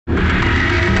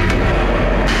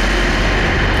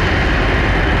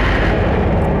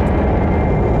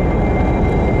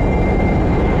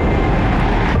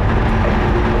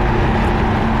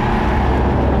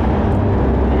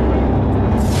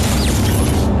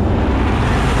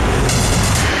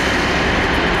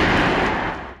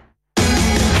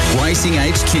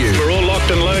HQ. We're all locked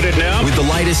and loaded now. With the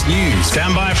latest news,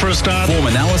 Stand by for a start. form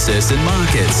analysis and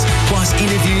markets, plus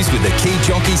interviews with the key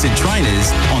jockeys and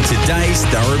trainers on today's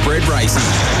thoroughbred racing.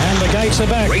 And the gates are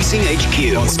back. Racing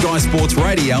HQ On Sky Sports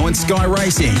Radio and Sky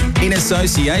Racing, in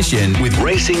association with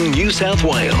Racing New South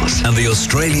Wales and the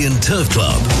Australian Turf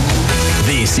Club.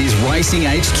 This is Racing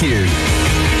HQ.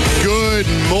 Good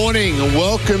morning and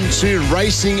welcome to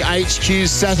Racing HQ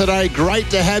Saturday. Great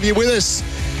to have you with us.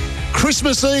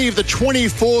 Christmas Eve, the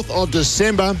 24th of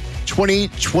December,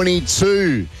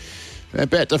 2022.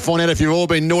 About to find out if you've all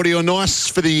been naughty or nice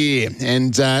for the year.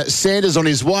 And Santa's on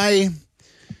his way.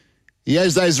 He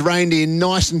has those reindeer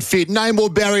nice and fit. No more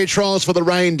barrier trials for the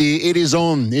reindeer. It is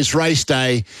on. It's race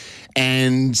day.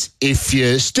 And if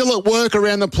you're still at work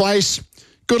around the place,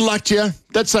 good luck to you.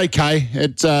 That's okay.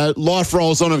 Life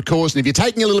rolls on, of course. And if you're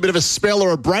taking a little bit of a spell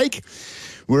or a break,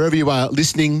 wherever you are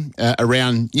listening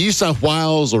around New South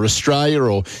Wales or Australia,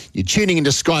 or you're tuning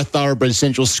into Sky Thoroughbred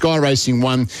Central, Sky Racing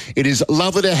 1, it is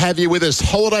lovely to have you with us.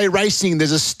 Holiday racing,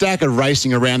 there's a stack of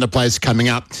racing around the place coming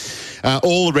up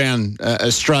all around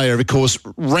Australia. Of course,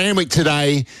 Randwick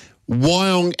today,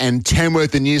 Wyong and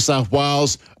Tamworth in New South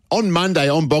Wales. On Monday,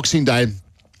 on Boxing Day,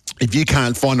 if you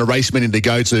can't find a race meeting to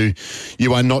go to,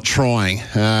 you are not trying.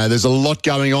 There's a lot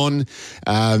going on.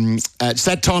 It's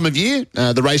that time of year.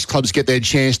 The race clubs get their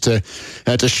chance to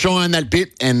shine that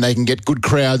bit, and they can get good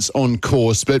crowds on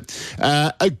course. But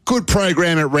a good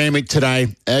program at Randwick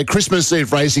today. Christmas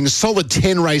Eve racing, a solid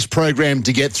 10-race program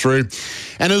to get through.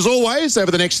 And as always, over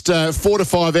the next 4 to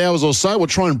 5 hours or so, we'll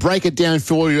try and break it down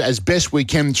for you as best we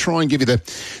can, try and give you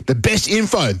the best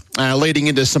info leading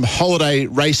into some holiday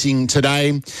racing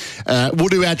today. We'll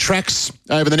do our tracks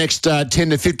over the next 10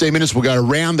 to 15 minutes. We'll go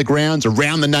around the grounds,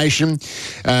 around the nation.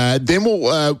 Then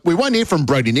we won't hear from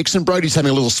Brody Nixon. Brody's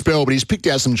having a little spell, but he's picked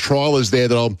out some trialers there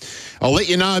that I'll let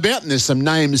you know about. And there's some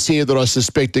names here that I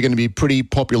suspect are going to be pretty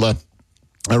popular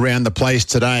around the place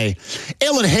today.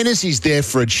 Ellen Hennessy's there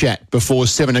for a chat before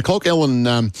 7 o'clock. Ellen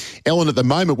at the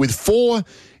moment with 4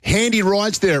 handy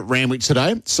rides there at Randwick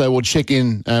today. So we'll check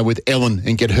in with Ellen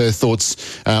and get her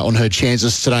thoughts on her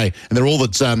chances today. And they're all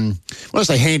when I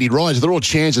say handy rides, they're all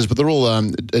chances, but they're all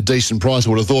a decent price,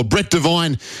 I would have thought. Brett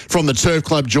Devine from the Turf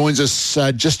Club joins us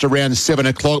just around 7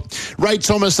 o'clock. Ray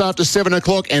Thomas after 7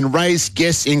 o'clock, and Ray's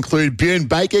guests include Bjorn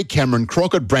Baker, Cameron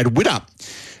Crockett, Brad Widdop,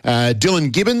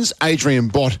 Dylan Gibbons, Adrian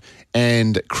Bott,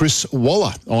 and Chris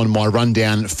Waller on my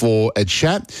rundown for a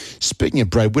chat. Speaking of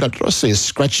Brad Widdop, did I see a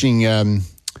scratching?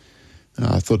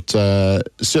 I thought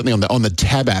certainly on the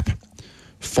Tab app,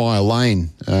 Fire Lane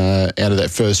out of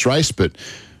that first race, but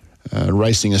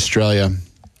Racing Australia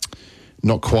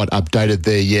not quite updated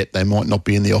there yet. They might not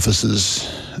be in the offices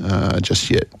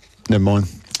just yet. Never mind.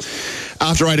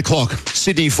 After 8 o'clock,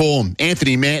 Sydney form,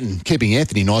 Anthony Manton, keeping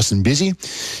Anthony nice and busy.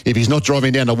 If he's not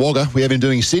driving down to Wagga, we have him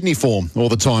doing Sydney form all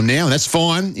the time now, and that's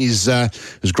fine. It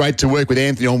was great to work with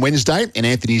Anthony on Wednesday, and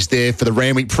Anthony's there for the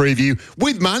Randwick preview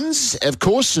with Munns, of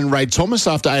course, and Ray Thomas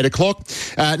after 8 o'clock.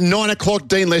 9 o'clock,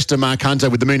 Dean Lester, Mark Hunter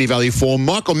with the Moonee Valley form.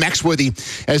 Michael Maxworthy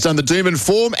has done the Doomben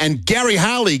form, and Gary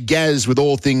Harley, Gaz, with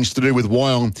all things to do with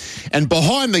Wyong. And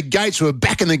Behind the Gates, we were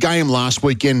back in the game last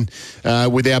weekend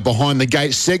with our Behind the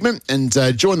Gates segment, and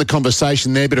join the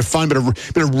conversation there. Bit of fun, bit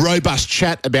of robust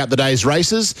chat about the day's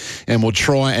races, and we'll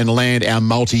try and land our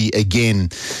multi again.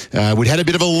 We'd had a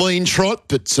bit of a lean trot,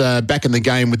 but back in the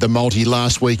game with the multi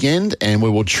last weekend, and we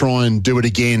will try and do it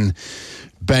again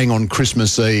bang on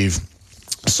Christmas Eve.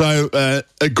 So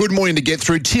a good morning to get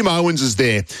through. Tim Owens is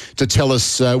there to tell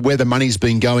us where the money's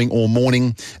been going all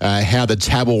morning, how the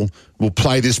tab will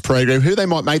play this program, who they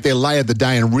might make their lay of the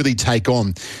day and really take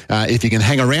on. If you can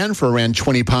hang around for around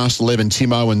 20 past 11,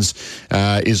 Tim Owens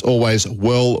is always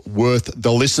well worth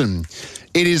the listen.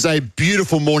 It is a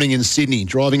beautiful morning in Sydney,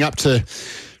 driving up to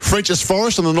Frenchs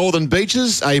Forest on the northern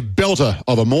beaches, a belter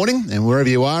of a morning. And wherever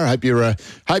you are, I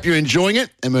hope you're enjoying it.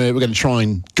 And we're going to try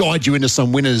and guide you into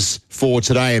some winners for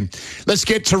today. Let's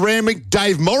get to Randwick.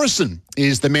 Dave Morrison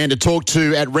is the man to talk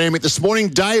to at Randwick this morning.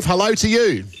 Dave, hello to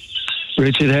you.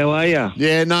 Richard, how are you?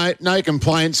 Yeah, no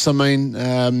complaints. I mean,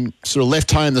 sort of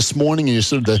left home this morning, and you're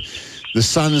sort of the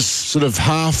sun's sort of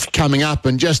half coming up,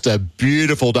 and just a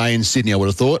beautiful day in Sydney, I would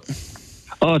have thought.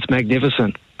 Oh, it's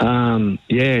magnificent.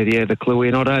 The clue.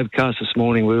 We're not overcast this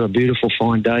morning. We've got a beautiful,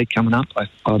 fine day coming up,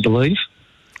 I believe.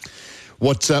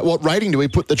 What rating do we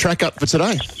put the track up for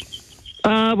today?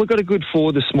 We've got a good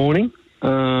 4 this morning.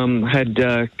 Had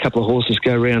a couple of horses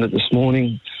go round it this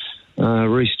morning.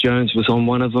 Reece Jones was on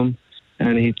one of them,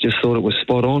 and he just thought it was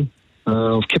spot on.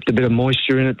 I've kept a bit of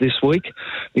moisture in it this week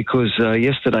because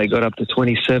yesterday got up to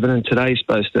 27, and today's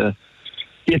supposed to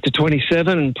get to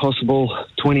 27 and possible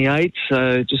 28.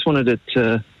 So just wanted it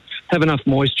to have enough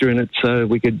moisture in it so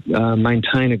we could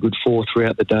maintain a good 4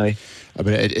 throughout the day. I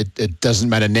mean, it doesn't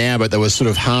matter now, but there were sort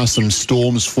of some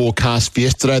storms forecast for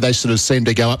yesterday. They sort of seemed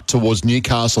to go up towards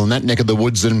Newcastle and that neck of the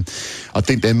woods, and I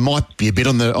think there might be a bit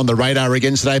on the radar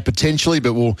again today potentially.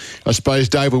 But I suppose,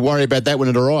 Dave, we'll worry about that when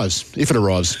it arrives, if it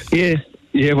arrives.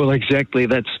 Yeah, well, exactly.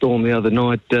 That storm the other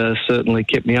night certainly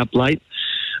kept me up late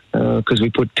because we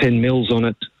put 10 mils on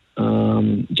it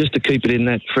just to keep it in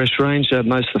that fresh range.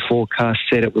 Most of the forecast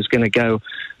said it was going to go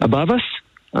above us.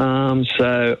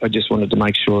 So I just wanted to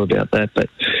make sure about that. But,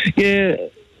 yeah,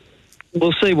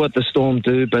 we'll see what the storm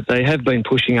do, but they have been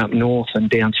pushing up north and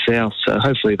down south, so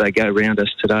hopefully they go round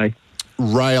us today.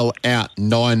 Rail out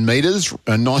 9 metres.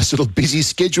 A nice little busy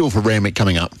schedule for Randwick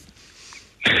coming up.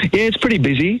 Yeah, it's pretty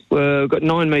busy. We've got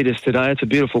 9 metres today. It's a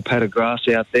beautiful pad of grass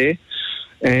out there.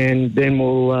 And then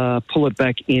we'll pull it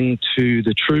back into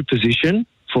the true position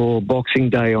for Boxing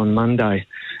Day on Monday.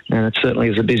 And it certainly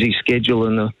is a busy schedule,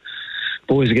 and the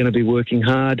boys are going to be working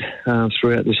hard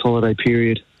throughout this holiday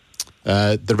period.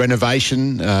 The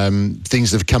renovation,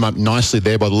 things have come up nicely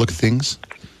there by the look of things.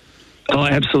 Oh,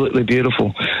 absolutely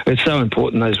beautiful. It's so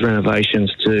important, those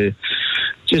renovations, to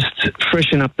just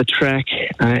freshen up the track,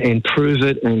 improve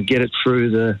it and get it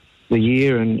through the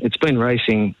year. And it's been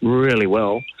racing really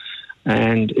well,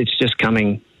 and it's just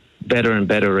coming better and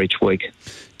better each week.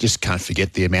 Just can't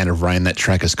forget the amount of rain that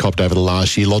track has copped over the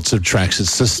last year. Lots of tracks.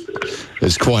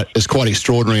 It's quite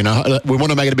extraordinary. We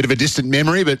want to make it a bit of a distant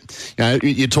memory, but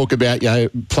you talk about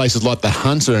places like the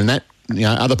Hunter and that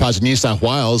other parts of New South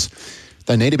Wales.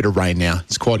 They need a bit of rain now.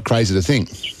 It's quite crazy to think.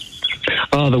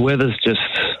 Oh, the weather's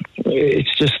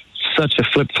it's just such a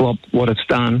flip-flop what it's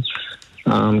done,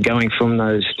 going from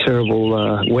those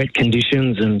terrible wet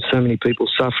conditions and so many people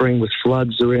suffering with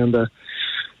floods around the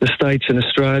states in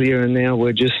Australia, and now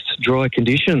we're just dry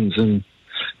conditions and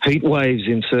heat waves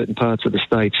in certain parts of the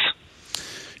states.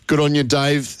 Good on you,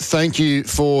 Dave. Thank you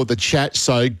for the chat.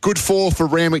 So good 4 for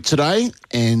Randwick today,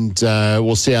 and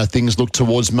we'll see how things look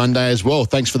towards Monday as well.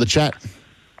 Thanks for the chat.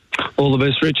 All the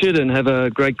best, Richard, and have a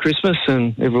great Christmas,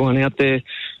 and everyone out there,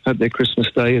 hope their Christmas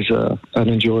day is an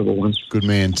enjoyable one. Good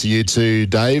man. To you too,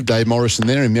 Dave. Dave Morrison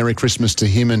there, and Merry Christmas to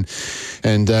him and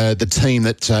the team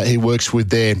that he works with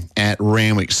there at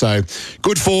Randwick. So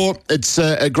good 4. It's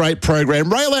a great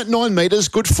program. Rail out 9 metres,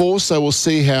 good 4. So we'll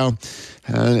see how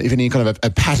if any kind of a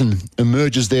pattern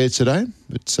emerges there today.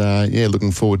 But,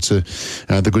 looking forward to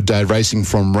the good day of racing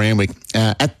from Randwick.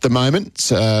 At the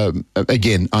moment,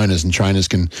 again, owners and trainers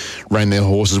can rein their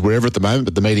horses wherever at the moment,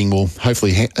 but the meeting will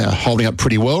hopefully holding up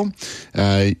pretty well.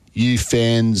 You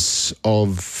fans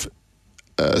of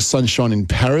Sunshine in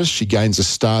Paris, she gains a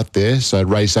start there. So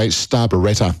race 8, Star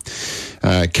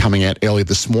Beretta, coming out early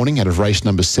this morning out of race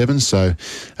number 7. So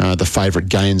the favourite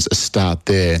gains a start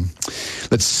there.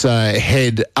 Let's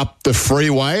head up the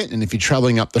freeway. And if you're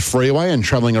travelling up the freeway and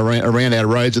travelling around our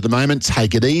roads at the moment,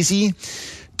 take it easy.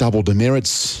 Double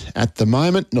demerits at the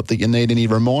moment. Not that you need any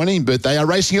reminding, but they are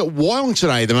racing at Wyong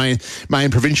today, the main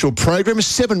provincial program.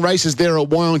 7 races there at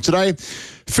Wyong today.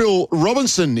 Phil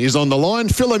Robinson is on the line.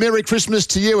 Phil, a Merry Christmas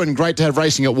to you, and great to have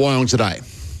racing at Wyong today.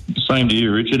 Same to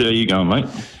you, Richard. How you going, mate?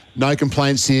 No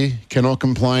complaints here. Cannot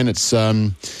complain. It's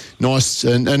nice,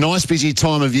 a nice busy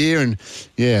time of year, and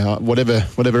whatever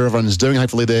everyone's doing,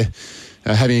 hopefully they're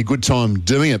having a good time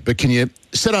doing it. But can you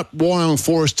set up Wyong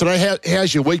for us today?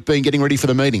 How's your week been getting ready for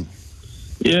the meeting?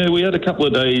 Yeah, we had a couple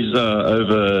of days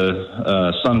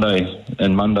over Sunday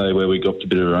and Monday where we got a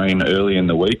bit of rain early in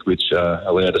the week, which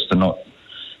allowed us to not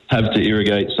have to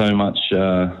irrigate so much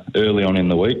early on in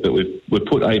the week. But we've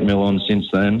put 8 mil on since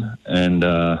then, and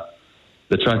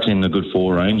the track's in the good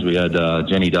 4 range. We had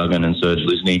Jenny Duggan and Serge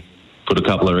Lisney put a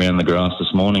couple around the grass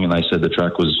this morning, and they said the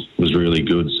track was really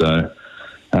good. So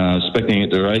expecting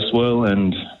it to race well,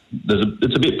 and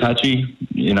it's a bit patchy,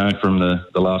 from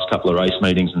the last couple of race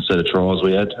meetings and set of trials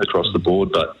we had across the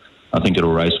board, but I think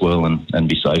it'll race well and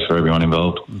be safe for everyone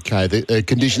involved. Okay, the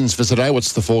conditions for today,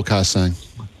 what's the forecast saying?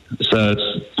 So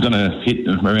it's going to hit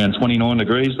around 29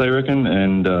 degrees, they reckon,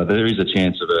 and there is a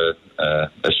chance of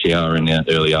a shower in the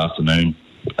early afternoon,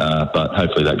 but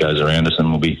hopefully that goes around us and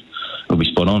we'll be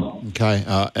spot on. Okay,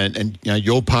 and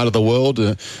you're part of the world.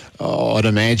 I'd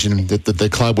imagine that the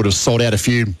club would have sold out a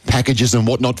few packages and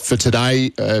whatnot for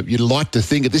today. You'd like to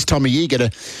think at this time of year you get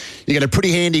a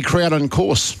pretty handy crowd on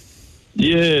course.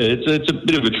 Yeah, it's a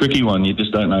bit of a tricky one. You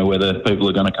just don't know whether people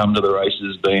are going to come to the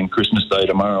races being Christmas Day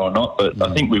tomorrow or not, but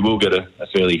I think we will get a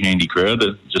fairly handy crowd.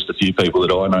 Just a few people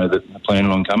that I know that are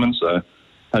planning on coming, so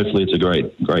hopefully it's a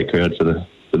great crowd for the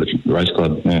race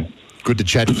club. Yeah. Good to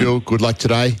chat, Phil. Good luck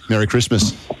today. Merry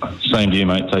Christmas. Same to you,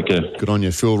 mate. Take care. Good on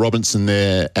you. Phil Robinson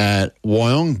there at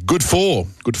Wyong. Good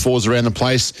fours around the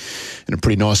place, and a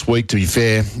pretty nice week, to be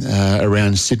fair,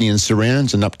 around Sydney and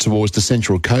surrounds and up towards the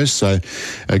Central Coast. So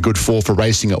a good four for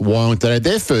racing at Wyong today.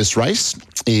 Their first race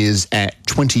is at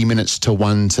 20 minutes to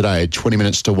 1 today. 20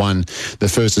 minutes to 1. The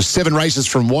first of 7 races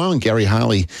from Wyong. Gary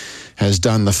Harley has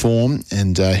done the form,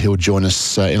 and he'll join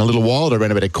us in a little while at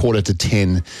around about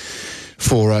 9:45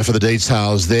 for the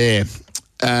details there.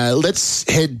 Let's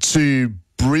head to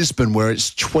Brisbane, where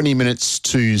it's 20 minutes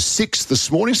to 6 this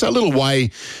morning. So a little way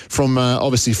from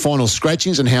obviously final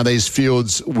scratchings and how these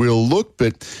fields will look.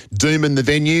 But Doomben, the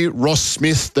venue, Ross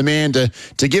Smith, the man to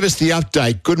give us the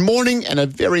update. Good morning and a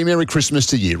very Merry Christmas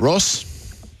to you, Ross.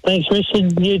 Thanks,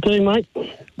 Richard. You too, mate.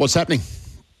 What's happening?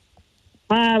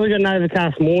 We got an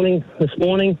overcast morning this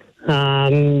morning.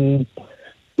 No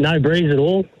breeze at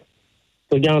all.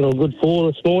 We're going to a good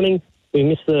 4 this morning. We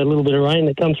missed a little bit of rain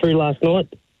that come through last night.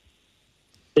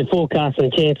 They're forecasting a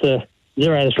chance of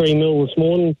 0 to 3 mil this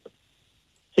morning,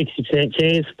 60%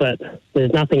 chance, but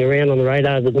there's nothing around on the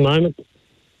radars at the moment.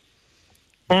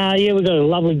 We've got a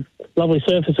lovely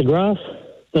surface of grass,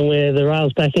 and where the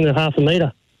rail's back in at 0.5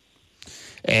 metre.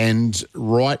 And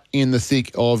right in the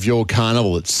thick of your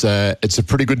carnival. It's a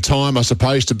pretty good time, I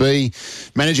suppose, to be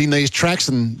managing these tracks,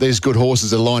 and these good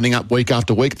horses are lining up week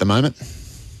after week at the moment.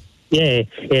 Yeah,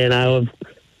 I've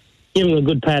given them a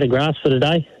good pad of grass for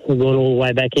today. We're going all the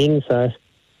way back in, so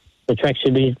the track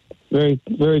should be very,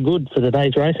 very good for the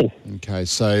day's racing. Okay,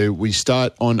 so we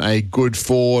start on a good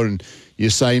 4, and you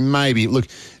say maybe, look,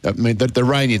 I mean, the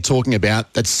rain you're talking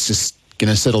about, that's just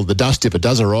going to settle the dust if it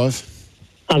does arrive.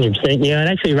 100%. Yeah, it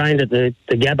actually rained at the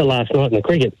Gabba last night in the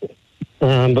cricket,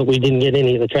 but we didn't get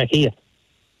any at the track here.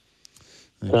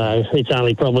 Okay. So it's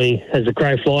only probably, as the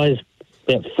crow flies,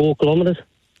 about 4 kilometres.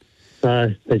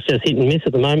 So it's just hit and miss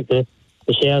at the moment, the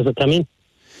showers that come in.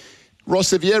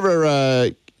 Ross, have you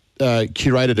ever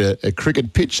curated a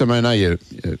cricket pitch? I mean, I know you're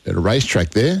at a racetrack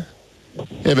there.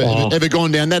 Ever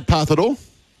gone down that path at all?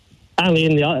 Only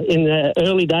in the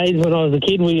early days when I was a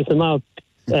kid, we used to mow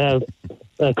a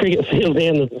cricket field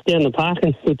down the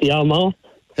parking with the old mower.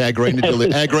 How green did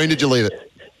you leave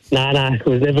it? No, it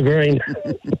was never green.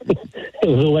 It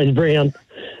was always brown.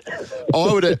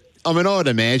 I would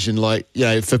imagine, like, you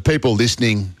know, for people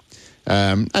listening,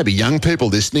 maybe young people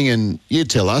listening, and you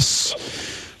tell us,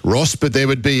 Ross, but there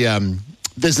would be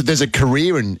there's a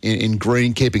career in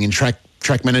greenkeeping and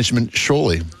track management,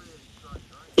 surely.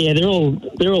 Yeah, they're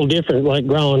all different. Like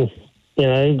growing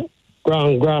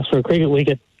grass for a cricket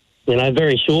wicket,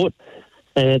 very short,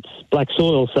 and it's black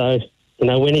soil. So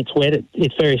when it's wet,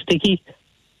 it's very sticky.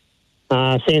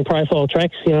 Sand profile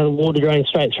tracks, the water drains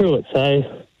straight through it. So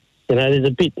there's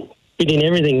a bit in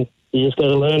everything. You just got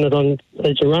to learn it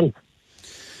as you run.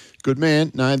 Good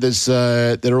man. No,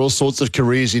 there are all sorts of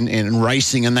careers in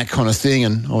racing and that kind of thing,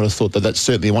 and I would have thought that's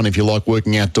certainly one if you like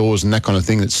working outdoors and that kind of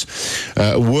thing that's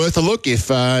worth a look if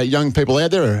young people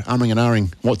out there are umming and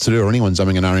ahhing what to do, or anyone's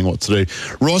umming and ahhing what to do.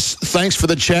 Ross, thanks for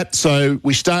the chat. So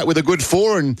we start with a good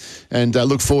 4 and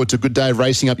look forward to a good day of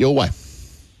racing up your way.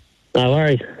 No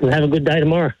worries. And have a good day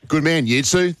tomorrow. Good man, you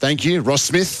too. Thank you. Ross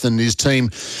Smith and his team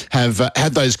have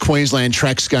had those Queensland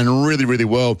tracks going really, really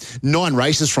well. 9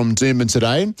 races from Doomben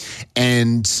today.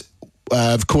 And,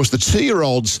 of course, the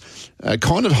 2-year-olds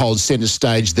kind of hold centre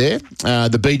stage there.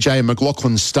 The BJ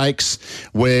McLaughlin Stakes,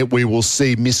 where we will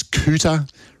see Miss Cooter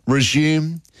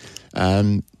resume.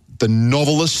 The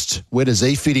Novelist, where does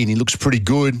he fit in? He looks pretty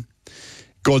good.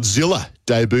 Godzilla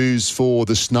debuts for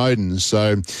the Snowdens.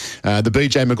 So the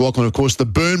BJ McLaughlin, of course, the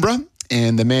Burnborough,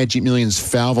 and the Magic Millions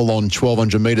Falvalon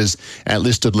 1,200 metres at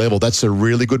listed level. That's a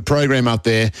really good program up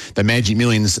there. The Magic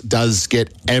Millions does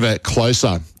get ever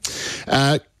closer.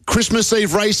 Christmas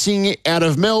Eve racing out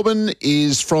of Melbourne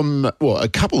is from,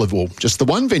 just the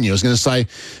one venue. I was going to say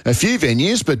a few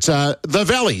venues, but the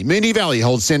Valley, Moonee Valley,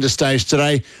 holds centre stage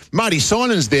today. Marty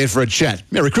Sinon's there for a chat.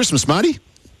 Merry Christmas, Marty.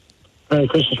 Merry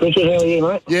Christmas, Richard. How are you,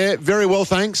 mate? Yeah, very well,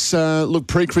 thanks. Look,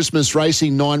 pre-Christmas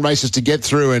racing, 9 races to get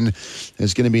through, and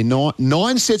there's going to be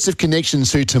 9 sets of connections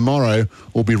who tomorrow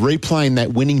will be replaying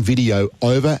that winning video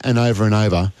over and over and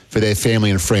over for their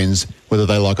family and friends, whether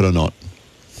they like it or not.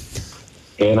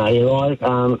 Yeah, no, you're right.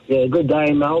 Good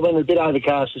day in Melbourne. A bit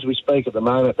overcast as we speak at the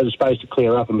moment, but it's supposed to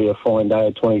clear up and be a fine day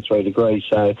at 23 degrees,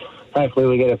 so hopefully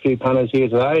we get a few punters here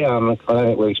today. I don't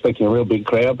think we're expecting a real big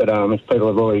crowd, but if people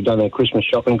have already done their Christmas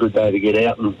shopping, good day to get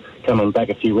out and come and back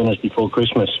a few winners before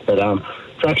Christmas. But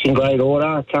track's in great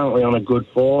order, currently on a good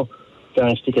 4,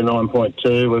 going sticker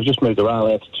 9.2. We've just moved the rail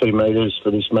out to 2 metres for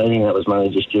this meeting. That was mainly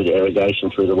just due to irrigation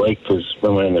through the week, because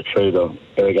when we're in the true, the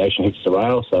irrigation hits the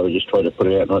rail, so we just try to put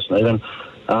it out nice and even.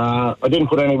 I didn't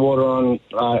put any water on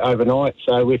overnight,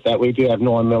 so with that we do have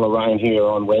 9 mil of rain here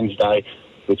on Wednesday,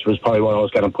 which was probably what I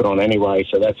was going to put on anyway,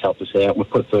 so that's helped us out. We've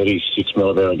put 36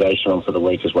 mil of irrigation on for the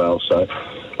week as well, so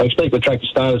I expect the track to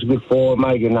start as a good 4,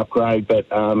 maybe get an upgrade, but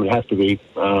it has to be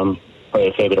probably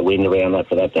a fair bit of wind around that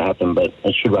for that to happen, but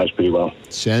it should race pretty well.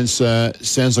 Sounds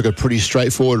like a pretty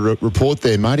straightforward report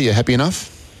there, mate. Are you happy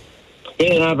enough?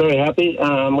 Yeah, no, very happy.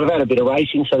 We've had a bit of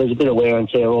racing, so there's a bit of wear and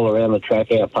tear all around the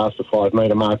track out past the 5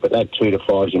 metre mark, but that 2 to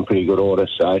 5 is in pretty good order,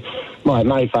 so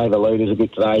may favour leaders a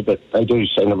bit today, but they do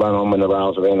seem to run on when the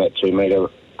rail's around that 2 metre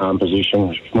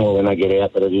position. It's more when they get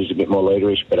out, but it is a bit more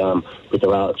leaderish, but with the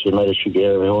rail at 2 metres should give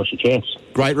every horse a chance.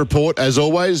 Great report, as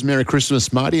always. Merry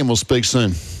Christmas, Marty, and we'll speak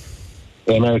soon.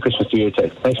 Yeah, Merry Christmas to you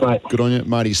too. Thanks, mate. Good on you,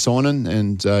 Marty Synan.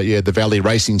 And, the Valley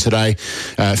Racing today.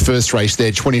 First race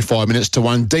there, 25 minutes to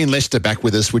 1. Dean Lester back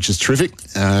with us, which is terrific.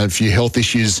 A few health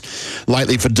issues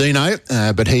lately for Dino,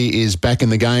 but he is back in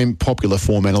the game. Popular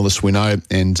form analyst, we know,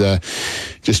 and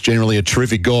just generally a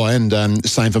terrific guy. And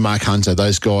same for Mark Hunter.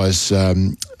 Those guys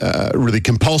really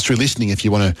compulsory listening if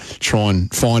you want to try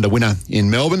and find a winner in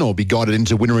Melbourne or be guided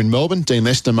into a winner in Melbourne. Dean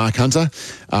Lester, Mark Hunter,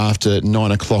 after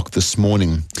 9 o'clock this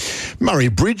morning. Murray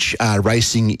Bridge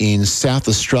racing in South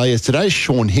Australia today.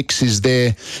 Sean Hicks is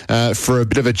there for a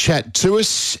bit of a chat to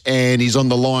us, and he's on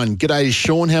the line. G'day,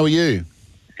 Sean. How are you?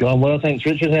 Going well, thanks,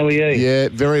 Richard. How are you? Yeah,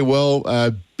 very well.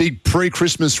 Big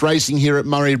pre-Christmas racing here at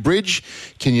Murray Bridge.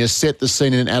 Can you set the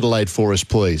scene in Adelaide for us,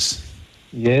 please?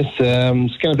 Yes,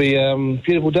 it's going to be a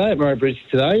beautiful day at Murray Bridge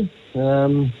today.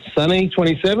 Sunny,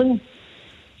 27.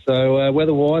 So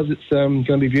weather-wise, it's going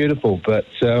to be beautiful. But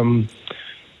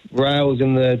rail's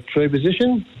in the true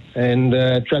position, and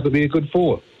track will be a good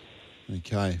 4.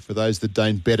 Okay, for those that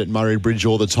don't bet at Murray Bridge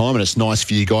all the time, and it's nice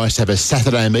for you guys to have a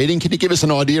Saturday meeting, can you give us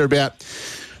an idea about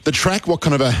the track? What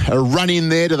kind of a run in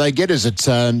there do they get? Is it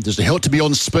does it help to be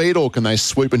on speed, or can they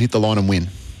swoop and hit the line and win?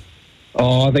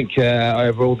 Oh, I think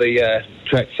overall the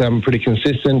track's pretty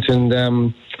consistent,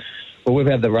 and we've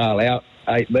had the rail out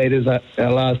 8 metres at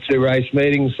our last 2 race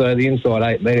meetings, so the inside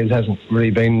 8 metres hasn't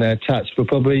really been touched for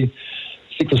probably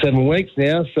 6 or 7 weeks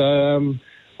now, so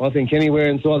I think anywhere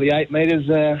inside the 8 metres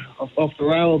off the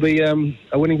rail will be a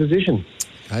winning position.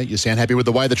 Okay, you sound happy with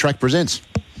the way the track presents?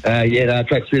 Yeah, the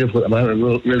track's beautiful at the moment. I'm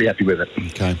really happy with it.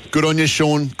 Okay. Good on you,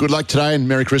 Sean. Good luck today and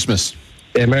Merry Christmas.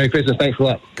 Yeah, Merry Christmas. Thanks a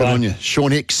lot. Good on you.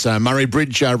 Sean Hicks, Murray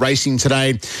Bridge racing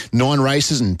today, 9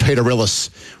 races, and Peter Ellis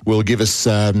will give us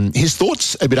his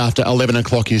thoughts a bit after 11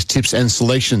 o'clock, his tips and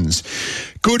selections.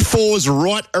 Good 4s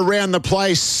right around the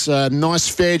place. Nice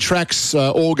fair tracks,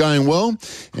 all going well,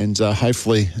 and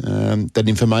hopefully that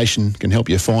information can help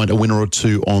you find a winner or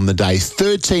 2 on the day.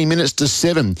 13 minutes to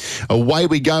 7. Away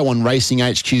we go on Racing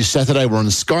HQ Saturday. We're on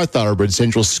Sky Thoroughbred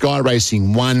Central, Sky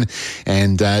Racing 1,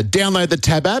 and download the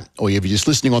Tab app, or if you're just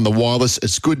listening on the wireless,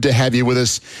 it's good to have you with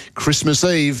us Christmas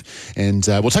Eve, and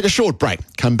we'll take a short break.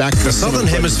 Come back. The Southern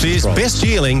Hemisphere's best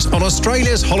yearlings on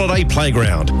Australia's holiday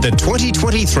playground. The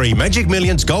 2023 Magic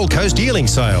Millions Gold Coast Yearling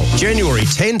Sale, January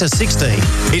 10 to 16.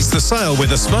 It's the sale where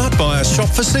the smart buyers shop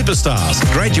for superstars.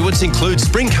 Graduates include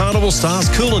Spring Carnival stars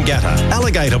Coolangatta,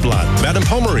 Alligator Blood, Madame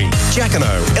Pommery,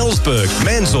 Jacquinot, Ellsberg,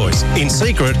 Manzoice, In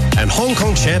Secret, and Hong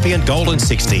Kong champion Golden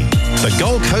 60. The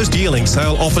Gold Coast Yearling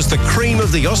Sale offers the cream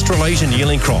of the Australasian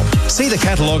yearling crop. See the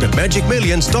catalogue at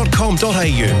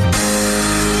magicmillions.com.au.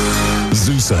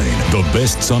 Zusane, the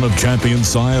best son of champion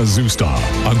sire Zoustar.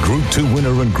 A Group 2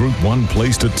 winner and Group 1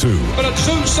 placed at 2. But it's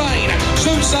Zusane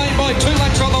by 2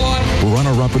 lengths on the line.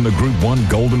 Runner-up in the Group 1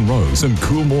 Golden Rose and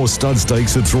Coolmore Stud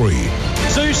Stakes at 3.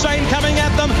 Zusane coming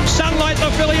at them. Sunlight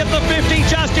the filly at the 50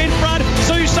 just in front.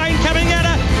 Zusane coming at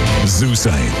her.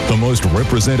 Zusane, the most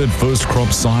represented first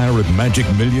crop sire at Magic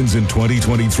Millions in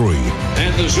 2023.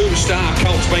 And the Zoustar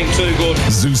colt's been too good.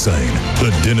 Zusane,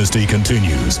 the dynasty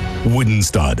continues. Wooden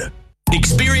Stud.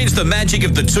 Experience the magic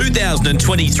of the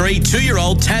 2023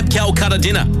 2-year-old Tab Calcutta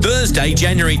Dinner, Thursday,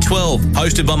 January 12,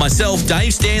 hosted by myself,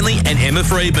 Dave Stanley and Emma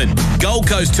Friedman. Gold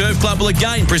Coast Turf Club will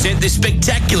again present this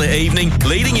spectacular evening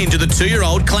leading into the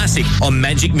 2-year-old Classic on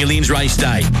Magic Millions Race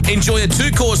Day. Enjoy a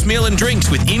 2-course meal and drinks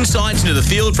with insights into the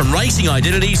field from racing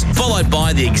identities, followed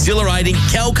by the exhilarating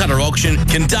Calcutta auction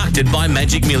conducted by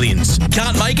Magic Millions.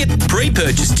 Can't make it?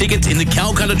 Pre-purchase tickets in the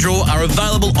Calcutta draw are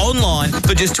available online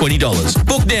for just $20.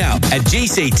 Book now at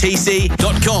gctc.com.au.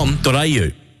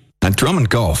 At Drummond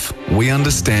Golf, we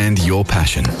understand your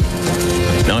passion.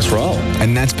 Nice roll.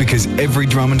 And that's because every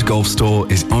Drummond Golf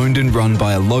store is owned and run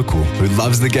by a local who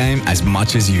loves the game as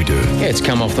much as you do. Yeah, it's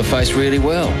come off the face really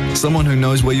well. Someone who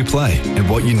knows where you play and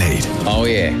what you need. Oh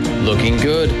yeah, looking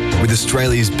good. With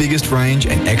Australia's biggest range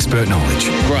and expert knowledge.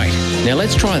 Great. Now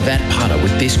let's try that putter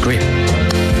with this grip.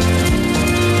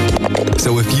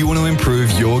 So if you want to improve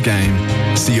your game,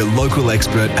 see your local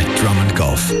expert at Drummond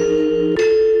Golf.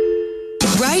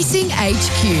 Racing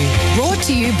HQ, brought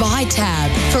to you by Tab.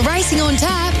 For racing on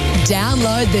tap,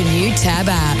 download the new Tab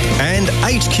app. And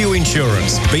HQ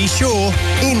Insurance. Be sure,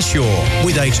 insure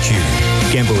with HQ.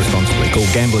 Gamble responsibly. Call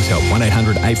Gamblers Help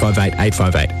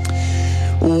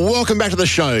 1-800-858-858. Welcome back to the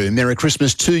show. Merry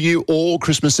Christmas to you all.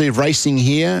 Christmas Eve racing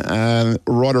here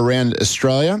right around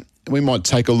Australia. We might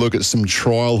take a look at some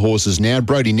trial horses now.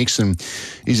 Brodie Nixon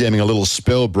is having a little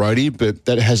spell, Brodie, but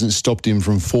that hasn't stopped him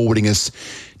from forwarding us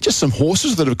just some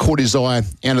horses that have caught his eye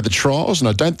out of the trials, and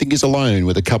I don't think he's alone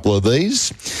with a couple of these.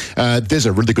 There's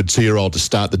a really good 2-year-old to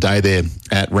start the day there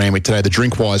at Randwick today. The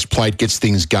Drinkwise plate gets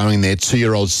things going there.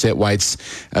 2-year-old set weights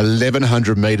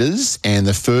 1,100 metres, and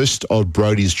the first of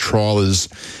Brodie's trialers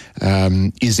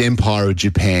is Empire of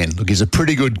Japan. Look, he's a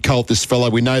pretty good colt, this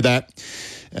fellow. We know that.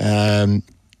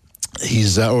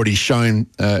 He's already shown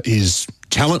his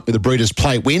talent with a Breeders'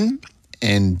 Plate win,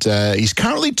 and he's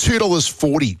currently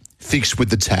 $2.40 fixed with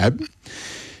the Tab.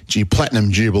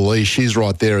 Platinum Jubilee, she's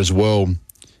right there as well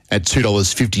at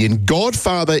 $2.50. And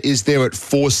Godfather is there at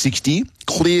 $4.60.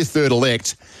 Clear third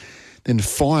elect. Then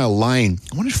Fire Lane.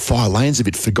 I wonder if Fire Lane's a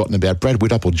bit forgotten about. Brad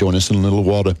Whittup will join us in a little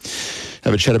while to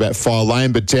have a chat about Fire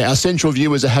Lane. But our central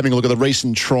viewers are having a look at the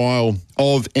recent trial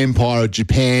of Empire of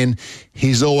Japan.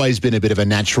 He's always been a bit of a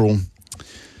natural.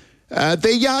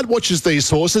 They're yard watchers, these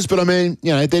horses, but I mean,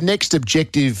 you know, their next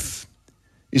objective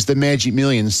is the Magic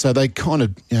Millions, so they kind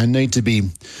of need to be,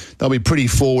 they'll be pretty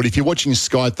forward. If you're watching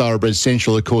Sky Thoroughbred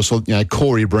Central, of course,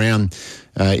 Corey Brown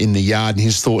in the yard and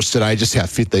his thoughts today, just how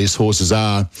fit these horses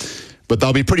are. But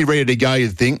they'll be pretty ready to go,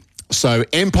 you'd think. So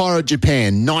Empire of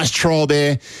Japan, nice trial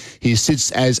there. He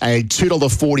sits as a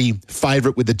 $2.40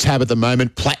 favourite with the Tab at the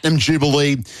moment. Platinum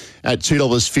Jubilee at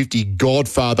 $2.50.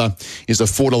 Godfather is a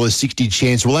 $4.60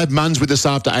 chance. We'll have Munns with us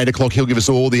after 8 o'clock. He'll give us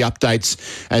all the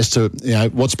updates as to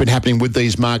what's been happening with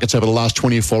these markets over the last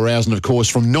 24 hours. And, of course,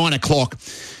 from 9 o'clock,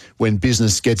 when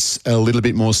business gets a little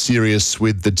bit more serious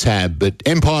with the Tab. But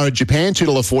Empire of Japan,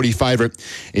 $2.40 favourite,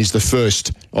 is the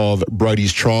first of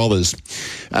Brodie's trialers.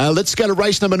 Let's go to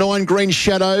race number 9. Green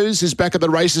Shadows is back at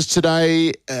the races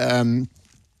today. A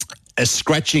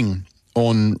scratching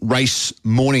on race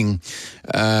morning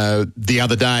the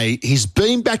other day. He's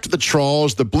been back to the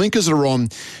trials. The blinkers are on.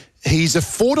 He's a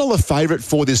 $4 favourite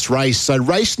for this race. So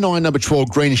race 9, number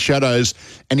 12, Green Shadows,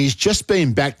 and he's just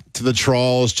been back to the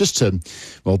trials just to,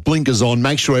 blinkers on,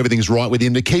 make sure everything's right with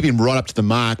him, to keep him right up to the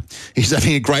mark. He's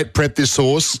having a great prep, this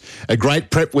horse, a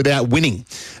great prep without winning.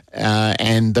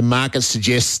 And the market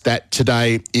suggests that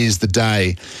today is the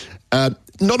day. Not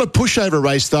a pushover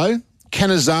race, though.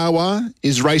 Kanazawa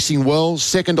is racing well.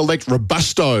 Second elect,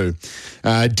 Robusto.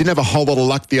 Didn't have a whole lot of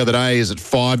luck the other day, is at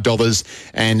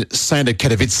 $5. And Santa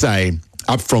Katowice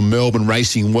up from Melbourne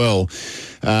racing well.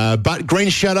 But Green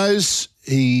Shadows,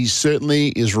 he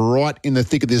certainly is right in the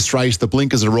thick of this race. The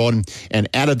blinkers are on. And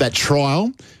out of that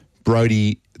trial,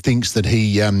 Brodie thinks that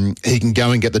he can go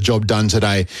and get the job done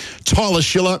today. Tyler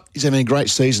Schiller, he's having a great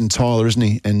season, Tyler, isn't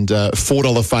he? And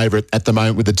 $4 favourite at the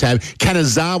moment with the Tab.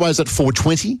 Kanazawa's at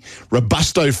 $4.20,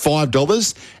 Robusto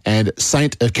 $5, and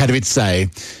Saint of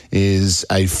Katowice is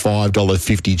a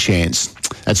 $5.50 chance.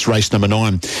 That's race number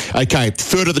 9. Okay,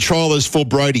 third of the trialers for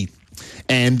Brodie.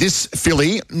 And this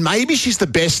filly, maybe she's the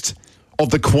best of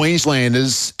the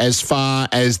Queenslanders as far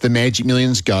as the Magic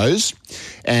Millions goes,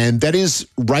 and that is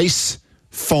race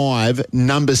 5,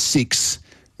 number 6,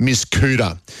 Miss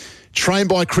Cooter. Trained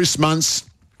by Chris Muntz.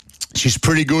 She's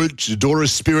pretty good. She's a daughter of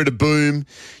Spirit of Boom.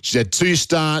 She's had 2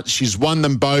 starts. She's won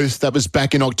them both. That was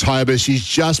back in October. She's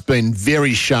just been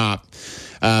very sharp,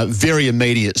 very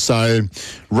immediate. So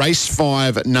race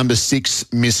 5, number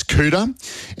 6, Miss Cooter.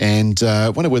 And I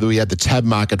wonder whether we had the Tab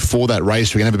market for that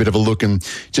race. We can have a bit of a look and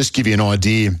just give you an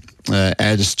idea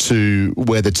as to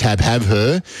where the Tab have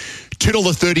her.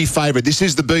 $2.30 favourite. This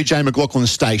is the BJ McLaughlin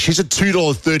Stakes. She's a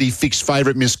 $2.30 fixed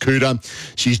favourite, Miss Cooter.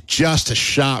 She's just a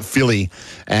sharp filly,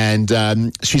 and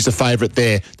she's a favourite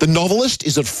there. The Novelist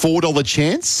is at $4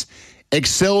 chance.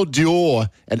 Excel Dior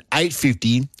at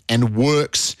 $8.50, and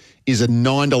Works is a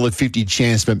 $9.50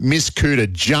 chance. But Miss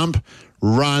Cooter, jump,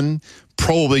 run,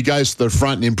 probably goes to the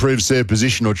front and improves her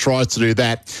position, or tries to do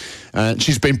that.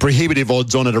 She's been prohibitive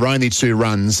odds on at her only 2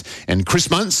 runs. And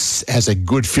Chris Muntz has a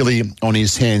good filly on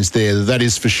his hands there, that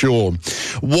is for sure.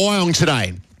 Wyong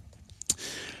today.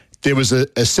 There was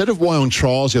a set of Wyong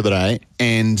trials the other day,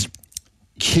 and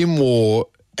Kim Waugh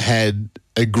had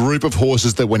a group of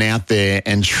horses that went out there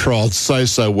and trialled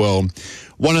so well.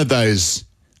 One of those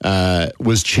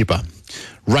was Chipper.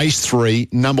 Race 3,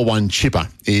 number 1, Chipper,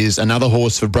 is another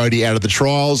horse for Brodie out of the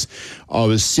trials. I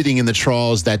was sitting in the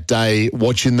trials that day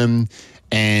watching them,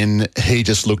 and he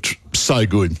just looked so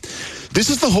good. This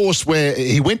is the horse where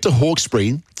he went to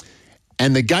Hawkesbury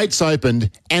and the gates opened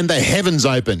and the heavens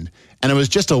opened, and it was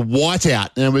just a whiteout,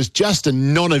 and it was just a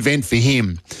non-event for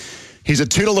him. He's a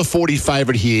 $2.40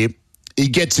 favourite here. He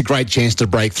gets a great chance to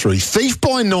break through. Thief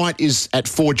by Night is at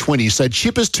 $4.20, so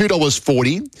Chipper's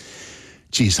 $2.40.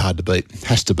 Geez, hard to beat.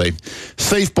 Has to be.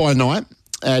 Thief by Night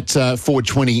at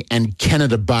 $4.20 and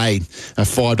Canada Bay, a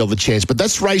 $5 chance. But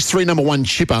that's race 3, number 1,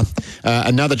 Chipper,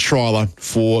 another trialer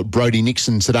for Brodie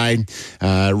Nixon today.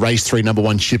 Race 3, number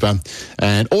 1, Chipper.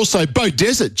 And also Bow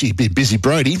Desert. Gee, be busy,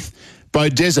 Brodie. Bow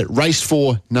Desert, race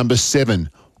 4, number 7,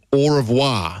 Au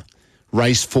Revoir.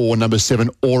 Race 4, number 7,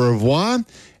 Au Revoir.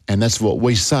 And that's what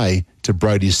we say to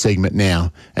Brodie's segment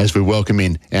now as we welcome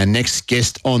in our next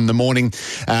guest on the morning.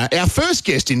 Our first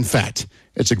guest, in fact.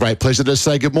 It's a great pleasure to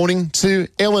say good morning to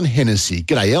Ellen Hennessy.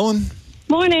 G'day, Ellen.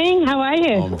 Morning. How are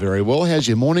you? I'm very well. How's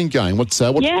your morning going? What's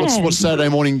Saturday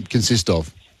morning consist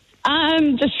of?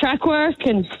 Just track work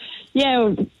and,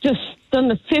 just done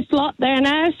the 5th lot there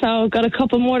now, so got a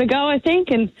couple more to go, I think.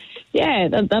 And,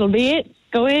 that'll be it.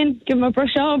 Go in, give them a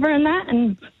brush over and that,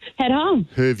 and head home.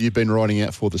 Who have you been riding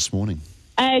out for this morning?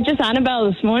 Just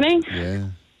Annabelle this morning. Yeah,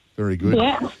 very good.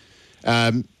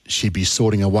 Yeah. She'd be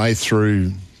sorting her way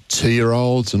through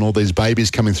 2-year-olds and all these babies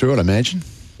coming through, I'd imagine.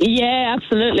 Yeah,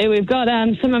 absolutely. We've got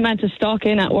some amount of stock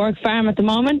in at Work Farm at the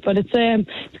moment, but it's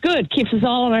good. Keeps us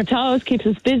all on our toes, keeps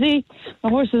us busy. The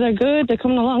horses are good. They're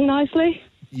coming along nicely.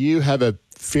 You have a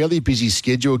fairly busy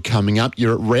schedule coming up.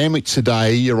 You're at Randwick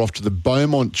today. You're off to the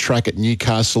Beaumont track at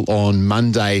Newcastle on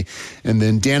Monday, and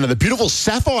then down to the beautiful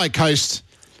Sapphire Coast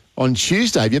on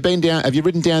Tuesday. Have you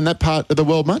ridden down that part of the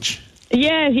world much?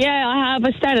 Yeah, I have.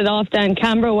 I started off down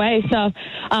Canberra way, so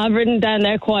I've ridden down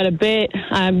there quite a bit.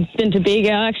 I've been to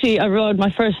Bega. Actually, I rode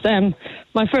my first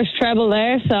treble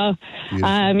there, so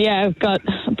I've got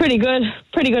pretty good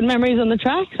memories on the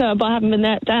track. So, but I haven't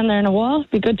been down there in a while.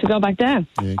 It'd be good to go back down.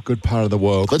 Yeah, good part of the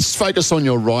world. Let's focus on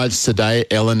your rides today,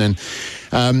 Ellen, and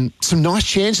some nice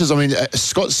chances. I mean,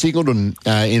 Scott Singleton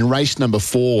in race number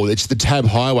 4. It's the Tab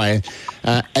Highway.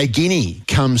 A guinea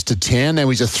comes to town. Now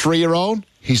he's a 3-year-old.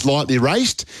 He's lightly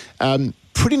raced.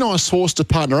 Pretty nice horse to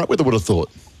partner up with, I would have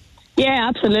thought. Yeah,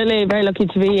 absolutely. Very lucky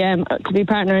to be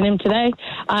partnering him today.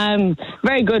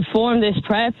 Very good form this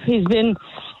prep. He's been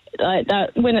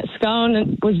that win at Scone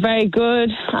and was very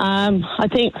good. I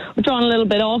think we're drawn a little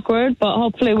bit awkward, but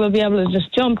hopefully we'll be able to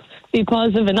just jump, be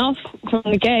positive enough from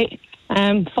the gate.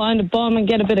 Find a bum and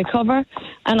get a bit of cover,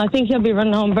 and I think he'll be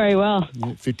running home very well.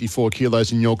 54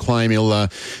 kilos in your claim. He'll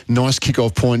nice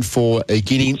kick-off point for a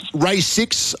guinea. Race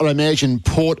 6, I imagine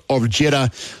Port of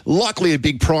Jeddah. Likely a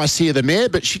big price here, the mare,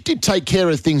 but she did take care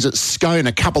of things at Scone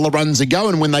a couple of runs ago,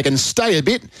 and when they can stay a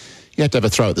bit, you have to have a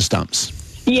throw at the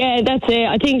stumps. Yeah, that's it.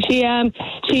 I think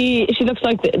she looks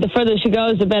like the further she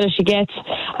goes, the better she gets,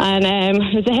 and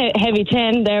it was a heavy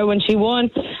 10 there when she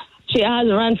won. She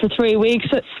hasn't ran for 3 weeks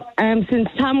since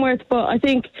Tamworth, but I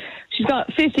think she's got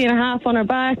 50.5 on her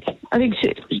back. I think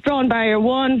she's drawn barrier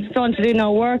 1, drawn to do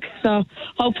no work, so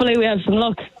hopefully we have some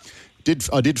luck.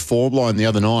 I did form line the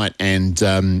other night,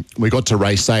 and we got to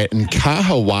race 8, and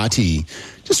Kahawati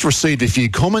just received a few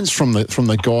comments from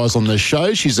the guys on the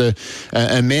show. She's a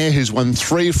mare who's won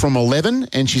 3 from 11,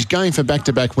 and she's going for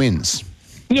back-to-back wins.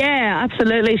 Yeah,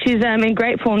 absolutely. She's in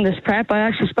great form this prep. I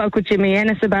actually spoke with Jimmy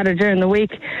Ennis about her during the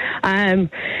week to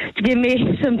give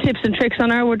me some tips and tricks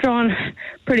on her. We're drawn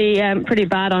pretty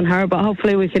bad on her, but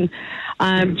hopefully we can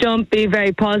jump, be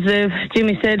very positive.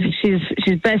 Jimmy said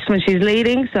she's best when she's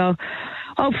leading, so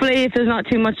hopefully if there's not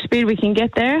too much speed we can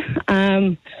get there.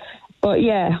 But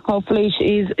yeah, hopefully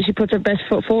she puts her best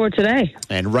foot forward today.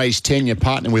 And race 10, you're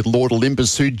partnering with Lord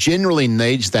Olympus, who generally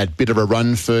needs that bit of a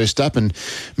run first up, and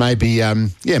maybe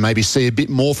see a bit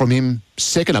more from him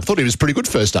second up. Thought he was pretty good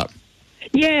first up.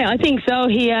 Yeah, I think so.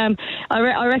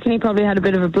 I reckon he probably had a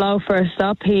bit of a blow first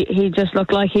up. He just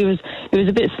looked like he was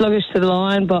a bit sluggish to the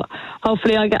line, but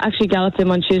hopefully I actually galloped him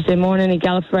on Tuesday morning. He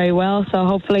galloped very well, so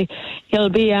hopefully he'll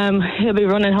be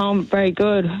running home very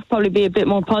good. Probably be a bit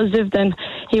more positive than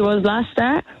he was last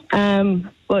start.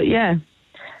 But yeah,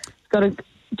 got a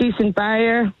decent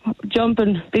barrier, jump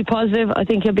and be positive. I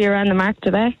think he'll be around the mark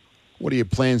today. What are your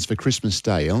plans for Christmas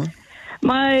Day, Ellen?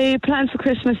 My plans for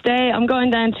Christmas Day, I'm going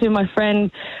down to my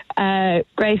friend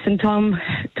Grace and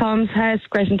Tom's house,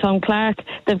 Grace and Tom Clark.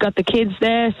 They've got the kids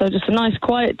there, so just a nice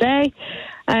quiet day,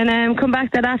 and come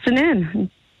back that afternoon.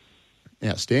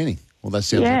 Outstanding. Well, that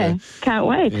sounds Yeah, can't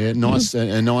wait. a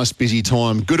nice busy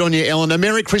time. Good on you, Ellen. A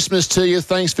Merry Christmas to you.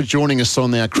 Thanks for joining us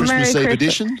on our Christmas Eve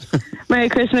edition. Merry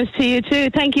Christmas to you too.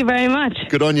 Thank you very much.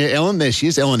 Good on you, Ellen. There she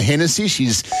is, Ellen Hennessy.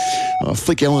 I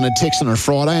flick Ellen a text on a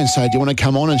Friday and say, do you want to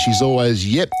come on? And she's always,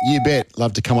 yep, you bet.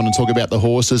 Love to come on and talk about the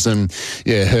horses. And,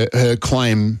 yeah, her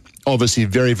claim, obviously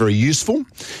very, very useful.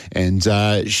 And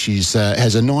she's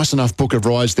has a nice enough book of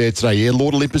rides there today. Yeah,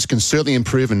 Lord Olympus can certainly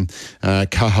improve, and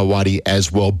Kahawati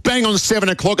as well. Bang on 7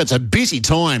 o'clock. It's a busy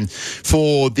time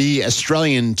for the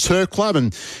Australian Turf Club.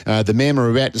 And the man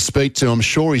we're about to speak to, I'm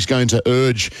sure he's going to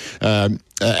urge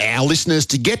our listeners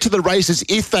to get to the races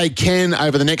if they can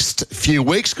over the next few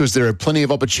weeks, because there are plenty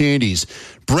of opportunities.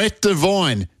 Brett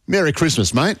Devine, Merry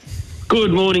Christmas, mate.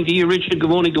 Good morning to you, Richard. Good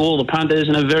morning to all the punters,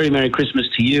 and a very Merry Christmas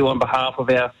to you on behalf of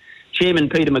our Chairman,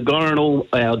 Peter McGorran, all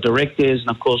our directors, and,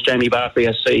 of course, Jamie Barkley,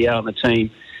 our CEO, and the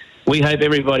team. We hope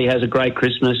everybody has a great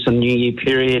Christmas and New Year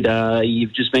period.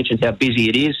 You've just mentioned how busy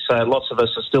it is, so lots of us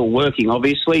are still working,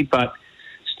 obviously, but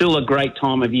still a great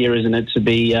time of year, isn't it, to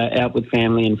be out with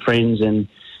family and friends and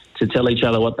to tell each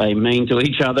other what they mean to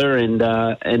each other. And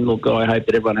look, I hope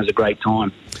that everyone has a great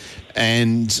time.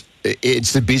 And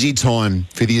it's a busy time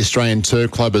for the Australian Turf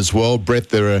Club as well, Brett.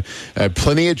 There are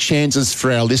plenty of chances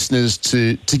for our listeners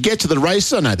to get to the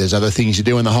race. I know there's other things you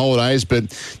do in the holidays, but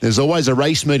there's always a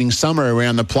race meeting somewhere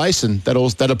around the place, and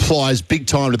that applies big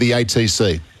time to the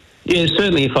ATC. Yeah,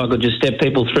 certainly, if I could just step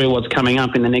people through what's coming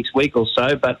up in the next week or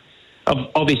so. But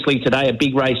obviously today, a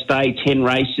big race day, 10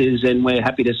 races, and we're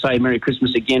happy to say Merry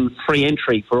Christmas again. Free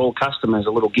entry for all customers,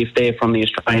 a little gift there from the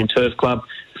Australian Turf Club.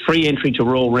 Free entry to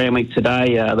Royal Randwick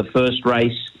today. The first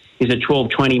race is at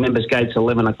 12:20, members gates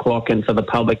 11 o'clock, and for the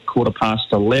public,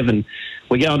 11:15.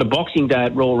 We go on to Boxing Day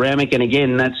at Royal Randwick, and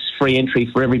again, that's free entry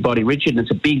for everybody, Richard. And it's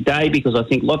a big day because I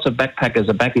think lots of backpackers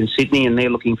are back in Sydney, and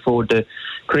they're looking forward to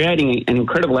creating an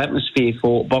incredible atmosphere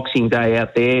for Boxing Day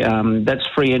out there. That's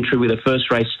free entry with the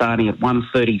first race starting at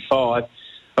 1:35.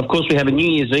 Of course, we have a New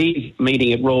Year's Eve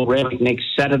meeting at Royal Randwick next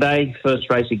Saturday.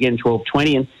 First race again,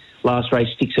 12:20, and last race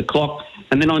 6 o'clock.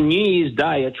 And then on New Year's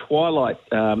Day, a twilight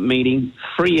meeting,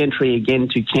 free entry again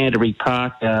to Canterbury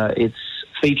Park. It's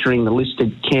featuring the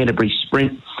listed Canterbury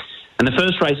Sprint. And the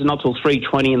first race is not till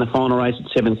 3:20 and the final race at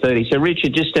 7:30. So,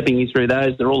 Richard, just stepping you through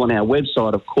those, they're all on our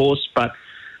website, of course, but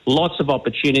lots of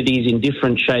opportunities in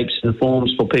different shapes and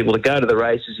forms for people to go to the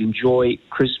races, enjoy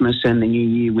Christmas and the New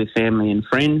Year with family and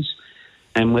friends.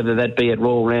 And whether that be at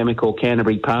Royal Randwick or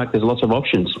Canterbury Park, there's lots of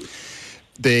options.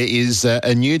 There is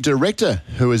a new director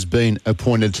who has been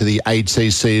appointed to the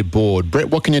ATC board. Brett,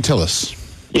 what can you tell us?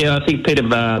 Yeah, I think Peter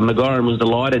McGorran was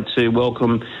delighted to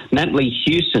welcome Natalie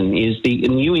Hewson, is the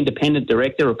new independent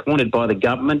director appointed by the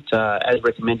government, as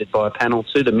recommended by a panel,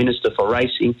 to the Minister for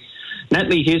Racing.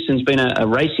 Natalie Hewson's been a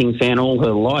racing fan all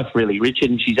her life, really,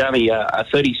 Richard, and she's only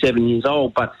 37 years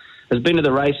old, but has been to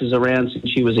the races around since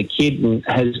she was a kid and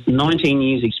has 19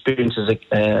 years' experience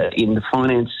in the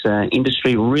finance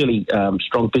industry, really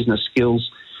strong business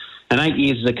skills, and 8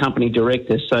 years as a company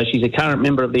director. So she's a current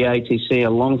member of the ATC, a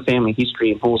long family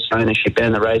history in horse ownership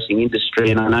and the racing industry,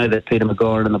 and I know that Peter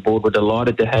McGorran and the board were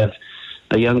delighted to have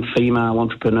a young female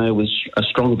entrepreneur with a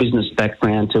strong business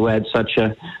background to add such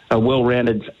a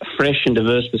well-rounded, fresh and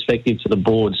diverse perspective to the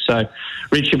board. So,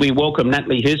 Richard, we welcome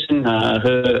Natalie Hewson.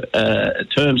 Her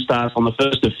term starts on the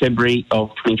 1st of February of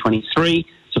 2023.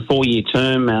 It's a 4-year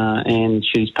term, and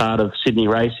she's part of Sydney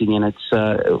Racing, and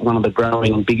it's one of the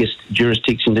growing and biggest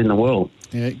jurisdictions in the world.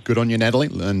 Yeah, good on you, Natalie,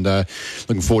 and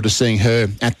looking forward to seeing her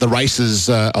at the races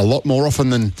a lot more often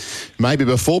than maybe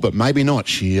before, but maybe not.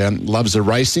 She loves the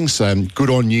racing, so good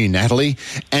on you, Natalie.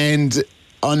 And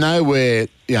I know we're,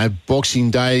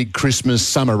 Boxing Day, Christmas,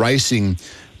 summer racing,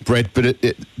 Brett, but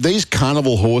these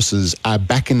carnival horses are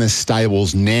back in the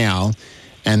stables now,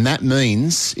 and that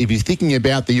means if you're thinking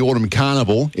about the autumn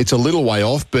carnival, it's a little way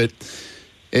off, but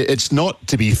it's not,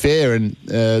 to be fair, and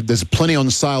there's plenty on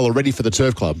sale already for the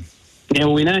Turf Club. Now,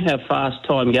 we know how fast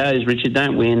time goes, Richard,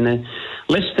 don't we? And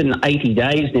less than 80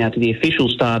 days now to the official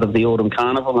start of the Autumn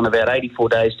Carnival and about 84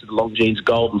 days to the Longines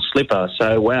Golden Slipper.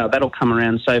 So, wow, that'll come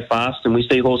around so fast. And we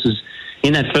see horses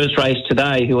in that first race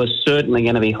today who are certainly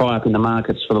going to be high up in the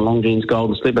markets for the Longines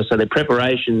Golden Slipper. So their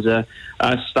preparations are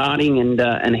starting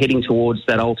and heading towards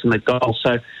that ultimate goal.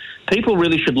 So people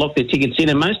really should lock their tickets in.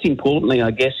 And most importantly,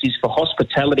 I guess, is for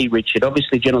hospitality, Richard.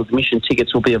 Obviously, general admission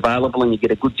tickets will be available and you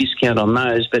get a good discount on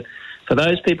those. But for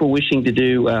those people wishing to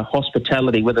do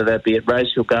hospitality, whether that be at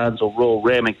Rosehill Gardens or Royal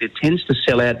Randwick, it tends to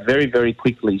sell out very, very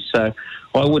quickly. So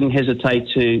I wouldn't hesitate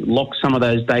to lock some of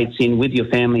those dates in with your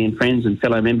family and friends and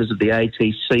fellow members of the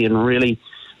ATC and really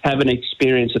have an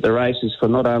experience at the races for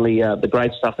not only the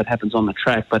great stuff that happens on the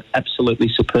track, but absolutely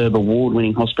superb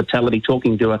award-winning hospitality.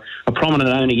 Talking to a prominent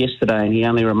owner yesterday, and he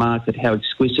only remarked at how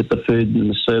exquisite the food and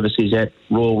the service is at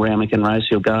Royal Randwick and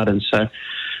Rosehill Gardens. So,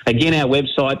 again, our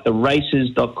website,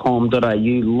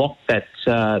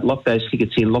 theraces.com.au, lock those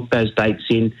tickets in, lock those dates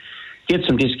in, get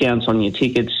some discounts on your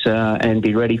tickets and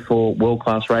be ready for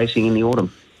world-class racing in the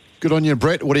autumn. Good on you,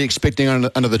 Brett. What are you expecting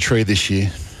under the tree this year?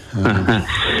 Richard,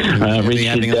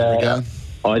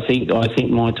 I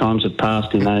think my times have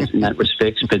passed in that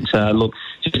respect. But look,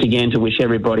 just again to wish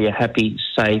everybody a happy,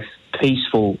 safe,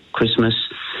 peaceful Christmas.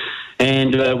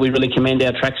 And we really commend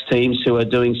our tracks teams who are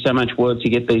doing so much work to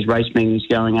get these race meetings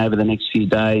going over the next few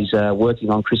days,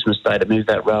 working on Christmas Day to move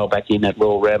that rail back in at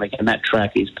Royal Randwick, and that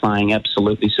track is playing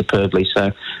absolutely superbly.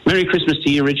 So Merry Christmas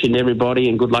to you, Rich, and everybody,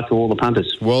 and good luck to all the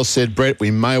punters. Well said, Brett. We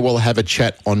may well have a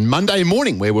chat on Monday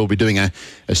morning where we'll be doing a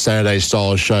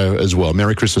Saturday-style show as well.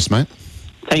 Merry Christmas, mate.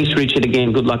 Thanks, Richard.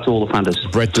 Again, good luck to all the punters.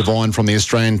 Brett Devine from the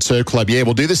Australian Turf Club. Yeah,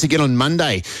 we'll do this again on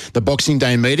Monday, the Boxing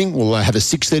Day meeting. We'll have a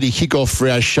 6:30 kickoff for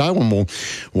our show, and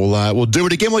we'll do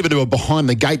it again. We'll even do a behind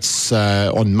the gates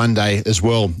on Monday as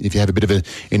well, if you have a bit of an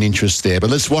interest there. But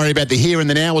let's worry about the here and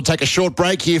the now. We'll take a short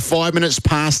break here. 5 minutes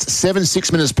past 7,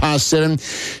 6 minutes past 7,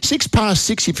 6 past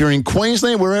 6 if you're in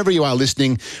Queensland, wherever you are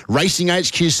listening. Racing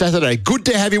HQ Saturday. Good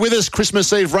to have you with us.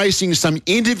 Christmas Eve racing. Some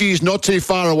interviews not too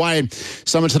far away.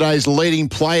 Some of today's leading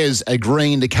players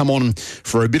agreeing to come on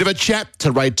for a bit of a chat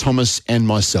to Ray Thomas and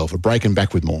myself. A break and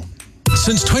back with more.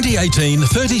 Since 2018,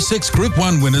 36 Group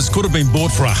 1 winners could have been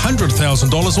bought for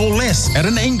 $100,000 or less at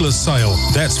an Inglis sale.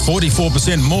 That's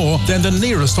 44% more than the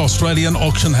nearest Australian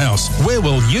auction house. Where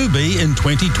will you be in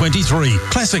 2023?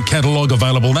 Classic catalogue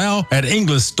available now at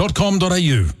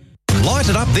inglis.com.au. Light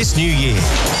it up this new year.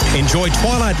 Enjoy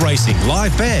Twilight Racing,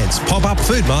 live bands, pop-up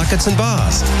food markets and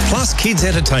bars, plus kids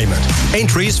entertainment.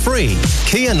 Entry is free.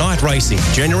 Kia Night Racing,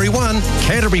 January 1,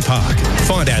 Canterbury Park.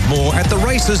 Find out more at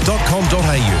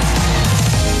theraces.com.au.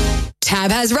 Tab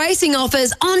has racing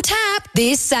offers on tap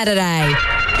this Saturday.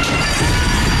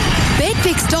 Bet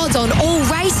fixed odds on all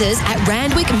races at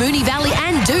Randwick, Moonee Valley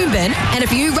and Doomben. And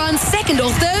if you run second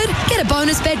or third, get a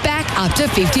bonus bet back up to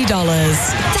 $50.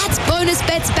 That's bonus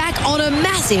bets back on a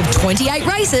massive 28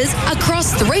 races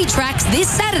across 3 tracks this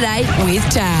Saturday with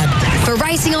Tab. For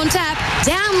Racing on Tap,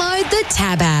 download the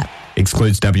Tab app.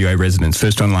 Excludes WA residents.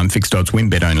 First online fixed odds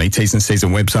win bet only. T's and C's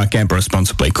on website. Gamble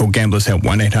responsibly. Call Gamblers Help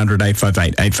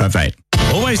 1-800-858-858.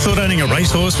 Always thought owning a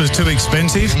racehorse was too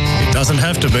expensive? It doesn't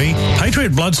have to be.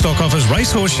 Patriot Bloodstock offers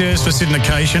racehorse shares for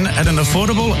syndication at an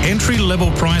affordable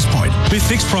entry-level price point with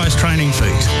fixed-price training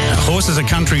fees. Our horses are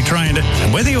country trained,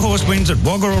 and whether your horse wins at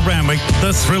Wagga or Randwick,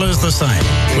 the thrill is the same.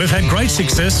 We've had great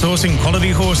success sourcing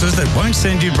quality horses that won't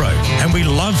send you broke, and we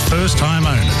love first-time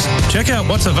owners. Check out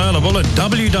what's available at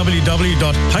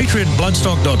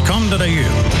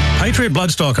www.patriotbloodstock.com.au. Patriot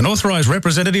Bloodstock, an authorised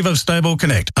representative of Stable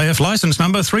Connect. AF licence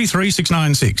number 33696.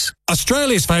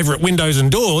 Australia's favourite windows and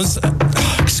doors.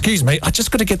 Excuse me, I just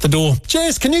got to get the door.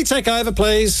 Jess, can you take over,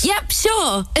 please? Yep,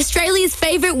 sure. Australia's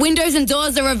favourite windows and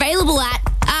doors are available at...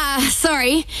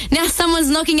 sorry. Now someone's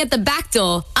knocking at the back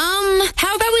door.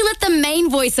 How about we let the main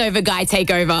voiceover guy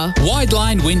take over?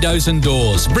 Wideline Windows and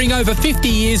Doors bring over 50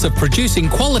 years of producing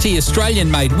quality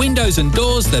Australian-made windows and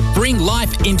doors that bring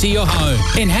life into your home.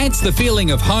 Enhance the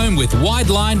feeling of home with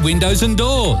Wideline Windows and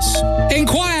Doors.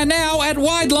 Inquire now at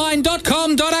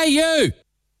wideline.com.au.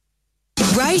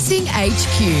 Racing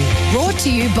HQ, brought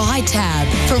to you by Tab.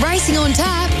 For Racing on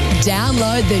Tab,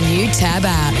 download the new Tab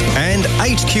app. And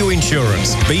HQ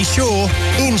Insurance. Be sure,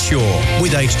 insure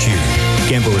with HQ.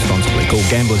 Gamble responsibly. Call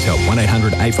Gamblers Help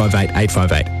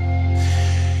 1-800-858-858.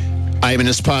 8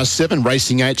 minutes past 7,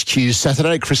 Racing HQ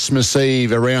Saturday, Christmas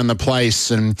Eve around the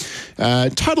place, and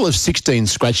total of 16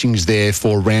 scratchings there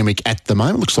for Randwick at the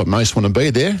moment. Looks like most want to be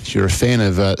there. If you're a fan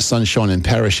of Sunshine and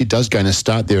Parish, it does going to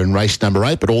start there in race number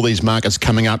 8, but all these markets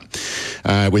coming up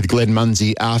with Glenn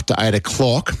Munsey after 8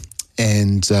 o'clock.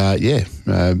 And, a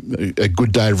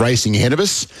good day of racing ahead of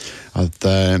us.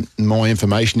 My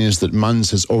information is that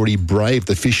Munns has already braved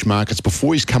the fish markets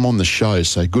before he's come on the show,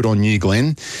 so good on you,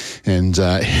 Glenn. And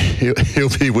he'll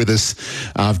be with us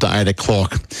after 8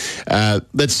 o'clock.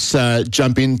 Let's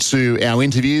jump into our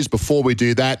interviews. Before we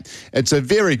do that, it's a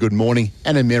very good morning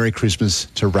and a Merry Christmas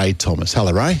to Ray Thomas.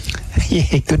 Hello, Ray.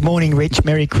 Yeah, good morning, Rich.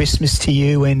 Merry Christmas to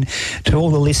you and to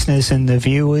all the listeners and the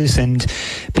viewers. And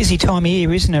busy time of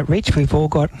year, isn't it, Rich? We've all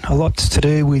got a lot to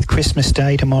do with Christmas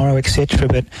Day tomorrow, etc.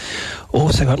 But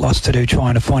also got lots to do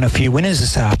trying to find a few winners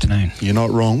this afternoon. You're not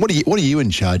wrong. What are you in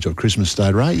charge of Christmas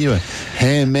Day, Ray? You a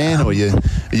ham man, or you're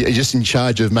just in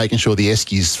charge of making sure the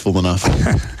esky's full enough?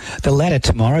 The latter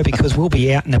tomorrow, because we'll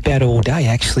be out and about all day,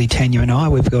 actually, Tanya and I.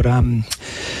 We've got a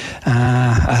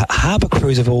harbour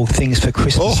cruise of all things for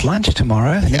Christmas lunch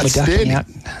tomorrow. And then we're ducking out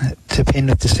to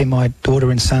Penrith to see my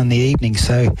daughter and son in the evening.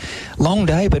 So, long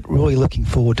day, but really looking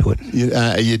forward to it.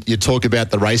 You talk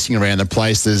about the racing around the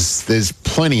place. There's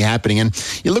plenty happening.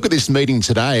 And you look at this meeting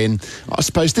today, and I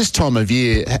suppose this time of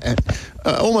year,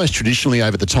 almost traditionally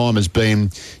over the time, has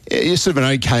been sort of an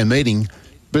okay meeting.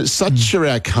 But such are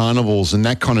our carnivals and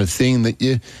that kind of thing that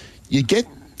you get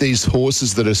these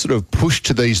horses that are sort of pushed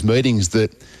to these meetings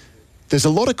that there's a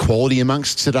lot of quality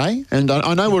amongst today. And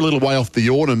I know we're a little way off the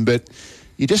autumn, but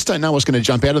you just don't know what's going to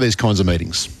jump out of these kinds of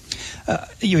meetings.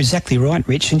 You're exactly right,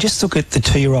 Rich. And just look at the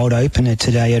 2-year-old opener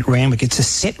today at Randwick. It's a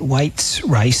set weights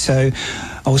race. So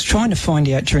I was trying to find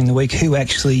out during the week who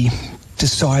actually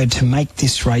decided to make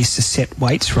this race a set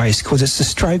weights race, because it's a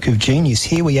stroke of genius.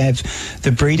 Here we have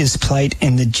the Breeders' Plate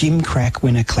and the Jim Crack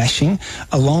winner clashing,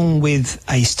 along with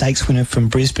a stakes winner from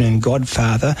Brisbane and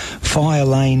Godfather, Fire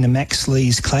Lane, the Max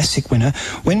Lees Classic winner.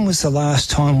 When was the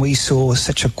last time we saw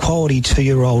such a quality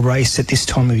 2-year-old race at this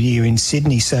time of year in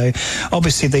Sydney? So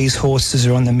obviously these horses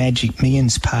are on the Magic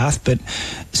Millions path, but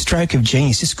stroke of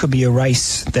genius. This could be a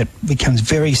race that becomes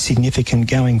very significant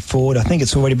going forward. I think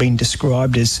it's already been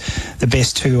described as the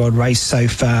best 2-year-old race so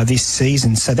far this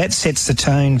season. So that sets the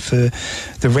tone for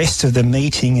the rest of the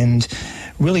meeting, and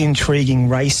really intriguing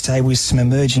race day with some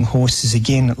emerging horses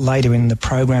again later in the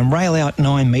program. Rail out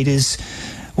 9 metres.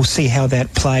 We'll see how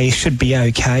that plays. Should be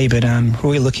okay, but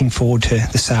really looking forward to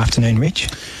this afternoon, Rich.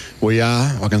 We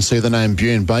are. I can see the name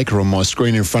Björn Baker on my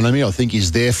screen in front of me. I think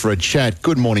he's there for a chat.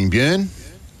 Good morning, Björn.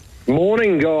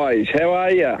 Morning, guys. How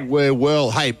are you? We're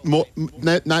well. Hey,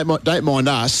 don't mind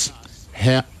us.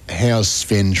 How's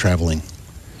Sven travelling?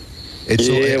 It's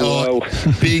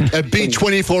a big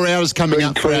 24 hours coming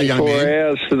up for our young man. 24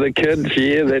 hours for the kids,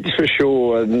 yeah, that's for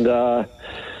sure. And I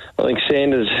think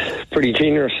Sander's pretty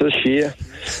generous this year.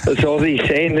 This Aussie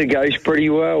Sander goes pretty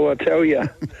well, I tell you.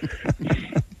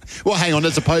 Well, hang on,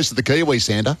 as opposed to the Kiwi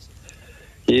Sander.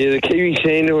 Yeah, the Kiwi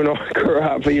Sander when I grew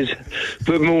up, he was a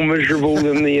bit more miserable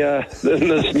than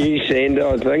this new Sander,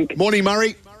 I think. Morning,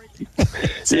 Murray.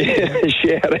 Yeah,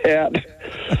 shout out.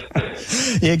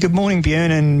 Yeah, good morning, Björn,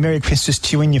 and Merry Christmas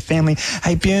to you and your family.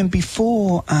 Hey, Björn,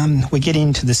 before we get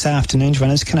into this afternoon's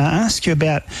runners, can I ask you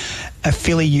about a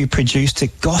filly you produced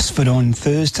at Gosford on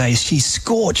Thursday? She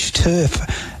scorched turf.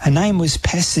 Her name was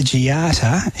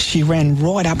Passagiata. She ran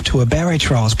right up to a barrier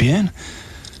trials, Björn.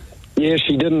 Yeah,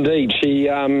 she did indeed. She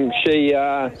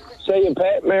see you,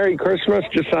 Pat. Merry Christmas.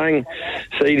 Just saying,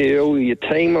 see to all your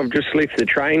team. I've just left the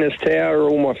trainers' tower.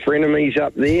 All my frenemies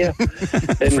up there,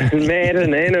 and Matt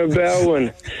and Annabelle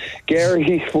and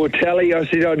Gary Fortelli. I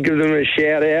said I'd give them a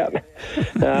shout out.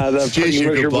 They're pretty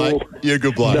miserable. You're a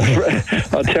good bloke.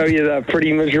 I tell you, they're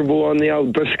pretty miserable on the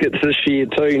old biscuits this year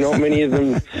too. Not many of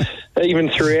them. Even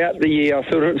throughout the year, I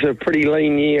thought it was a pretty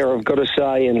lean year, I've got to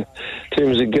say, in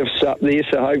terms of gifts up there.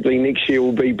 So hopefully next year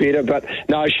will be better. But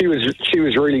no, she was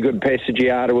really good,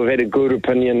 Passagiata. We've had a good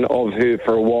opinion of her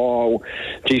for a while.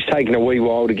 She's taken a wee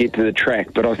while to get to the track,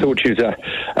 but I thought she was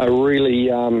a really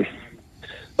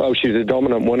she was a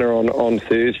dominant winner on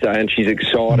Thursday, and she's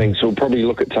exciting. So we'll probably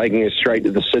look at taking her straight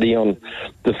to the city on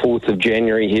the 4th of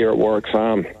January here at Warwick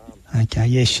Farm. Okay,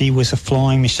 yeah, she was a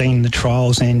flying machine in the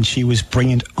trials, and she was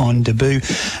brilliant on debut.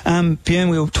 Björn,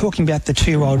 we were talking about the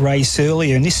 2-year-old race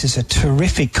earlier, and this is a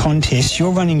terrific contest.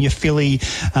 You're running your filly,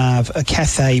 a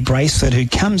Cathay Bracelet, who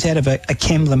comes out of a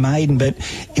Kembla Maiden, but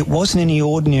it wasn't any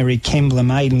ordinary Kembla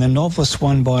Maiden. The novice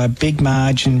won by a big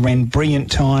margin, ran brilliant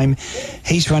time.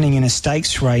 He's running in a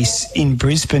stakes race in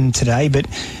Brisbane today, but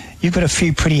you've got a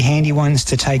few pretty handy ones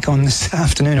to take on this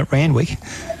afternoon at Randwick.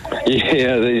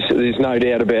 Yeah, there's no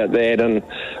doubt about that, and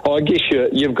I guess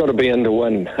you've got to be in to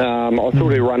win. I thought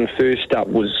her run first up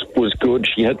was good.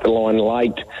 She hit the line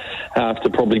late after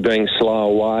probably being slow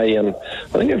away, and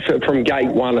I think from gate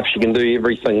one, if she can do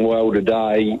everything well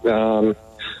today,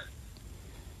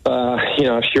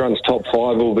 if she runs top 5,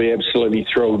 we'll be absolutely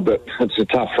thrilled, but it's a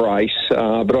tough race.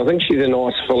 But I think she's a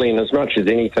nice filly, and as much as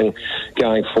anything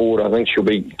going forward, I think she'll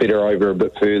be better over a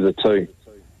bit further too.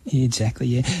 Yeah, exactly,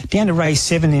 yeah. Down to race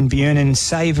 7 then, Björn, and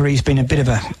Savoury's been a bit of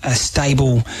a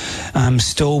stable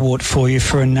stalwart for you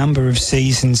for a number of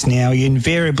seasons now. He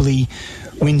invariably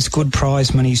wins good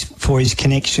prize monies for his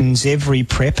connections every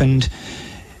prep, and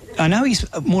I know he's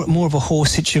more of a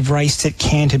horse that you've raced at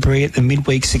Canterbury at the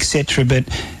midweeks, etc., but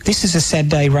this is a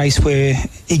Saturday race where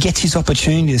he gets his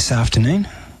opportunity this afternoon.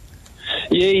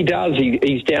 Yeah, he does.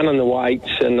 He's down in the weights,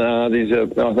 and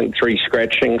there's I think 3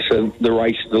 scratching, so the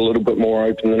race is a little bit more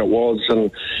open than it was.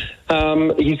 And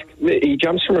he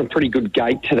jumps from a pretty good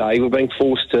gate today. We're being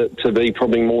forced to be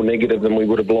probably more negative than we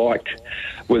would have liked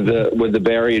with the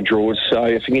barrier draws. So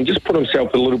if he can just put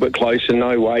himself a little bit closer,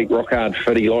 no weight, rock hard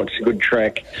fit, he likes a good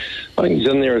track. I think he's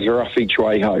in there as a rough each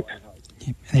way hope.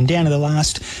 And then down to the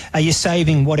last, are you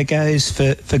saving what it goes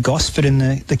for Gosford in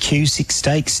the Q6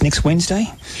 Stakes next Wednesday?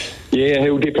 Yeah,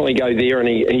 he'll definitely go there, and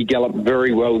he galloped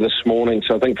very well this morning.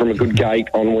 So I think from a good gate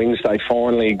on Wednesday,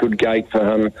 finally a good gate for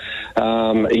him,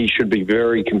 he should be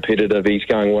very competitive. He's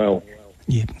going well.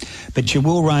 Yeah, but you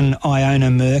will run Iona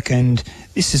Merck, and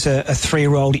this is a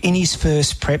 3-year-old in his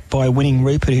first prep by Winning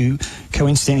Rupert, who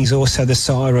coincidentally is also the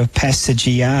sire of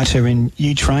Passagiata, and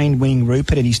you trained Winning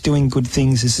Rupert, and he's doing good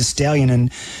things as a stallion. And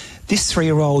this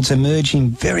 3-year-old's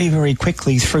emerging very, very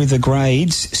quickly through the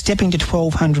grades, stepping to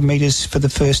 1,200 metres for the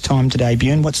first time today.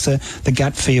 Bjorn, what's the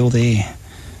gut feel there?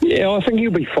 Yeah, I think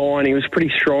he'll be fine. He was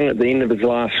pretty strong at the end of his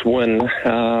last win.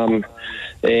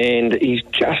 And he's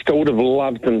just, I would have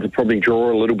loved him to probably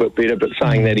draw a little bit better, but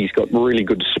saying that, he's got really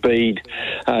good speed.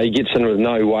 He gets in with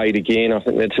no weight again. I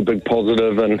think that's a big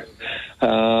positive. And,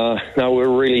 no, we're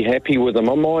really happy with him.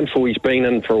 I'm mindful he's been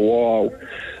in for a while.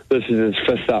 This is his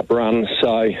 5th up run,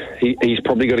 so he's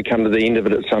probably got to come to the end of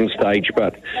it at some stage,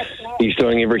 but he's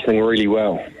doing everything really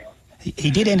well.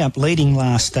 He did end up leading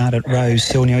last start at Rose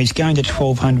Hill. Now, he's going to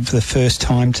 1,200 for the first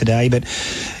time today, but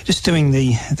just doing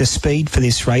the speed for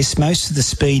this race, most of the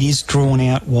speed is drawn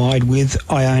out wide with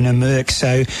Iona Merck.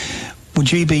 So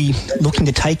would you be looking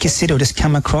to take a sit or just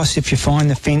come across if you find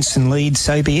the fence and lead,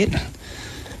 so be it?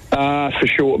 For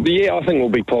sure. But yeah, I think we'll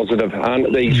be positive.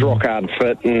 He's rock hard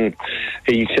fit, and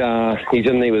he's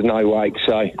in there with no weight,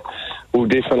 so we'll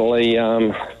definitely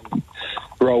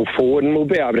roll forward, and we'll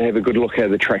be able to have a good look at how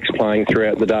the track's playing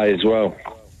throughout the day as well.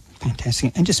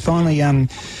 Fantastic. And just finally,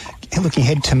 looking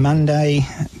ahead to Monday,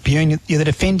 Bjorn, you're the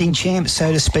defending champ,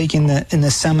 so to speak, in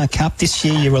the Summer Cup. This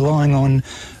year you're relying on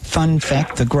Fun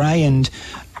Fact, the grey, and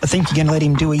I think you're going to let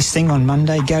him do his thing on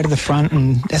Monday, go to the front,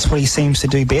 and that's what he seems to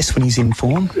do best when he's in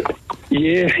form.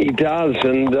 Yeah, he does,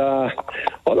 and I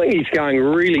think he's going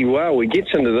really well. He gets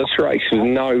into this race with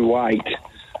no weight.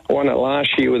 Won it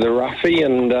last year with a roughie,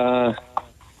 and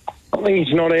I think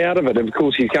he's not out of it. Of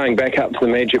course, he's going back up to the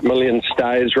Magic Millions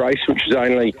Stayers race, which is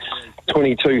only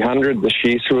 2,200 this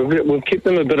year, so we've kept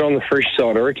him a bit on the fresh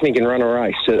side. I reckon he can run a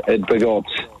race at big odds.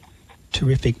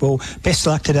 Terrific. Well, best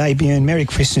of luck today, Bjorn. Merry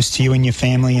Christmas to you and your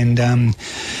family, and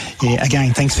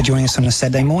again, thanks for joining us on a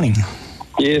Saturday morning.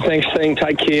 Yeah, thanks, team.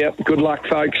 Take care. Good luck,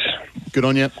 folks. Good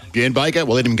on you. Bjorn Baker,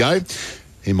 we'll let him go.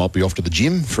 He might be off to the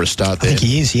gym for a start there. I think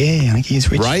he is, yeah. I think he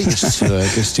is, Rich. Ray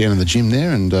gets down in the gym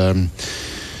there, and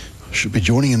should be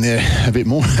joining him there a bit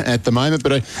more at the moment,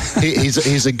 but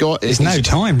he's a guy. There's no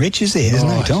time, Rich, is there? There's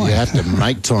no time. You have to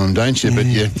make time, don't you? But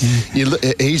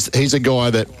he's a guy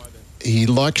that he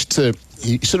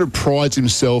sort of prides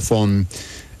himself on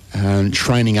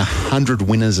training 100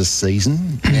 winners a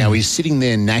season. Now he's sitting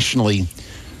there nationally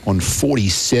on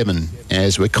 47,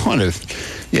 as we're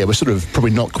we're sort of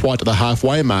probably not quite to the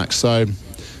halfway mark. So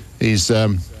he's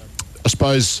I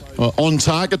suppose, on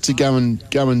target to go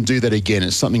and do that again.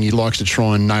 It's something he likes to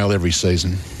try and nail every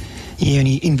season. Yeah, and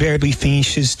he invariably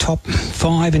finishes top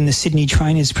 5 in the Sydney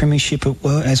Trainers Premiership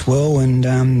as well, and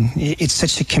it's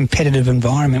such a competitive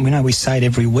environment. We know we say it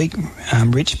every week,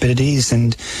 Rich, but it is,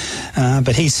 and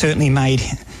but he's certainly made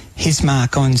his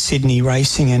mark on Sydney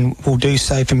racing and will do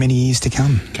so for many years to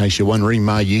come. In case you're wondering,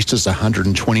 Mar Eustace,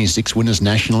 126 winners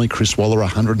nationally, Chris Waller,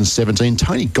 117.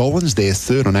 Tony Gollins there,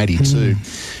 third on 82.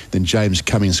 Then James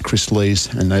Cummings, Chris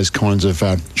Lees, and those kinds of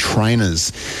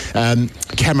trainers.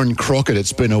 Cameron Crockett,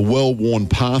 it's been a well-worn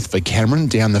path for Cameron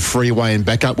down the freeway and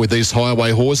back up with these highway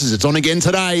horses. It's on again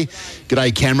today.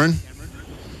 G'day, Cameron.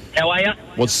 How are you?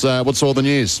 What's all the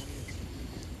news?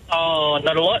 Oh,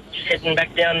 not a lot. Just heading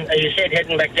back down, as you said,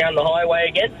 heading back down the highway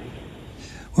again.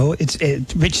 Well,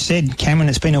 Rich said, Cameron,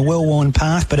 it's been a well-worn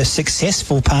path, but a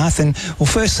successful path. And, well,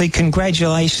 firstly,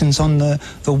 congratulations on the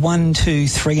 1, 2,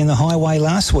 3 in the highway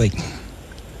last week.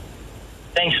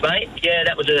 Thanks, mate. Yeah,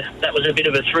 that was a bit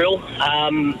of a thrill.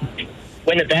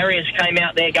 When the barriers came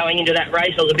out there going into that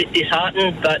race, I was a bit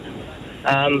disheartened, but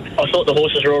I thought the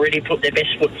horses had already put their best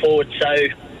foot forward, so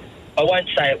I won't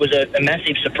say it was a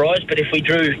massive surprise, but if we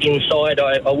drew inside,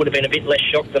 I would have been a bit less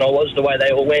shocked than I was the way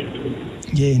they all went.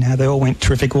 Yeah, no, they all went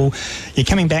terrific. Well, you're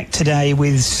coming back today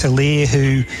with Soler,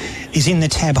 who is in the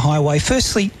Tab Highway.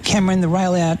 Firstly, Cameron, the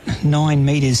rail out 9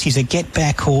 metres. He's a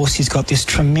get-back horse. He's got this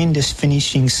tremendous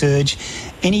finishing surge.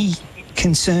 Any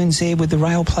concerns there with the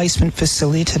rail placement for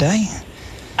Soler today?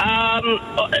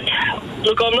 Look,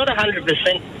 look, I'm not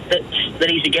 100% that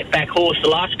he's a get-back horse. The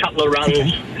last couple of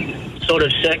runs, sort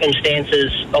of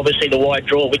circumstances, obviously the wide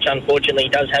draw, which unfortunately he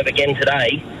does have again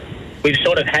today, we've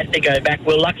sort of had to go back.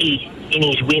 We're lucky in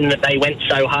his win that they went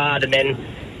so hard, and then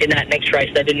in that next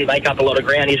race they didn't make up a lot of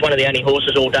ground. He's one of the only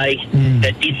horses all day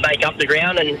that did make up the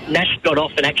ground, and Nash got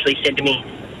off and actually said to me,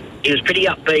 he was pretty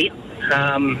upbeat,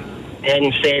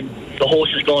 and said the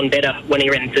horse has gone better when he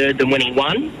ran third than when he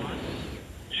won.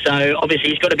 So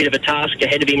obviously he's got a bit of a task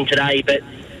ahead of him today, but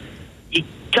you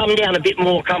come down a bit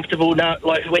more comfortable now,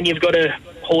 like when you've got a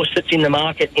horse that's in the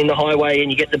market in the highway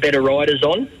and you get the better riders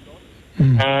on.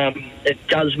 It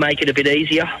does make it a bit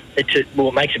easier. It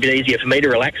makes it a bit easier for me to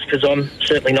relax, because I'm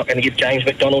certainly not going to give James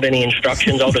McDonald any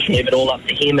instructions. I'll just leave it all up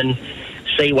to him and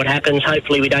see what happens.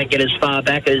 Hopefully we don't get as far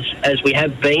back as we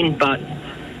have been, but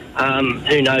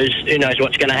who knows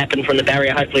what's going to happen from the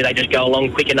barrier. Hopefully they just go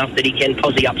along quick enough that he can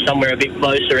posse up somewhere a bit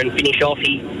closer and finish off.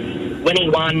 When he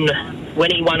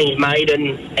won his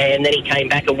maiden and then he came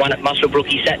back and won at Muswellbrook,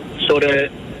 he sat sort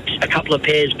of a couple of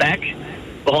pairs back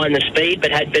behind the speed,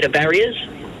 but had better barriers.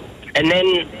 And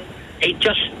then he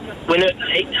just,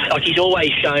 he's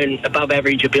always shown above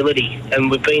average ability, and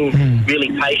we've been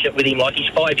really patient with him. Like, he's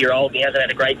 5-year-old and he hasn't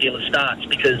had a great deal of starts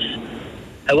because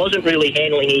he wasn't really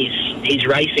handling his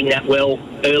racing that well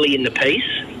early in the piece.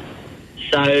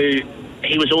 So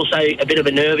he was also a bit of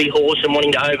a nervy horse and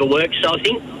wanting to overwork. So I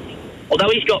think, although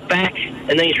he's got back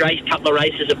and these couple of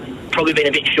races have probably been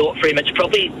a bit short for him, it's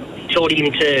probably taught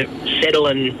him to settle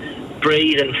and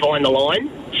breathe and find the line.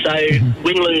 So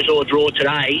win, lose or draw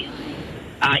today,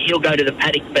 he'll go to the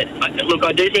paddock. But look,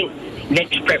 I do think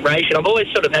next preparation, I've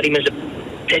always sort of had him as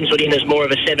penciled in as more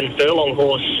of a 7 furlong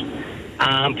horse,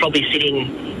 probably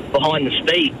sitting behind the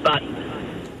speed, but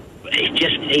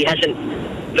he hasn't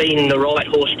been the right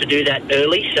horse to do that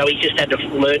early, so he's just had to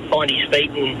find his feet,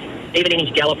 and even in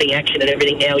his galloping action and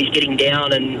everything now, he's getting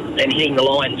down and hitting the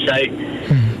line. So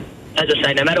as I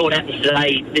say, no matter what happens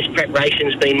today, this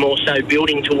preparation's been more so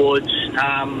building towards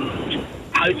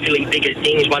hopefully bigger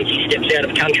things once he steps out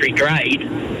of country grade.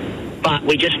 But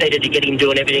we just needed to get him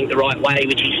doing everything the right way,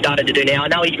 which he's started to do now. I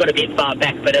know he's got a bit far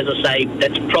back, but as I say,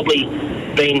 that's probably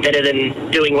been better than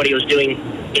doing what he was doing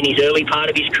in his early part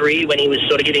of his career when he was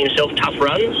sort of giving himself tough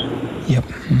runs. Yep.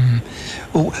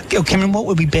 Well, Cameron, what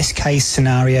would be best case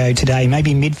scenario today?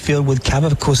 Maybe midfield with cover,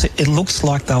 because it looks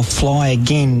like they'll fly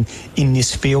again in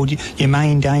this field. Your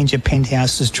main danger,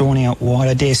 Penthouse, is drawn out wide.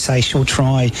 I dare say she'll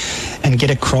try and get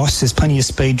across. There's plenty of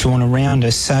speed drawn around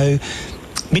her. So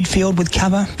midfield with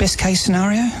cover, best case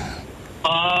scenario?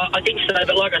 I think so,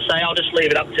 but like I say, I'll just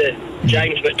leave it up to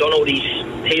James McDonald.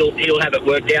 He'll have it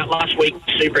worked out. Last week,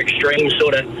 Super Extreme,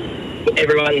 sort of,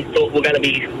 everyone thought we're going to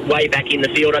be way back in the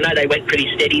field. I know they went pretty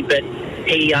steady, but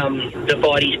he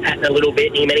defied his pattern a little bit,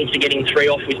 and he managed to get him 3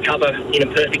 off with cover in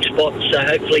a perfect spot. So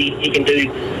hopefully he can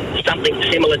do something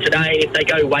similar today. And if they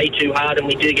go way too hard and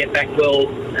we do get back well,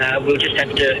 we'll just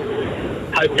have to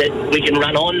hope that we can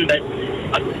run on. But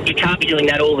you can't be doing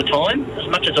that all the time. As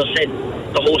much as I said,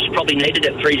 the horse probably needed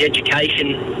it for his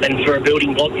education and for a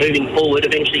building block moving forward.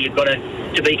 Eventually you've got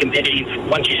to be competitive.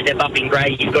 Once you step up in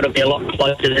grade, you've got to be a lot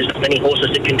closer. There's not many horses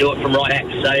that can do it from right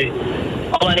act. So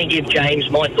I'll only give James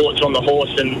my thoughts on the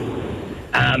horse,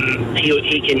 and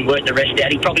he can work the rest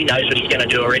out. He probably knows what he's going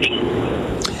to do already.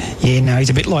 Yeah, no, he's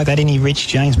a bit like that, isn't he, Rich?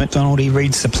 James McDonald, he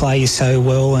reads the play so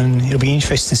well, and it'll be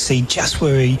interesting to see just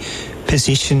where he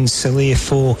positions Celia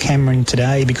for Cameron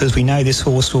today, because we know this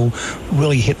horse will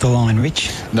really hit the line,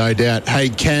 Rich. No doubt. Hey,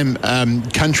 Cam,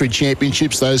 country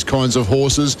championships, those kinds of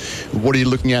horses, what are you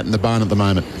looking at in the barn at the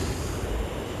moment?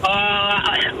 Well,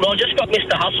 I just got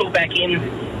Mr. Hustle back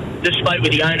in. Just spoke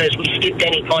with the owners. We skipped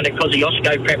any kind of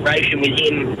Kosciuszko preparation with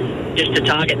him just to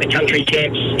target the country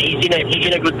champs. He's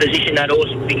in a good position, that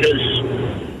horse, because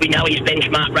we know his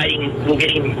benchmark rating will get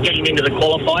him into the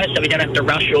qualifier, so we don't have to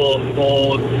rush or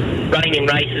run him in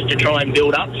races to try and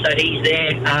build up. So he's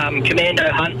there.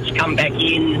 Commando Hunt's come back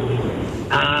in.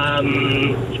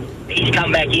 He's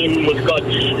come back in. We've got...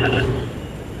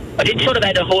 I did sort of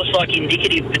add a horse like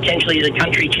Indicative potentially as a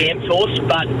country champs horse,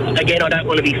 but again, I don't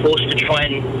want to be forced to try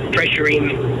and pressure him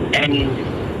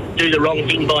and do the wrong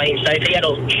thing by him. So if he had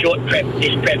a short prep,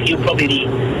 this prep, he'll probably be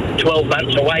 12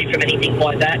 months away from anything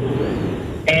like that.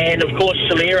 And of course,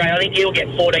 Solero, I think he'll get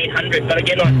 1,400, but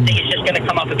again, I think it's just going to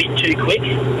come up a bit too quick.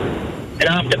 And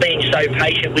after being so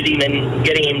patient with him and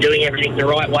getting him doing everything the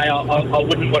right way, I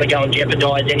wouldn't want to go and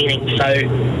jeopardise anything. So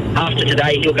after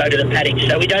today, he'll go to the paddock.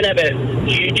 So we don't have a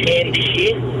huge hand this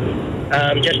year.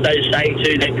 Just those same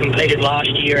two that competed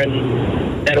last year,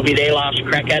 and that'll be their last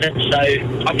crack at it. So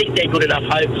I think they're good enough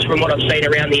hopes from what I've seen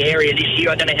around the area this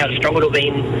year. I don't know how strong it'll be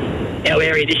in our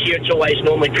area this year, it's always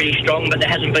normally pretty strong, but there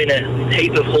hasn't been a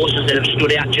heap of horses that have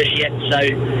stood out just yet. So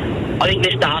I think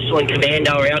Mr. Hustle and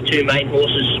Commando are our two main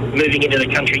horses moving into the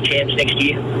country champs next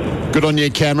year. Good on you,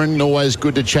 Cameron. Always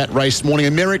good to chat race morning.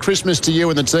 And Merry Christmas to you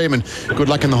and the team, and good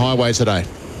luck in the highway today.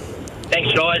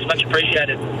 Thanks, guys. Much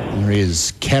appreciated. There he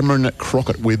is, Cameron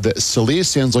Crockett with Celia.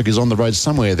 Sounds like he's on the road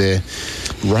somewhere there,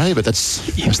 Ray, but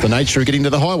that's the nature of getting to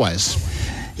the highways.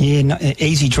 Yeah,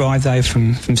 easy drive though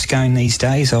from Scone these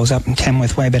days. I was up in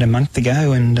Tamworth way about a month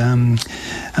ago, and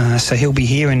so he'll be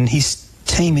here, and his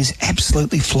team is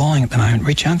absolutely flying at the moment,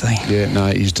 Rich, aren't they? Yeah, no,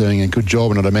 he's doing a good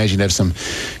job, and I'd imagine have some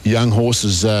young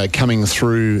horses coming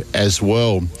through as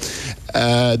well.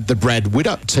 The Brad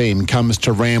Widdup team comes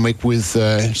to Randwick with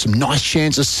some nice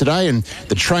chances today, and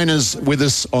the trainer's with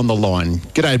us on the line.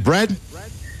 G'day, Brad.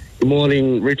 Good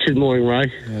morning, Richard. Morning,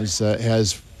 Ray. How's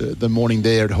the morning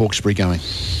there at Hawkesbury going?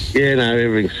 Yeah, no,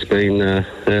 everything's been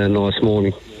a nice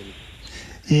morning.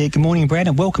 Yeah, good morning, Brad,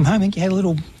 and welcome home. I think you had a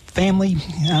little family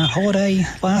holiday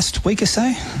last week or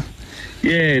so?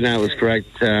 Yeah, no, it was great.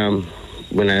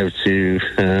 Went over to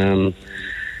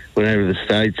the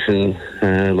States, and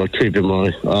like keeping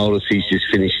my oldest, he's just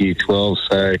finished year 12,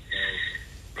 so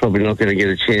probably not going to get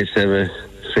a chance to have a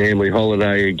family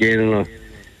holiday again,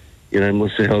 and I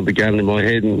must have held the gun to my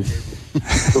head and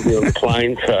put me on the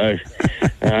plane. So,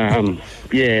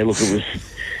 yeah, look,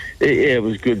 it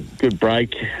was good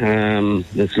break.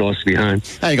 It's nice to be home.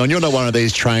 Hang on, you're not one of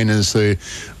these trainers who, do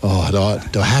I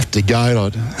have to go?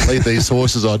 Do I leave these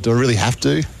horses? Do I really have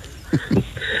to?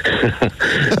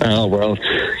 Oh, well,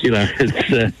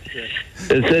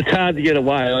 it's hard to get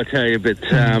away, I tell you. But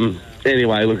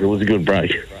anyway, look, it was a good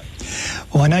break.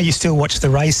 Well, I know you still watched the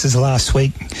races last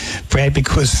week, Brad,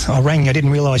 because I rang you. I didn't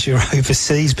realise you were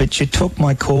overseas, but you took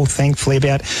my call, thankfully,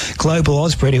 about Global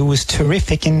Osbred, who was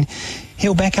terrific, and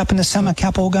he'll back up in the Summer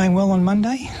Cup, all going well on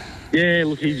Monday? Yeah,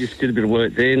 look, he just did a bit of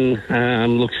work then.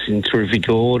 Looks in terrific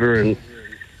order, and,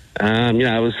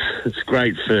 it's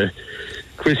great for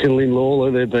Chris and Lynn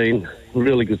Lawler. They've been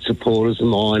really good supporters of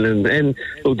mine, and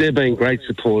look, they've been great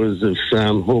supporters of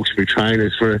Hawkesbury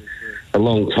trainers for a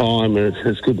long time, and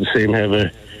it's good to see him have a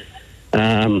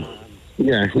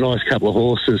nice couple of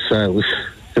horses, so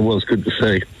it was good to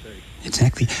see.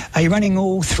 Exactly. Are you running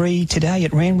all three today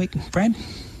at Randwick, Brad?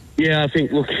 Yeah, I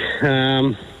think, look,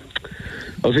 I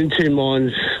was in two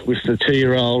minds with the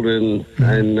 2-year-old and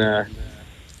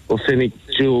Authentic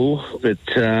Jewel, but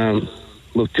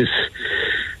look, just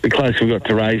the closer we got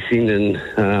to racing, and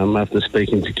after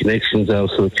speaking to Connections, I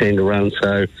was sort of keen to run,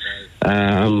 so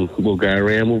we'll go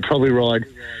around. We'll probably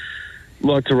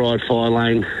like to ride Fire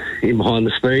Lane in behind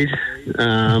the speed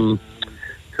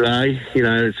today.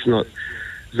 It's not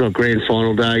grand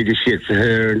final day just yet for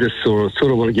her, and just sort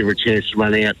of want to give her a chance to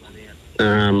run out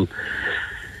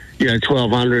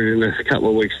 1200 in a couple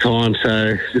of weeks' time,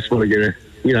 so just want to get her,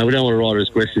 we don't want to ride her as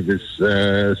aggressive as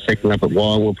second up at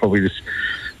Wyong. We'll probably just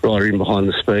ride her in behind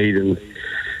the speed and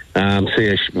see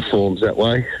how she performs that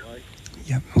way.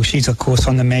 Yeah, well, she's, of course,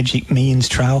 on the Magic Millions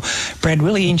trail. Brad,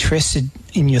 really interested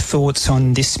in your thoughts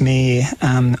on this mare,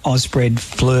 Osbred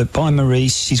Flirt by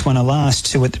Maurice. She's won her last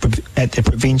two at the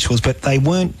provincials, but they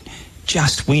weren't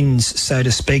just wins, so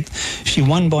to speak. She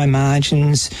won by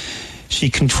margins. She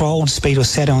controlled speed or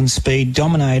sat on speed,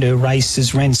 dominated her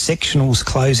races, ran sectionals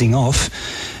closing off.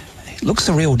 It looks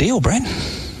the real deal, Brad.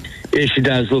 Yeah, she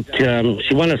does. Look,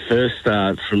 she won her first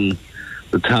start from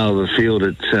the tail of the field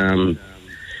at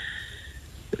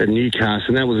Newcastle,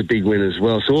 and that was a big win as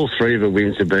well. So all three of her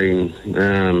wins have been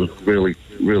really,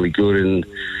 really good. And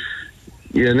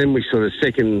and then we sort of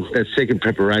second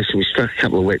preparation, we struck a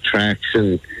couple of wet tracks,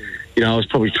 and I was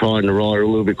probably trying to ride her a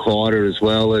little bit quieter as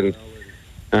well. And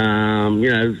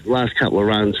last couple of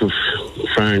runs we've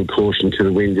thrown caution to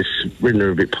the wind, just ridden her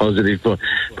a bit positive. But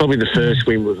probably the first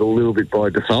win was a little bit by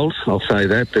default, I'll say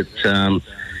that. But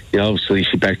obviously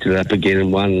she backed it up again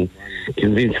and won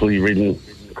convincingly, ridden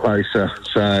closer.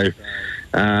 So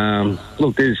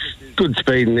look, there's good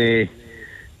speed in there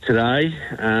today.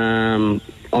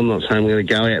 I'm not saying we're going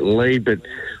to go out and lead, but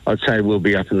I'd say we'll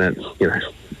be up in that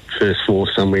first four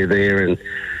somewhere there. And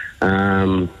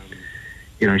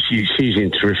she's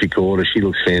in terrific order. She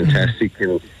looks fantastic,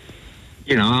 and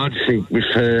I just think with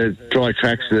her dry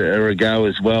tracks are a go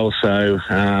as well. So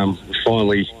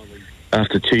finally,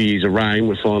 after 2 years of rain,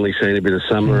 we're finally seeing a bit of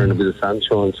summer and a bit of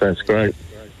sunshine. So it's great.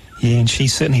 Yeah, and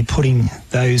she's certainly putting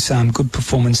those good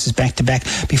performances back to back.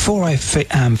 Before I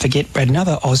forget, Brad,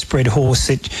 another Osbred horse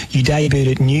that you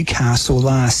debuted at Newcastle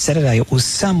last Saturday. It was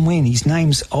some win. His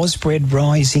name's Osbred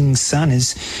Rising Sun.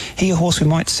 Is he a horse we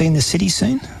might see in the city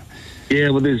soon? Yeah,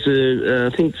 well, there's I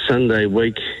think Sunday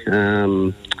week,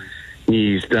 New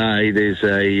Year's Day, there's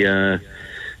a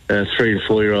 3 and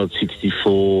 4 year old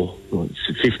 64, it's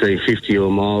 1550 or a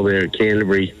mile there at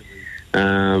Canterbury.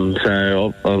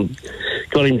 So I've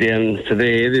got him down to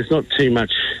there. There's not too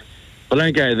much. I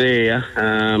don't go there.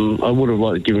 I would have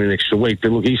liked to give him an extra week,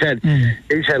 but look, he's had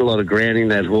a lot of grounding,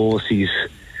 that horse. He's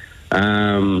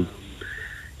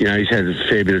he's had a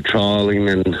fair bit of trialling,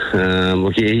 and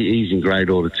look, he's in great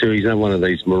order too. He's not one of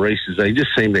these Maurices. They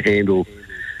just seem to handle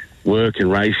work and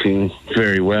racing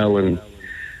very well, and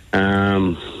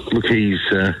look, he's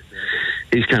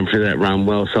come through that run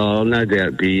well, so I'll no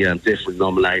doubt be definitely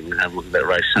nominating and have a look at that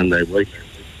race Sunday week.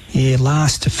 Yeah,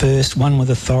 last to first, won with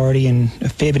authority and a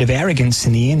fair bit of arrogance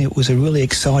in the end. It was a really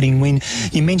exciting win.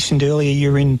 You mentioned earlier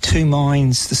you're in two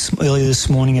minds earlier this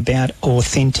morning about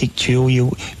Authentic Jewel.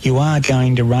 You are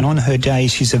going to run on her day.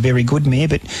 She's a very good mare,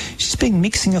 but she's been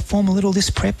mixing her form a little this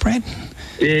prep, Brad.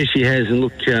 Yeah, she has, and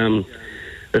look,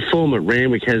 her form at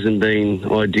Randwick hasn't been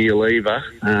ideal either,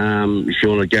 if you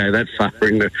want to go that far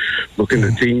into looking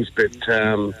at things, but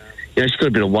she's got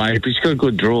a bit of weight, but she's got a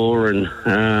good draw, and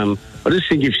I just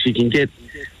think if she can get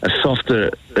a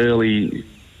softer early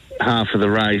half of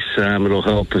the race, it'll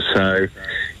help her. So,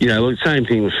 look, same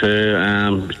thing with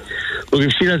her. Look,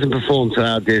 if she doesn't perform today,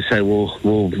 I dare say we'll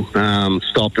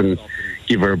stop and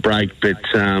give her a break. But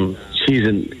she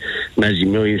isn't Magic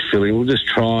Millions filling. We're just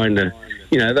trying to,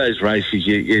 those races,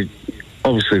 you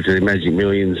obviously for the Magic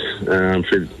Millions,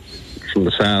 from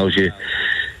the sales, you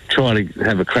try to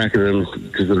have a crack at them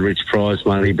because of the rich prize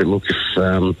money. But look,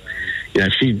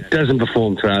 if she doesn't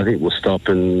perform today, I think we'll stop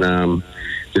and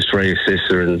just reassess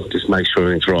her and just make sure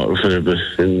everything's right with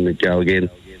her and go again.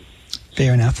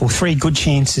 Fair enough. Well, 3 good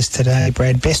chances today,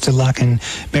 Brad. Best of luck and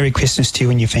Merry Christmas to you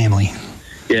and your family.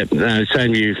 Yeah,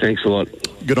 same to you. Thanks a lot.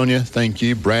 Good on you. Thank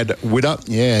you, Brad Witter.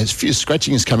 Yeah, a few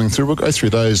scratchings coming through. We'll go through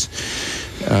those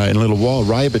in a little while,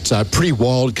 Ray. But Pretty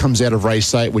Wild comes out of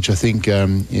race 8, which I think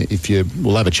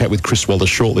we'll have a chat with Chris Waller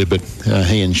shortly, but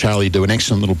he and Charlie do an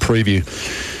excellent little preview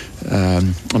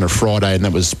on a Friday, and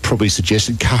that was probably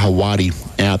suggested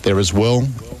Kahawati out there as well.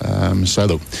 So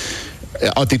look,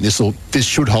 I think this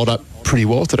should hold up pretty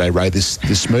well today, Ray.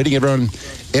 This meeting, everyone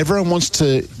wants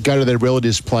to go to their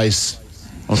relative's place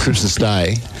on Christmas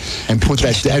Day and put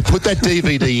that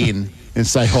DVD in and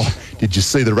say, "Oh, did you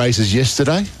see the races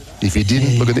yesterday? If you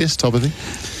didn't, look at this," type of thing.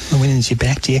 When is your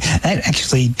back to you? That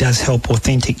actually does help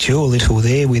Authentic Jewel a little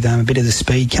there with a bit of the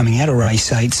speed coming out of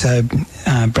race 8. So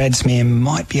Brad's mare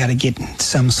might be able to get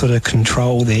some sort of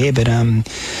control there. But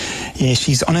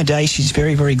she's on her day. She's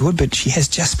very, very good. But she has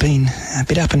just been a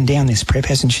bit up and down this prep,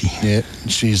 hasn't she? Yeah,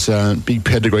 she's big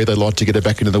pedigree. They'd like to get her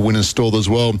back into the winner's stall as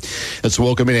well. Let's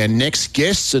welcome in our next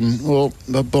guest. And, well,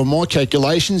 by my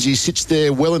calculations, he sits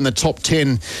there well in the top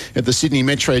 10 at the Sydney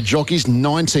Metro Jockeys.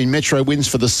 19 Metro wins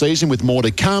for the season with more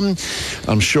to come.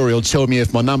 I'm sure he'll tell me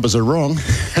if my numbers are wrong.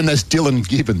 And that's Dylan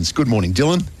Gibbons. Good morning,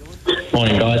 Dylan.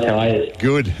 Morning, guys. How are you?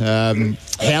 Good.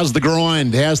 How's the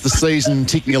grind? How's the season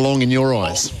ticking along in your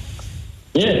eyes?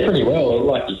 Yeah, pretty well.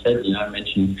 Like you said,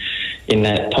 mentioned in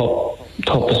that top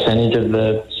percentage of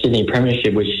the Sydney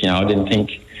Premiership, which I didn't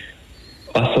think.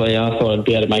 I thought I'd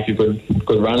be able to make a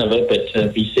good run of it, but to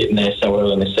be sitting there so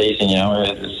early in the season,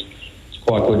 it's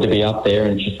quite good to be up there,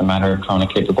 and it's just a matter of trying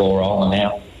to keep the ball rolling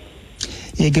now.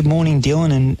 Yeah, good morning,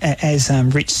 Dylan. And as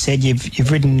Rich said, you've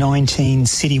ridden 19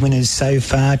 city winners so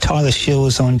far. Tyler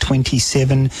Schill's on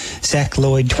 27, Zach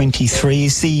Lloyd 23.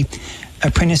 Is the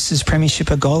Apprentices Premiership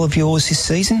a goal of yours this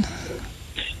season?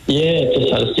 Yeah,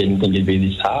 I just didn't think it'd be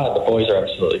this hard. The boys are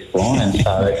absolutely flying,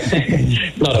 so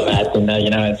not a bad thing though.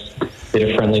 It's a bit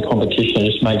of friendly competition.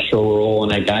 Just make sure we're all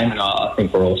in our game, and I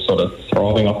think we're all sort of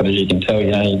thriving off it, as you can tell.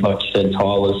 Like you said,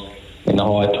 Tyler's in the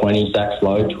high 20s, Zach's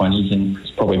low 20s, and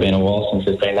it's probably been a while since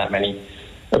there's been that many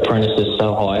apprentices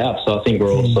so high up. So I think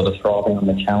we're all sort of thriving on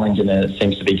the challenge, and it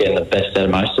seems to be getting the best out of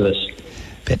most of us.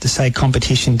 About to say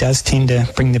competition does tend to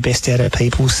bring the best out of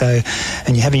people,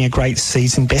 and you're having a great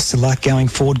season. Best of luck going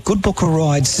forward. Good book of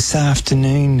rides this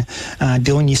afternoon,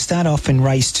 Dylan. You start off in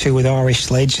race 2 with Irish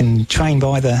Legend, trained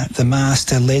by the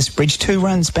master Les Bridge. 2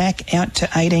 runs back out to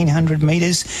 1,800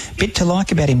 metres. Bit to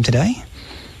like about him today?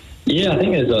 Yeah, I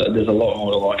think there's a lot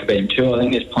more to like about him too. I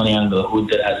think there's plenty under the hood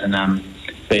that hasn't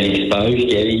been exposed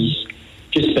yet. He's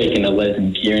just speaking to Les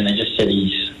and Kieran. They just said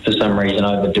he's for some reason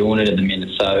overdoing it at the minute.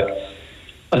 So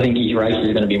I think his race is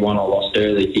going to be won or lost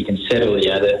early if he can settle.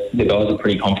 The guys are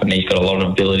pretty confident he's got a lot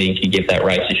of ability and can give that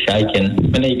race a shake. And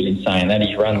even in saying that,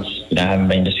 his runs haven't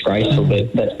been disgraceful,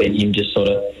 but that's been him just sort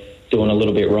of doing a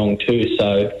little bit wrong too.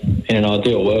 So in an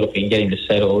ideal world, if we can get him to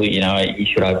settle, he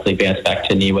should hopefully bounce back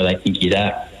to near where they think he's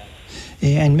at.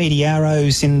 Yeah, and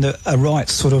Mediaro's in a right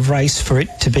sort of race for it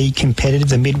to be competitive,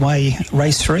 the Midway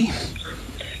Race 3?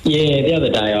 Yeah, the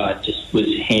other day I just was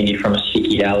handy from a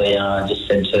sticky alley. I just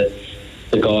said to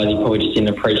the guys, he probably just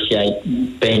didn't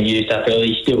appreciate being used up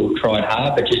early. He still tried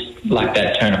hard, but just lacked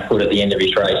that turn of foot at the end of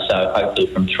his race. So hopefully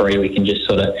from 3 we can just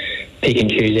sort of pick and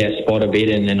choose our spot a bit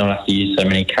and then not have to use so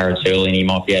many carrots early, and he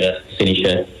might be able to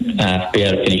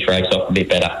finish race off a bit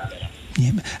better.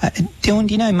 Yeah. Dylan,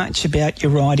 do you know much about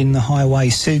your ride in the highway?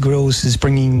 Sue Grills is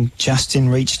bringing Justin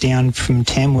Reach down from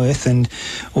Tamworth,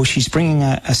 she's bringing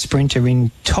a sprinter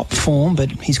in top form, but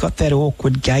he's got that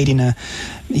awkward gait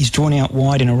he's drawn out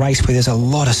wide in a race where there's a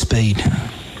lot of speed.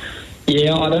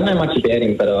 Yeah, I don't know much about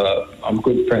him, but I'm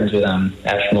good friends with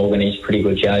Ash Morgan. He's a pretty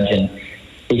good judge, and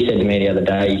he said to me the other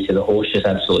day, he said the horse just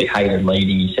absolutely hated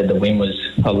leading. He said the win was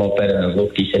a lot better than it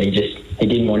looked. He said he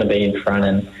didn't want to be in front,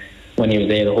 and when he was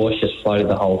there, the horse just floated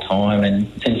the whole time. And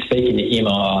speaking to him,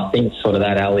 I think sort of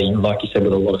that alley, like you said,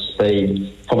 with a lot of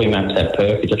speed, probably maps that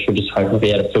perfect. I should just hope we'll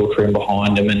be able to filter him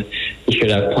behind him, and he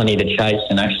should have plenty to chase.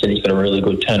 And actually, he's got a really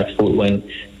good turn of foot when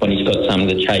he's got something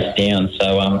to chase down.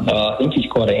 So I think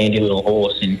he's quite a handy little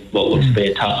horse in what looks to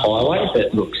be a tough highway.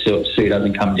 But look, Sue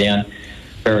doesn't come down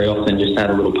very often, just had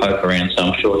a little poke around. So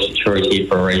I'm sure he's here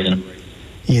for a reason.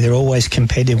 Yeah, they're always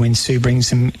competitive when Sue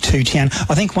brings them to town.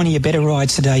 I think one of your better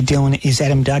rides today, Dylan, is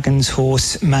Adam Duggan's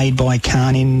horse, Made by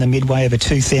Khan, in the Midway over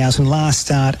 2,000. Last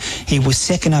start, he was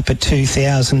second up at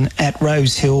 2,000 at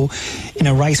Rose Hill in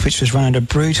a race which was run at a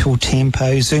brutal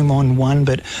tempo. Zoom On won,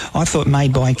 but I thought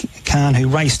Made by Khan, who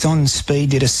raced on speed,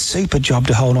 did a super job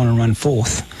to hold on and run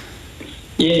fourth.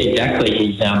 Yeah, exactly.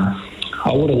 He's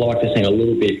I would have liked to see a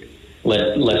little bit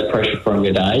less pressure for him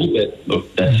today, but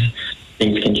look,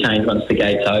 things can change once the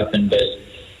gates open. But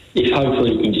if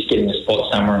hopefully he can just get in the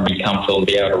spot somewhere and be comfortable and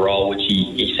be able to roll, which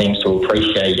he seems to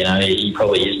appreciate, he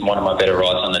probably is one of my better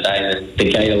rides on the day. The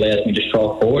gate allows me to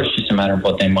stroll forward. It's just a matter of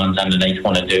what them ones underneath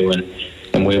want to do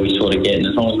and where we sort of get. And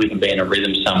as long as we can be in a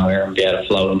rhythm somewhere and be able to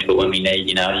flow into it when we need,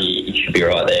 he should be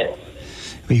right there.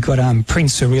 We've got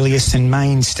Prince Aurelius and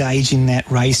Main Stage in that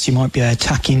race. You might be able to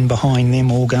tuck in behind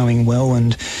them, all going well,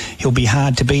 and he'll be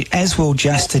hard to beat, as will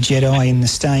Just a Jedi in the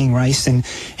staying race, and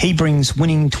he brings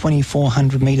winning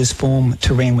 2,400 metres form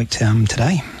to Randwick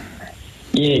today.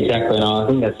 Yeah, exactly. No, I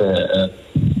think that's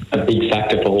a big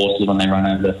factor for horses when they run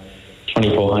over the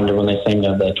 2,400, when they seem to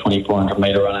have the 2,400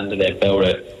 metre run under their belt.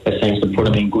 It seems to put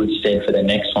them in good stead for their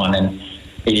next one, and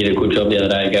he did a good job the other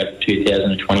day to go from 2,000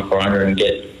 to 2,400 and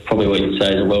get probably what you'd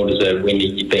say is a well-deserved win.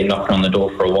 He'd been knocking on the door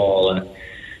for a while and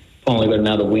finally got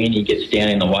another win. He gets down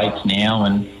in the weights now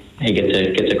and he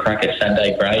gets a crack at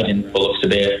Saturday grade, and it looks to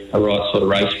be a right sort of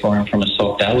race for him from a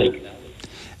soft alley.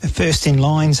 First in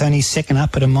line's only second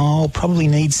up at a mile, probably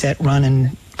needs that run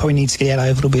and probably needs to get out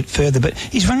a little bit further, but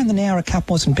his run in the Nowra Cup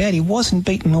wasn't bad. He wasn't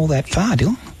beaten all that far,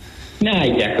 Dylan. No,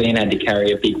 exactly, and had to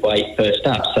carry a big weight first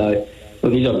up, so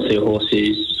look, he's obviously a horse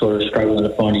who's sort of struggling to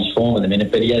find his form at the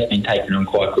minute, but he has been taking on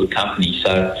quite good company.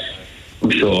 So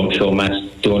I'm sure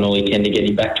Matt's doing all he can to get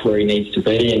him back to where he needs to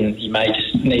be, and he may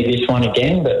just need this one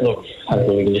again. But look,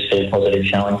 hopefully we can just see a positive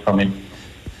showing from him.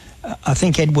 I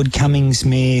think Edward Cummings'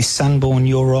 mare, Sunborn,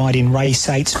 your ride in race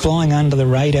 8's flying under the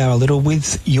radar a little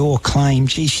with Your Claim.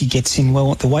 Gee, she gets in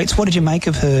well at the weights. What did you make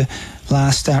of her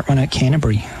last start run at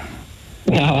Canterbury?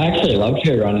 No, I actually loved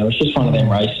her run. It was just one of them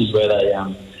races where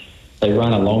they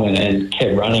run along and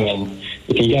kept running, and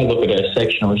if you go look at her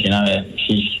sectionals,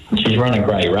 she's run a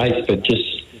great race, but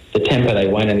just the tempo they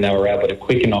went and they were able to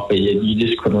quicken off it, you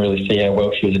just couldn't really see how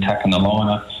well she was attacking the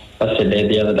line. I said there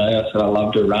the other day, I said I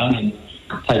loved her run and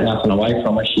take nothing away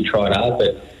from her. She tried hard,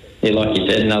 but yeah, like you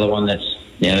said, another one that's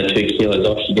the 2 kilos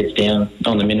off. She gets down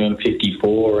on the minimum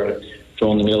 54 and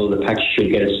draw in the middle of the pack. She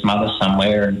should get a smother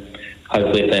somewhere, and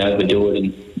hopefully if they overdo it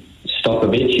and stop a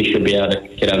bit, she should be able to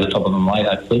get over the top of them late,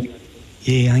 hopefully.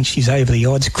 Yeah, I think she's over the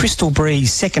odds. Crystal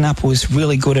Breeze, second up, was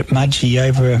really good at Mudgee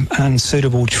over an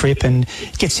unsuitable trip and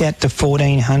gets out to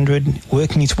 1,400,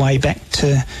 working his way back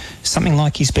to something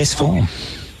like his best form.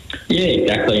 Yeah,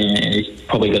 exactly. He's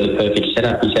probably got the perfect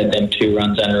setup. He's had them 2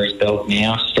 runs under his belt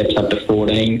now, steps up to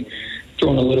 14,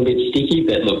 drawn a little bit sticky,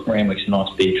 but look, Randwick's a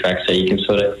nice big track, so you can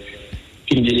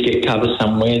if you can just get cover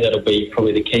somewhere, that'll be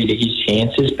probably the key to his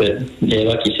chances. But yeah,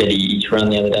 like you said, his run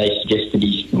the other day suggested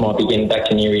he might be getting back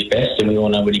to near his best, and we all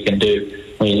know what he can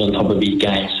do when he's on top of his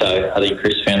game. So I think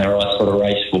Chris found the right sort of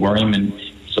race for him, and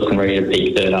he's looking ready to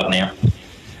peak third up now.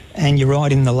 And you're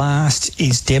right, in the last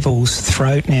is Devil's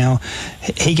Throat. Now,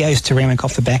 he goes to Randwick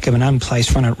off the back of an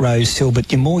unplaced run at Rose Hill, but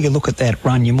the more you look at that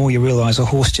run, the more you realise a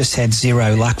horse just had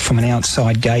zero luck from an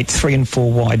outside gate, 3 and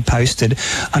 4 wide posted.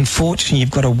 Unfortunately,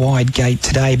 you've got a wide gate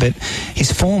today, but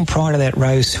his form prior to that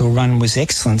Rose Hill run was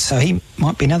excellent, so he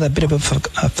might be another bit of a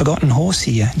forgotten horse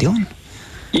here, Dylan.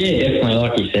 Yeah, definitely.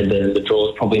 Like you said, the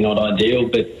draw's probably not ideal,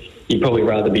 but you'd probably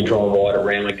rather be drawn wide at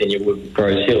Randwick than you would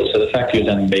Rose Hill. So the fact he was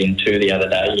only beaten 2 the other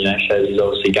day, shows he's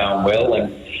obviously going well.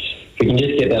 And if we can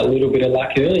just get that little bit of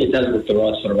luck early, it does look the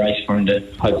right sort of race for him to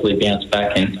hopefully bounce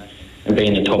back and be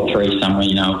in the top 3 somewhere.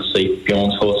 Obviously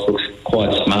Bjorn's horse looks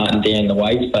quite smart and down the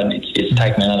weights, but it's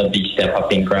taken another big step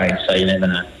up in grade, so you never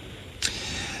know.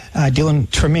 Dylan,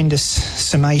 tremendous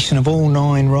summation of all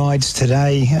 9 rides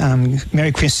today.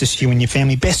 Merry Christmas to you and your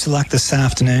family. Best of luck this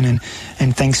afternoon,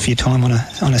 and thanks for your time on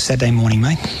a Saturday morning,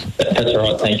 mate. That's all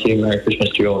right. Thank you. Merry Christmas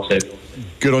to you all too.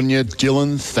 Good on you,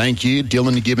 Dylan. Thank you.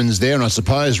 Dylan Gibbons there. And I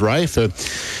suppose, Ray, for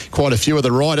quite a few of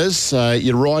the riders,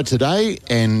 your ride today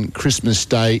and Christmas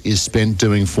Day is spent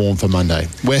doing form for Monday,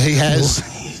 where he has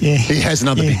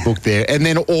another big book there. And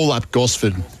then all up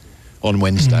Gosford on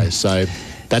Wednesday. So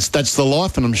that's the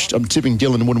life, and I'm tipping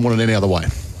Dylan wouldn't want it any other way.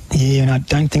 Yeah, and I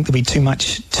don't think there'll be too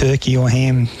much turkey or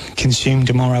ham consumed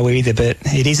tomorrow either, but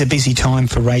it is a busy time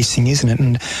for racing, isn't it?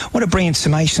 And what a brilliant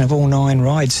summation of all 9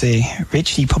 rides there. Rich,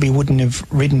 he probably wouldn't have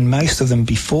ridden most of them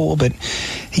before, but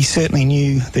he certainly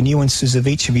knew the nuances of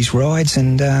each of his rides,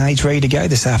 and he's ready to go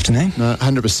this afternoon.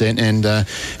 100%, and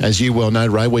as you well know,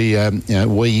 Ray, we,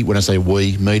 when I say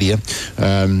we, media,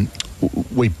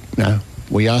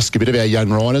 we ask a bit of our young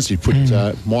riders. We put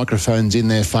microphones in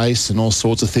their face and all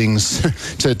sorts of things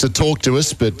to talk to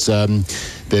us, but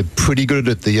they're pretty good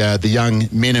at the young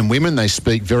men and women. They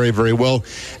speak very, very well,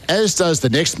 as does the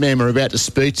next man we're about to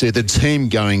speak to, the team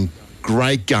going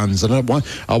great guns. I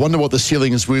wonder what the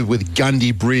ceiling is with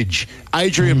Gundy Bridge.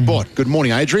 Adrian Bott. Good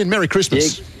morning, Adrian. Merry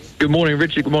Christmas. Yeah. Good morning,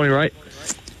 Richard. Good morning, Ray.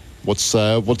 What's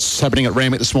happening at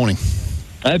Randwick this morning?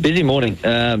 Busy morning.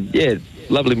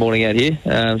 Lovely morning out here.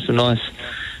 Some nice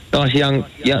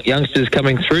youngsters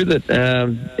coming through that,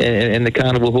 and the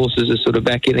carnival horses are sort of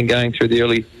back in and going through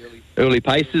the early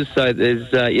paces. So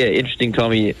there's interesting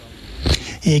time of year.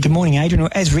 Yeah, good morning, Adrian.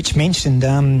 As Rich mentioned,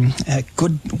 a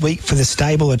good week for the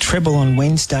stable, a treble on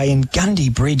Wednesday, and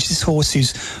Gundy Bridge, this horse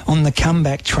who's on the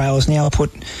comeback trail, has now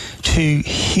put 2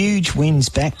 huge wins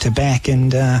back to back,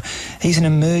 and he's an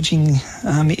emerging.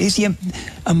 Is he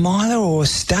a miler or a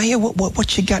stayer?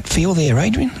 What's your gut feel there,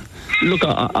 Adrian? Look,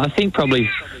 I think probably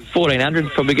 1400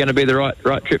 is probably going to be the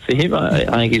right trip for him. I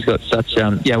think he's got such.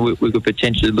 We could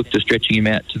potentially look to stretching him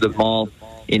out to the mile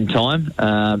in time,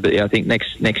 but I think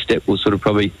next step we'll sort of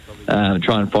probably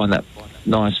try and find that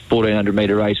nice 1400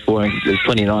 metre race for him. There's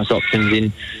plenty of nice options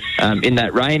in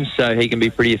that range, so he can be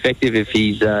pretty effective if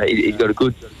he's got a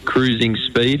good cruising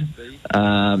speed,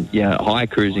 high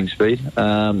cruising speed.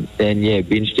 Then it'd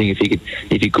be interesting if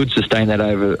he could sustain that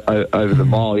over the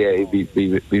mile. Yeah, it'd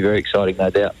be very exciting, no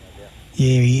doubt.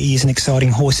 Yeah, he is an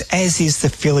exciting horse, as is the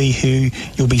filly who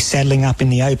you'll be saddling up in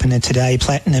the opener today,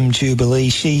 Platinum Jubilee.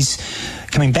 She's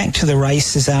coming back to the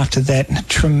races after that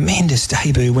tremendous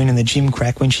debut win in the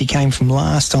Gimcrack. When she came from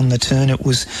last on the turn, it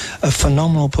was a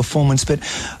phenomenal performance. But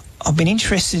I've been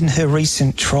interested in her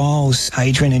recent trials,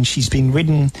 Adrian, and she's been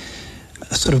ridden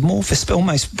sort of more for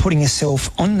almost putting herself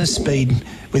on the speed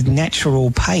with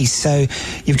natural pace. So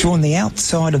you've drawn the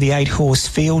outside of the 8-horse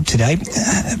field today.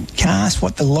 Can I ask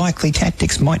what the likely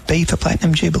tactics might be for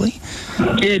Platinum Jubilee?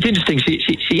 Yeah, it's interesting.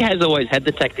 She has always had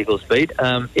the tactical speed.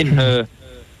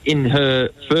 In her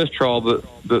first trial,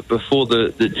 but before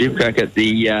the Gimcrack at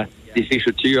the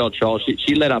official 2-year-old trial,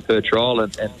 she led up her trial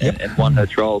and won her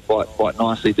trial quite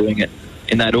nicely, doing it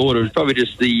in that order. It's probably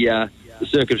just the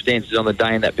circumstances on the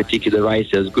day in that particular race.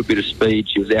 There was a good bit of speed.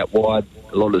 She was out wide,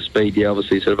 a lot of speed,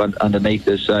 obviously sort of underneath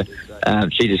her. So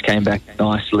she just came back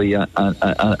nicely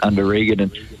under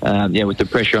Regan, and with the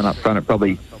pressure on up front, it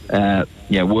probably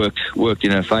worked in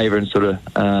her favour and sort of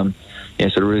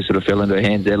really fell into her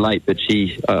hands there late. But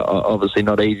she obviously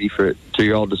not easy for a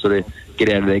 2-year-old to sort of get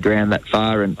out of their ground that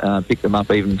far and pick them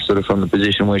up even sort of from the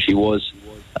position where she was.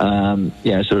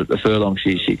 Sort of a furlong.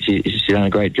 She's done a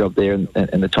great job there, and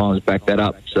the times back that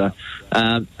up. So,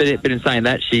 but in saying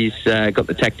that, she's got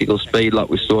the tactical speed like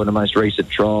we saw in the most recent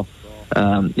trial.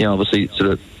 Obviously,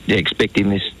 sort of expecting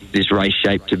this race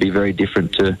shape to be very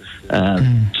different to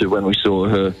when we saw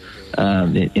her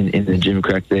in the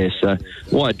Gimcrack there. So,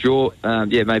 wide draw,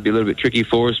 maybe a little bit tricky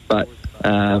for us, but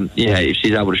if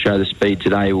she's able to show the speed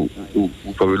today, we'll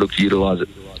probably look to utilise it.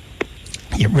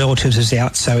 relatives is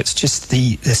out, so it's just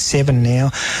the 7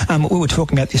 now. We were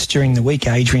talking about this during the week,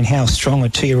 Adrian, how strong a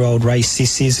 2-year-old race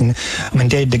this is, and I'm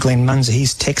indebted to Glenn Munzer.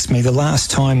 He's texted me the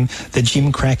last time the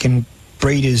Jim Kraken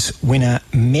Breeders' winner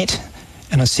met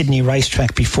on a Sydney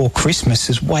racetrack before Christmas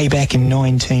is way back in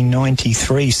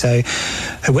 1993. So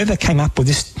whoever came up with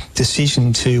this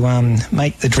decision to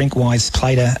make the Drinkwise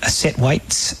Plate a set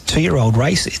weights 2-year-old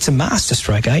race, it's a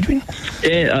masterstroke, Adrian.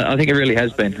 Yeah, I think it really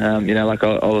has been.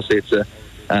 Obviously it's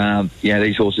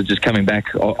these horses just coming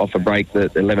back off a break, the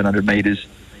 1,100 metres.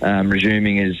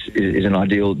 Resuming is an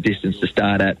ideal distance to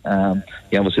start at.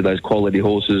 Obviously those quality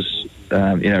horses,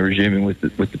 resuming with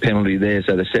the penalty there,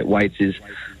 so the set weights is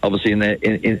obviously in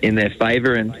their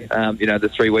favour, and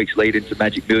the 3 weeks lead into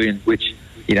Magic Millions, which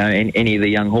any of the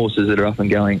young horses that are up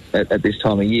and going at this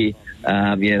time of year,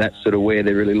 that's sort of where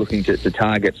they're really looking to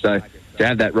target. So to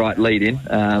have that right lead in,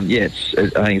 I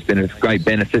think it's been a great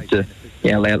benefit to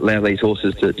allow these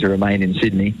horses to remain in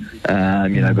Sydney,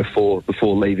 before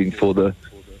leaving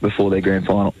before their grand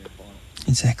final.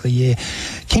 Exactly, yeah.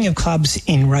 King of Clubs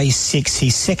in race 6.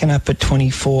 He's second up at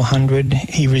 2,400.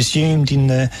 He resumed in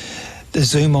the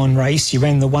Zoom On race. He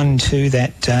ran the 1-2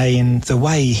 that day, and the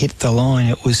way he hit the line,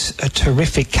 it was a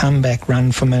terrific comeback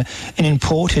run from an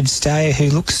imported stayer who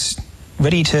looks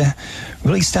ready to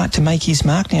really start to make his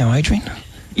mark now, Adrian.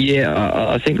 Yeah,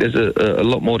 I think there's a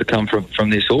lot more to come from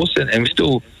this horse, and we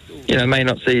still, may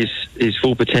not see his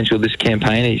full potential this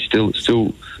campaign. He's still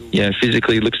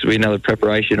physically looks to be another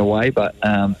preparation away, but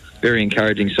very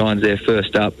encouraging signs there.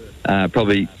 First up,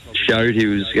 probably showed he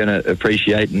was going to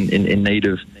appreciate in need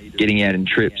of getting out in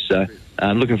trips. So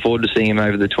I'm looking forward to seeing him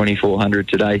over the 2,400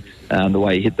 today. The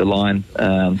way he hit the line,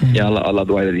 I love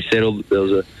the way that he settled. There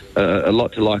was a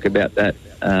lot to like about that.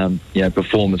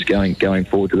 Performance going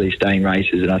forward to these staying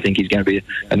races, and I think he's going to be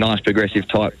a nice progressive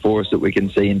type for us that we can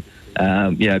see in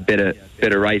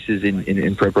better races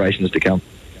in preparations to come.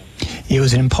 It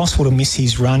was impossible to miss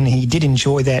his run. He did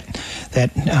enjoy that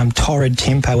torrid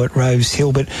tempo at Rose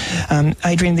Hill. But,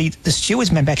 Adrian, the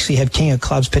stewards map actually have King of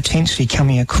Clubs potentially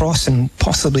coming across and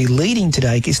possibly leading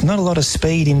today. There's not a lot of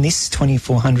speed in this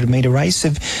 2,400-metre race.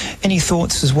 Have any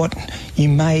thoughts as what you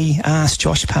may ask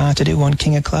Josh Parr to do on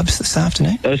King of Clubs this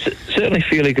afternoon? I certainly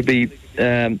feel he could be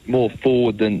more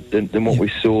forward than what we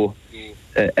saw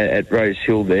at Rose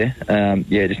Hill there.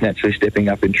 Just naturally stepping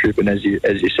up in trip, and as you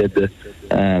said,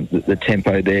 the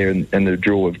tempo there and the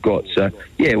draw we've got. So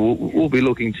we'll be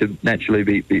looking to naturally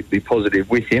be positive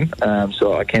with him.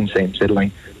 So I can see him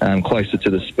settling closer to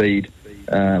the speed.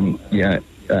 Setting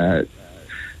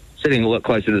a lot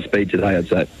closer to the speed today, I'd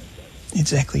say.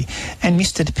 Exactly. And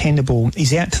Mr. Dependable,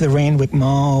 he's out to the Randwick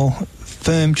Mile,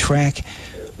 firm track.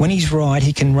 When he's right,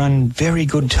 he can run very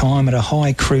good time at a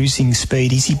high cruising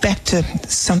speed. Is he back to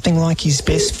something like his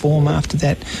best form after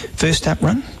that first up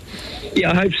run?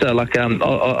 Yeah, I hope so. I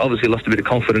obviously lost a bit of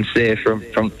confidence there from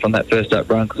that first up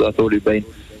run, because I thought he'd been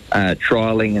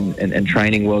trialling and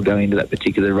training well going into that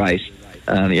particular race.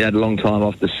 He had a long time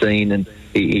off the scene, and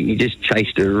he just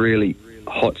chased a really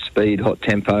hot speed, hot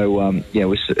tempo.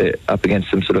 Was up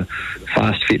against some sort of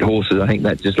fast fit horses. I think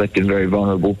that just left him very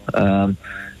vulnerable.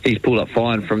 He's pulled up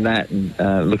fine from that, and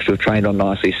looks to have trained on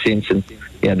nicely since. And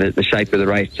the shape of the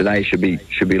race today should be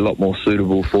a lot more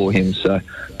suitable for him. So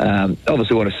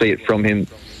obviously want to see it from him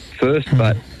first,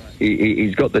 but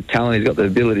he's got the talent, he's got the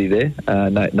ability there,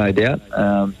 no doubt.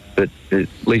 But at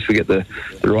least we get the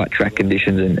right track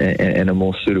conditions and a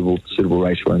more suitable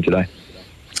race for him today.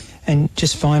 And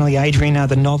just finally, Adrian,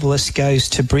 the Novelist goes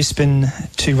to Brisbane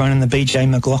to run in the BJ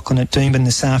McLaughlin at Doomben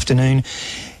this afternoon.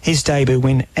 His debut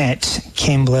win at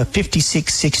Kembla,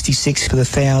 56.66 for the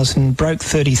 1,000, broke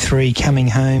 33 coming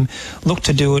home, looked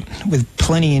to do it with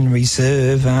plenty in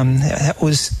reserve. That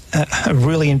was a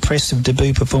really impressive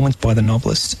debut performance by the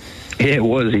Novelist. Yeah, it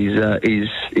was. He's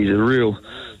a real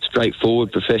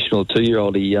straightforward professional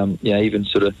 2-year-old. He even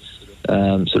sort of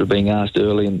being asked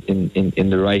early in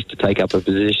the race to take up a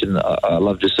position. I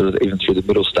love just sort of even through the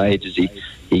middle stages,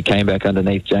 he came back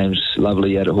underneath James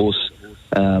Lovely at a horse.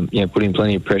 Putting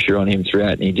plenty of pressure on him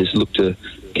throughout, and he just looked to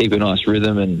keep a nice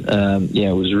rhythm, and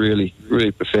was really,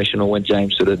 really professional. When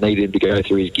James sort of needed him to go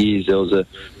through his gears, there was a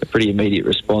pretty immediate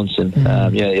response, and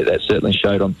that certainly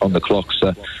showed on the clock.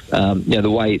 So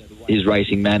the way his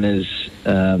racing manners,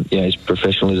 his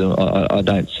professionalism, I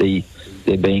don't see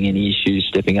there being any issues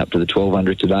stepping up to the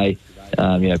 1,200 today.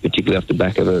 Particularly off the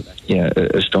back of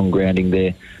a strong grounding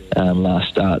there last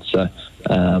start. So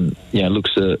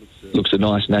looks a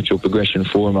nice natural progression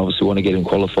for him. Obviously want to get him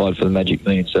qualified for the Magic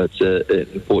Millions, so it's an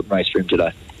important race for him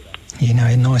today.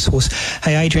 Nice horse.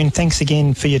 Hey, Adrian, thanks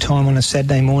again for your time on a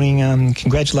Saturday morning.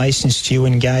 Congratulations to you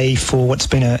and Gay for what's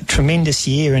been a tremendous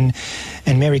year, and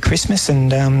Merry Christmas,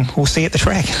 and we'll see you at the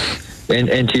track.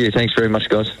 And to you, thanks very much,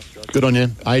 guys. Good on you,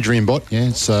 Adrian Bott. Yeah,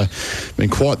 it's been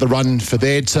quite the run for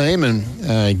their team,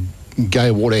 and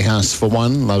Gay Waterhouse, for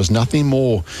one, loves nothing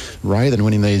more, Ray, than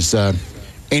winning these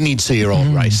any 2-year-old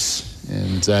race.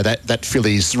 And that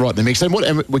filly's right in the mix.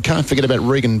 And we can't forget about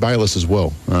Regan Bayliss as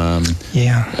well.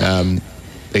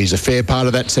 He's a fair part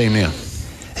of that team now.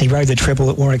 He rode the treble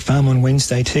at Warwick Farm on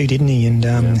Wednesday too, didn't he?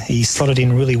 And he slotted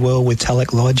in really well with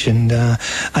Tulloch Lodge, and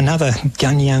another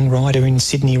gun young rider in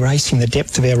Sydney racing. The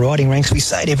depth of our riding ranks, we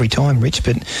say it every time, Rich,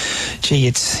 but gee,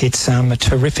 it's a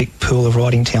terrific pool of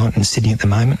riding talent in Sydney at the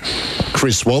moment.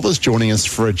 Chris Walters joining us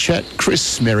for a chat.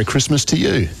 Chris, Merry Christmas to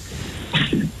you.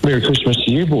 Merry Christmas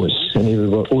to you, boys,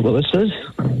 and all the listeners.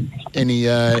 Any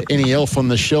elf on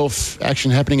the shelf action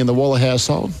happening in the Waller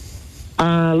household?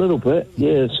 A little bit,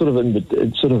 yeah. It's sort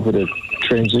of at a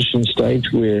transition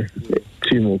stage where a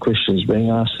few more questions being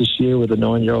asked this year with a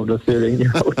 9-year-old and a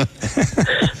 13-year-old.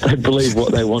 They believe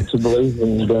what they want to believe,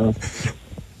 and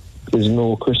there's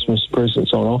more Christmas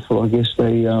presents on offer. I guess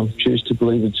they choose to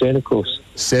believe in Santa Claus.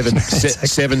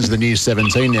 Seven's the new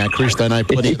 17 now, Chris. They know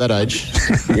plenty at that age.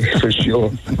 Yeah, for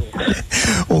sure.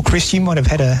 Well, Chris, you might have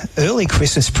had an early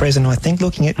Christmas present, I think,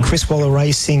 looking at Chris Waller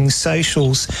Racing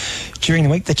socials during the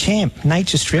week. The champ,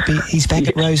 Nature Strip, he's back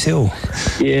at Rose Hill.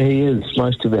 Yeah, he is.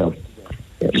 Most of our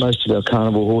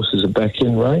carnival horses are back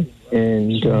in, Ray.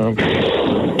 And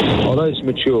those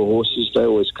mature horses, they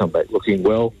always come back looking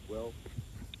well.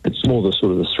 It's more the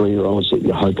sort of the 3-year-olds that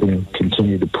you're hoping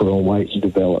continue to put on weight and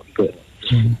develop. But,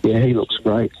 yeah, he looks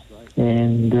great.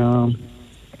 And,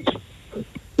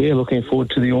 looking forward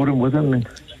to the autumn with him. And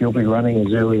he'll be running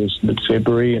as early as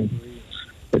mid-February, and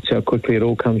that's how quickly it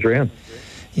all comes around.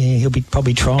 Yeah, he'll be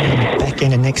probably trying back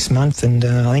end of next month, and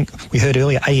I think we heard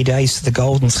earlier 80 days to the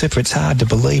Golden Slipper. It's hard to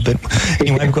believe, but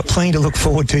anyway, we've got plenty to look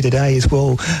forward to today as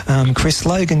well. Chris,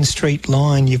 Logan Street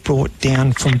Line you've brought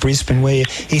down from Brisbane, where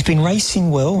he's been racing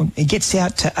well. He gets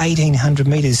out to 1,800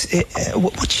 metres.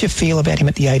 What's your feel about him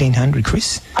at the 1,800,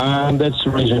 Chris? That's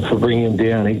the reason for bringing him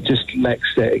down. He just lacks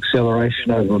that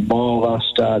acceleration over a mile. Last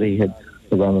start he had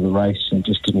the run of the race and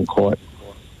just didn't quite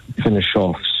finish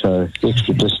off. So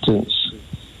extra distance,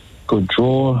 good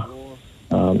draw,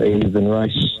 even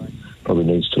race. Probably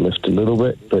needs to lift a little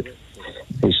bit, but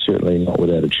he's certainly not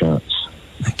without a chance.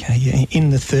 Okay, yeah. In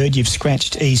the third, you've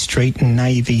scratched E Street and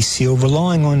Navy Seal,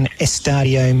 relying on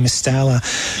Estadio Mistala.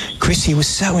 Chris, he was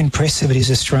so impressive at his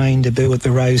Australian debut at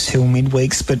the Rose Hill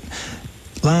midweeks, but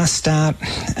last start,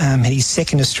 had his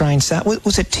second Australian start.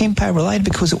 Was it tempo related?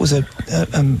 Because it was a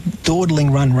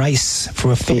dawdling run race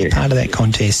for a fair part of that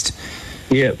contest.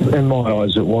 Yeah, in my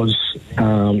eyes it was.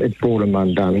 It brought him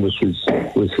undone with his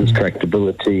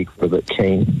tractability, a bit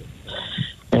keen.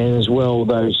 And as well,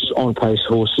 those on-pace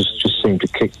horses just seemed to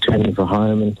kick turning for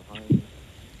home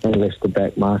and left the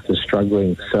back markers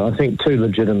struggling. So I think two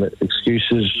legitimate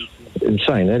excuses. In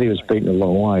saying that, he was beaten a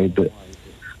long way, but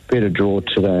better draw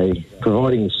today,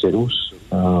 providing he settles.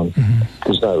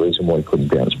 There's no reason why he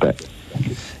couldn't bounce back.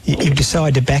 You've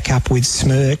decided to back up with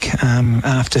Smirk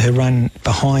after her run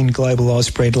behind Global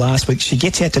Ausbred last week. She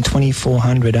gets out to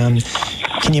 2,400.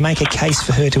 Can you make a case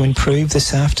for her to improve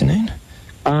this afternoon?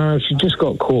 She just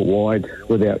got caught wide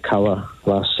without colour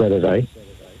last Saturday.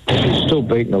 She's still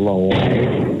beaten a long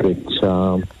way, but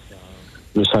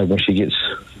just hoping she gets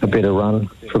a better run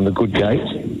from the good gate.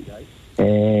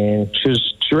 And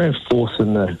she ran fourth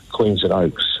in the Queensland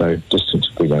Oaks, so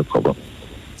distance will be no problem.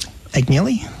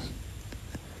 Agnelli?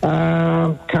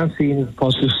 Can't see any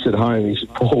positives at home. He's a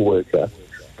poor worker,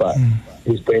 but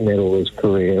he's been there all his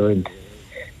career, and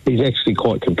he's actually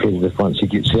quite competitive once he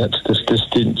gets out to this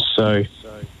distance. So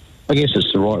I guess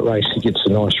it's the right race. He gets a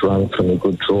nice run from a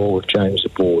good draw with James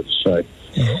aboard. So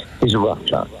he's a rough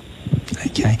chart.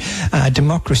 Okay.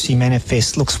 Democracy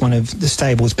Manifest looks one of the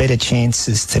stable's better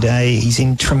chances today. He's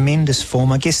in tremendous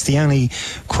form. I guess the only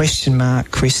question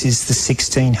mark, Chris, is the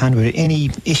 1,600. Any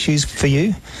issues for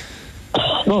you?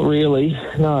 Not really,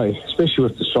 no, especially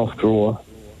with the soft draw.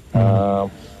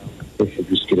 He should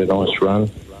just get a nice run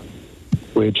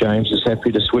where James is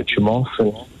happy to switch him off,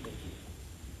 and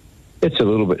it's a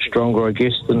little bit stronger, I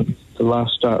guess, than the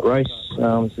last start race.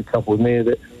 There's a couple in there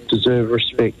that deserve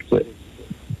respect, but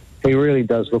he really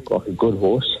does look like a good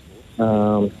horse.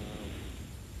 And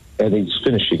he's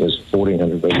finishing his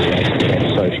 1,400 metre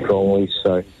race so strongly,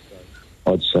 so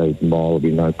I'd say the mile will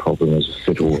be no problem as a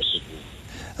fit horse.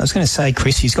 I was going to say,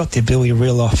 Chris, he's got the ability to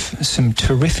reel off some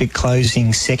terrific closing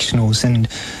sectionals, and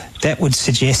that would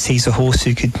suggest he's a horse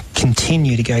who could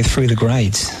continue to go through the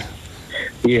grades.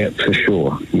 Yeah, for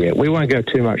sure. Yeah, we won't go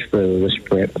too much further this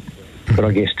prep, but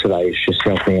I guess today is just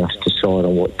helping us decide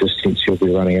on what distance he'll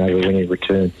be running over when he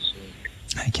returns.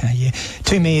 Okay, yeah.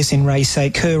 2 mares in race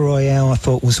 8. Cur Royale, I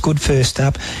thought, was good first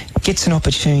up. Gets an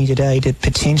opportunity today to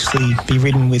potentially be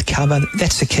ridden with cover.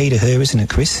 That's the key to her, isn't it,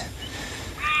 Chris?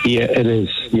 Yeah, it is.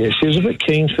 Yeah, she was a bit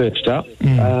keen first up,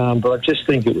 but I just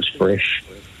think it was fresh.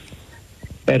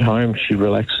 At home, she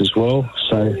relaxes well,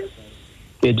 so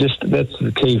yeah, that's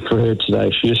the key for her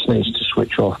today. She just needs to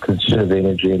switch off, conserve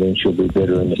energy, and then she'll be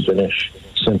better in the finish.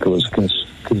 Simple as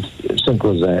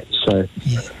that. So,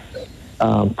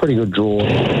 pretty good draw,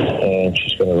 and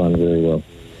she's going to run very well.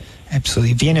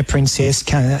 Absolutely. Vienna Princess,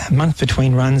 a month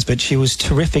between runs, but she was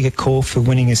terrific at Caulfield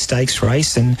winning a stakes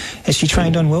race. And has she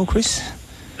trained on well, Chris?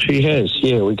 She has,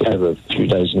 yeah. We gave her a few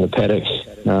days in the paddock,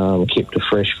 kept her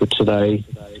fresh for today,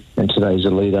 and today's a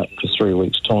lead up for 3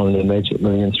 weeks' time in the Magic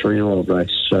Million 3-year-old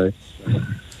race. So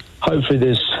hopefully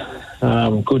there's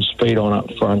good speed on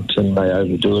up front and they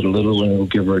overdo it a little and it'll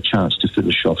give her a chance to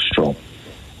finish off strong.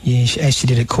 Yeah, as she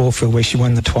did at Caulfield where she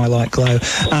won the Twilight Glow.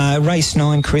 Race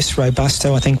 9, Chris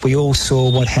Robusto, I think we all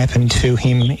saw what happened to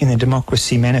him in the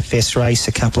Democracy Manifest race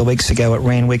a couple of weeks ago at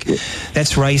Randwick. Yeah.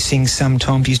 That's racing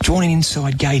sometimes. He's drawn an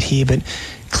inside gate here, but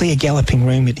clear galloping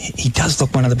room. He does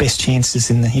look one of the best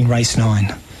chances in race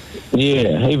 9.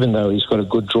 Yeah, even though he's got a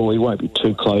good draw, he won't be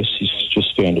too close. He's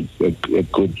just found a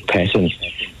good pattern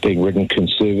being ridden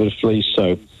conservatively,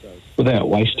 so without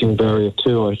wasting barrier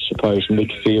 2, I suppose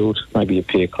midfield, maybe a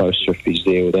pair closer if he's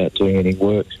there without doing any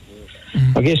work.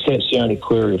 I guess that's the only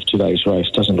query of today's race.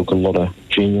 Doesn't look a lot of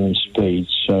genuine speed,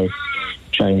 so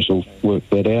James will work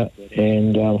that out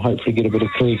and hopefully get a bit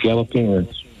of clear galloping room.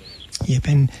 Yep,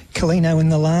 and Colino in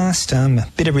the last,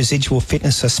 bit of residual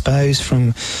fitness, I suppose,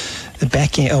 from the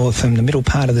back end, or from the middle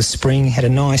part of the spring, had a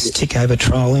nice tick over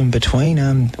trial in between.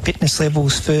 Fitness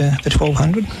levels for the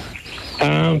 1200?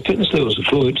 Fitness levels are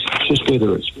good, just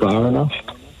whether it's bar enough.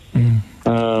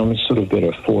 It's sort of been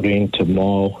a 14 to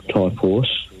mile type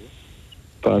horse.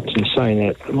 But in saying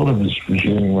that, a lot of his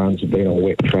resuming runs have been on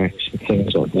wet tracks and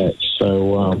things like that.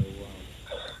 So,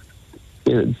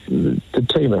 the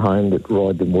team at home that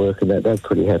ride them work and that, they're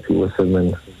pretty happy with him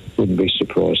and wouldn't be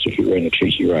surprised if he ran a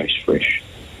cheeky race fresh.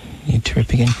 Yeah,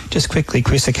 terrific. And just quickly,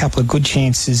 Chris, a couple of good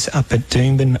chances up at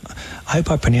Doomben. I hope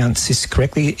I pronounced this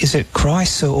correctly. Is it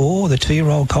Christ or the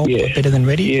 2-year-old colt better than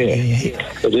ready? Yeah,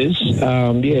 it is.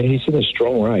 He's in a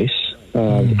strong race.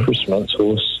 The Chris Muntz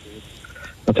horse.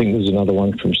 I think there's another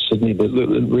one from Sydney, but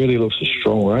it really looks a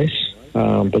strong race.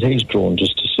 But he's drawn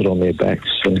just to sit on their backs,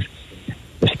 and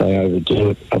if they overdo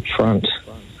it up front,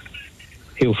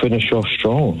 he'll finish off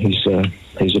strong. He's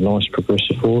a nice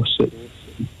progressive horse that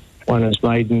won his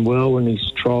maiden well and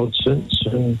he's trialled since,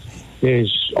 and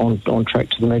he's on track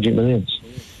to the Magic Millions.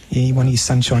 Yeah, he won his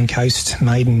Sunshine Coast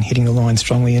maiden, hitting the line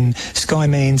strongly, and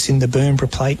Skyman's in the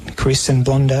Burnborough Plate, Chris, and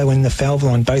Blondo and the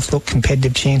Falvaline both look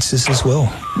competitive chances as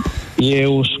well. Yeah,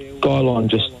 well, Skyline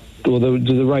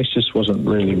the race just wasn't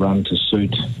really run to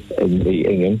suit in the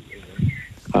Ingham,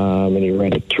 and he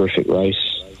ran a terrific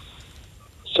race,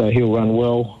 so he'll run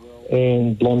well.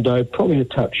 And Blondo probably a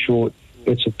touch short.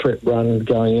 It's a prep run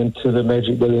going into the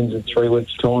Magic Millions in 3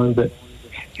 weeks' time, but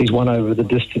he's won over the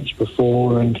distance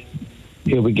before and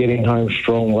he'll be getting home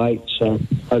strong late, so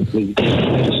hopefully he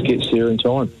just gets there in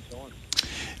time.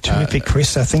 Terrific,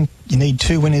 Chris. I think you need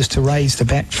 2 winners to raise the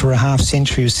bat for a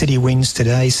half-century of City wins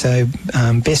today, so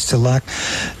best of luck.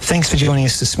 Thanks for joining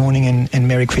us this morning, and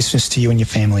Merry Christmas to you and your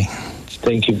family.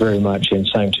 Thank you very much, and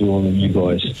same to all of you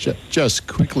guys. Just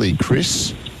quickly,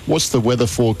 Chris, what's the weather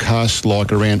forecast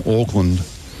like around Auckland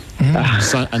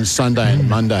and Sunday and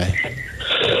Monday?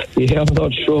 Yeah, I'm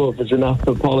not sure if there's enough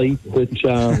for Polly, but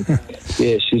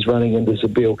she's running into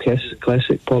Zabeel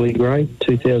Classic, Polly Gray,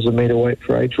 2,000 metre weight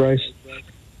for age race.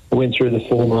 I went through the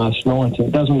form last night, and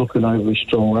it doesn't look an overly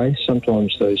strong race.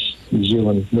 Sometimes those New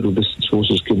Zealand middle distance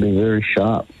horses can be very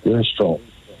sharp, very strong.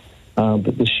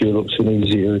 But this year looks an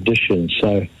easier edition.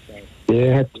 So,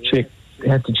 have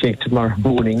to check tomorrow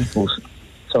morning,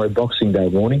 Boxing Day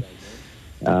morning,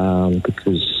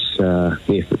 because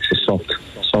if it's a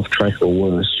soft track or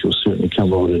worse, you'll certainly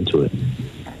come right into it.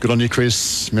 Good on you,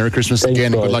 Chris. Merry Christmas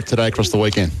again, and good luck today across the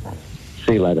weekend.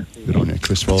 See you later. Good on you,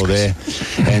 Chris Waller there.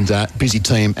 And busy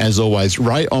team as always.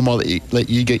 Ray, I might let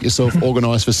you get yourself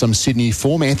organised for some Sydney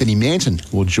form. Anthony Manton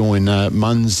will join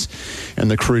Munns and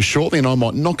the crew shortly, and I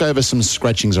might knock over some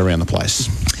scratchings around the place.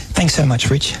 Thanks so much,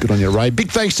 Rich. Good on you, Ray.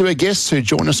 Big thanks to our guests who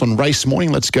join us on Race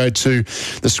Morning. Let's go to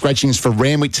the scratchings for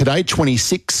Randwick today.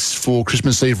 26 for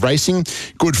Christmas Eve racing.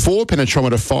 Good 4,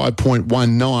 penetrometer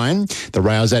 5.19. The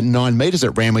rail's at 9 metres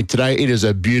at Randwick today. It is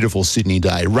a beautiful Sydney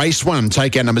day. Race 1,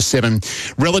 takeout number 7,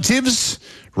 Relatives.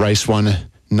 Race 1,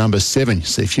 number 7. You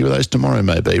see a few of those tomorrow,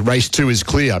 maybe. Race 2 is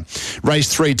clear.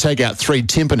 Race 3, take out 3,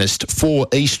 Timpanist, 4,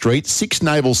 East Street, 6,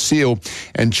 Naval Seal,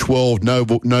 and 12,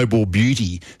 Noble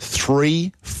Beauty.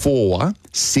 3, 4,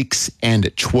 6,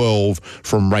 and 12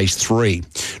 from race 3.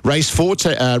 Race 4,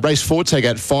 take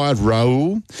out 5,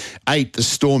 Raoul, 8, The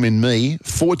Storm in Me,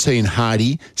 14,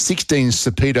 Hardy, 16,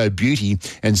 Sapedo Beauty,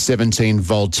 and 17,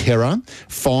 Volterra.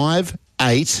 5,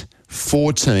 8,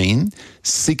 14,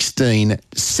 16,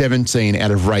 17 out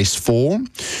of race 4.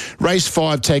 Race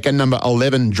 5, take a number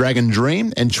 11, Dragon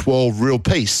Dream, and 12, Real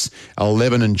Peace.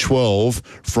 11 and 12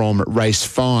 from race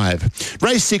 5.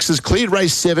 Race 6 is cleared.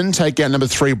 Race 7, take out number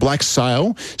 3, Black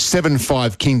Sail, 7,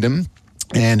 5, Kingdom,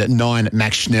 and 9,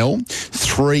 Max Schnell.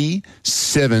 3,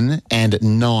 7, and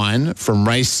 9 from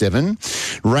race 7.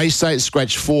 Race 8,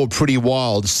 scratch 4, Pretty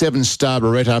Wild, 7, Star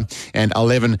Beretta, and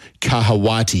 11,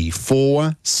 Kahawati.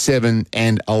 4, 7,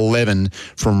 and 11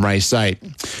 from race 8.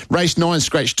 Race 9,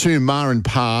 scratch 2, Mar and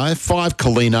Par, 5,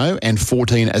 Colino, and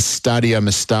 14, Estadio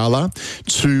Mastala.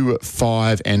 2,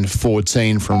 5, and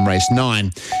 14 from race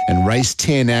 9. And race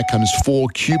 10, now comes 4,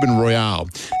 Cuban Royale.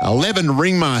 11,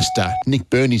 Ringmaster. Nick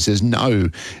Burney says no.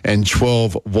 And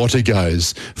 12, Water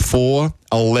Goes. 4,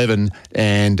 11,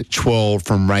 and 12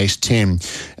 from race 10.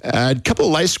 A couple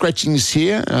of late scratchings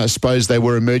here. I suppose they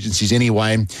were emergencies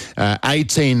anyway.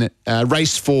 18,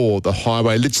 race 4, The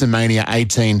Highway, Litzomania,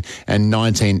 18, and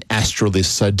 19, Astralis.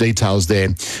 So details there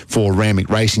for Randwick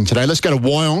Racing today. Let's go to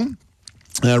Wyong.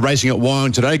 Racing at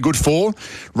Wyong today, good 4.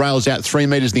 Rails out 3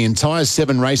 metres the entire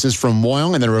 7 races from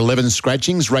Wyong, and there are 11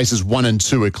 scratchings. Races 1 and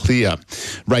 2 are clear.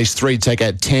 Race 3, take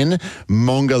out 10,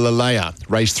 Mongalalea.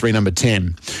 Race 3, number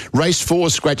 10. Race 4,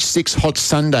 scratch 6, Hot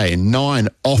Sunday. 9,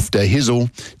 Off to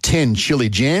Hizzle. 10, Chili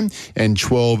Jam. And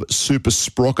 12, Super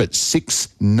Sprocket. 6,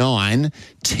 9,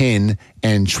 10,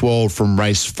 and 12 from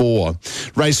race 4.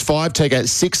 Race 5, take out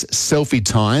 6, Selfie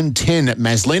Time, 10,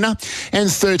 Maslina, and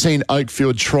 13,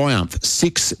 Oakfield Triumph.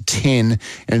 6, 10,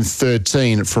 and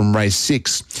 13 from race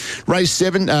 6. Race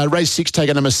 6, take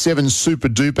out number 7, Super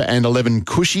Duper, and 11,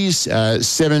 Cushies.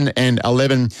 7 and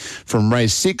 11 from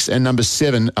race 6, and number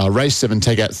 7, race 7,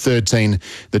 take out 13,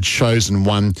 The Chosen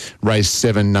One. Race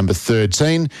 7, number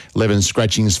 13. 11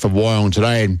 scratchings for Wyong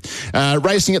today.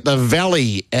 Racing at the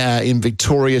Valley in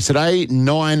Victoria today.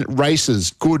 9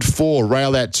 races, good 4,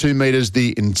 rail out 2 metres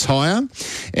the entire,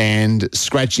 and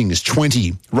scratching is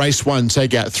 20. Race 1,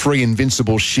 take out 3,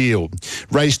 Invincible Shield.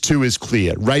 Race 2 is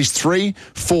clear. Race 3,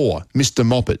 4, Mr.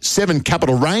 Moppet. 7,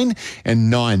 Capital Rain, and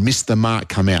 9, Miss the Mark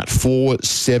come out. 4,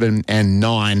 7, and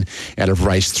 9 out of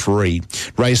race 3.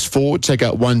 Race 4, take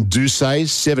out 1,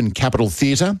 Douce, 7, Capital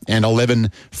Theatre, and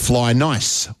 11, Fly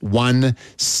Nice. 1,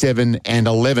 7, and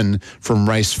 11 from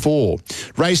race 4.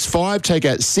 Race 5, take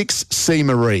out 6, C.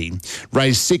 Marie.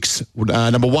 Race 6,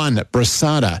 number 1,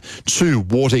 Brasada. 2,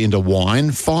 Water into Wine.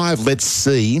 5, Let's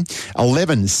See.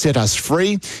 11, Set Us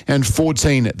Free. And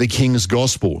 14, The King's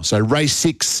Gospel. So race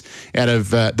 6 out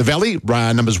of the Valley,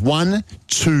 numbers 1,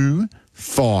 2,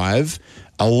 5,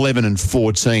 11 and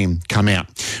 14 come out.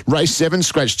 Race 7,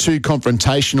 scratch 2,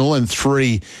 Confrontational, and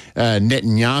 3,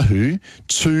 Netanyahu.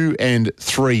 2 and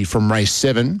 3 from race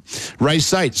 7.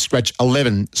 Race 8, scratch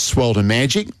 11, Swelter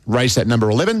Magic. Race at number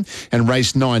 11. And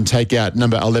race 9, take out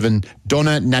number 11,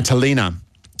 Donna Natalina.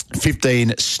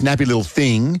 15, Snappy Little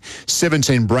Thing.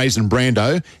 17, Brazen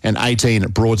Brando. And 18,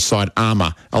 Broadside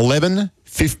Armour. 11,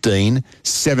 15,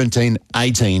 17,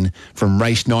 18 from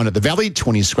race 9 at the Valley.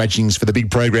 20 scratchings for the big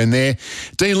program there.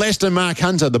 Dean Lester, Mark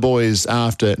Hunter, the boys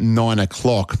after 9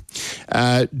 o'clock.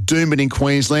 Doomben in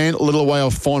Queensland, a little way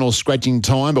off final scratching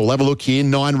time, but we'll have a look here.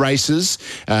 9 races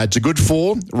to good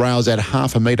 4. Rails at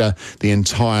half a metre the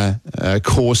entire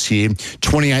course here.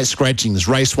 28 scratchings.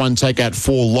 Race 1, take out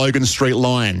 4, Logan Street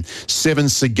Lion. 7,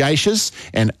 Sagacious,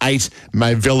 and 8,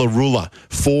 Mavella Ruler.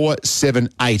 4, 7,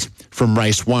 8 from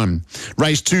race 1.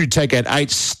 Race 2, take out 8,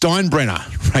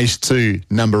 Steinbrenner. Race 2,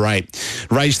 number 8.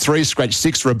 Race 3, scratch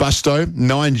 6, Robusto.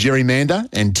 9, Gerrymander,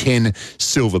 and 10,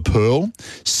 Silver Pearl.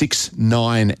 6,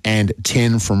 9, and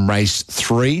 10 from race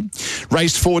 3.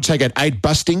 Race 4, take out 8,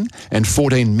 Busting, and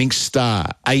 14, Mink Star.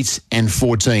 8 and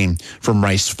 14 from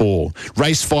race 4.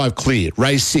 Race 5, clear.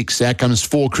 Race 6, out comes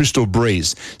 4, Crystal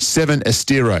Breeze. 7,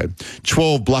 Estero.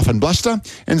 12, Bluff and Bluster,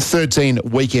 and 13,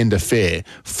 Weekend Affair.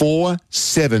 4,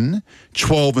 7,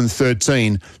 12 and 13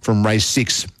 14 from race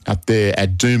 6 up there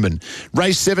at Doomben.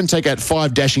 Race 7, take out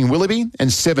 5 Dashing Willoughby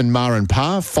and 7 Mar and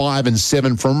Par, 5 and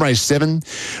 7 from race 7.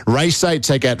 Race 8,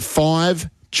 take out 5,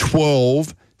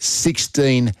 12,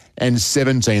 16 and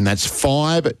 17. That's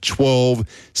 5, 12,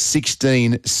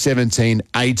 16, 17,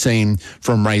 18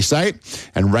 from race 8.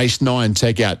 And race 9,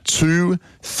 take out 2,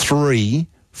 3,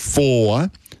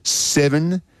 4,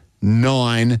 7,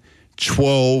 9,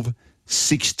 12,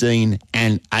 16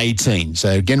 and 18.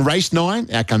 So again, race 9,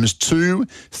 outcomes 2,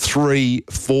 3,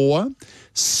 4,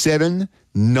 7,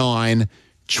 9,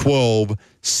 12,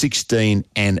 16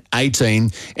 and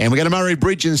 18. And we're going to Murray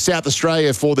Bridge in South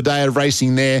Australia for the day of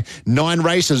racing there. 9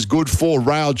 races, good for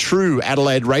Rail True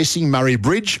Adelaide Racing, Murray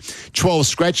Bridge. 12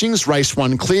 scratchings, race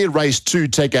 1 clear. Race 2,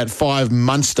 take out 5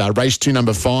 Munster. Race 2,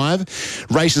 number 5.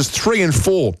 Races 3 and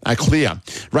 4 are clear.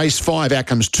 Race 5,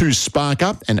 outcomes 2 Spark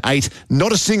Up and 8,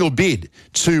 not a single bid.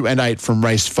 2 and 8 from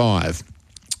race 5.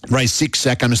 Race 6,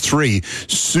 outcomes 3,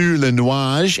 Sous Le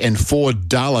Nuage and 4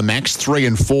 Dalamax, 3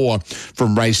 and 4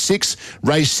 from race 6.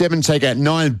 Race 7, take out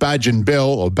 9 Badge and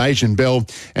Bell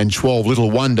and 12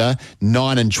 Little Wonder,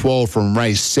 9 and 12 from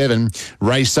race 7.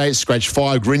 Race 8, scratch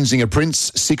 5 Grinzinger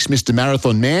Prince, 6 Mr.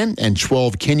 Marathon Man and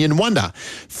 12 Kenyan Wonder,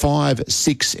 5,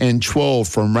 6 and 12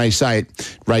 from race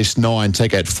 8. Race 9,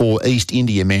 take out 4 East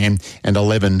India Man and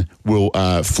 11 Will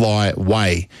Fly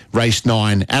Way. Race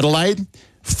 9, Adelaide,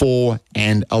 4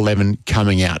 and 11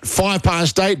 coming out.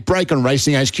 8:05, break on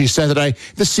Racing HQ Saturday.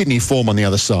 The Sydney form on the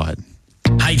other side.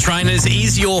 Hey trainers,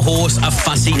 is your horse a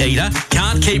fussy eater?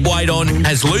 Can't keep weight on,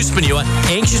 has loose manure,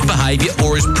 anxious behaviour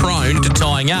or is prone to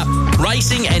tying up?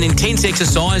 Racing and intense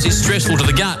exercise is stressful to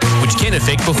the gut, which can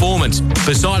affect performance.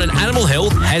 Poseidon Animal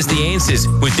Health has the answers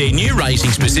with their new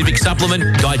racing-specific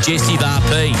supplement, Digestive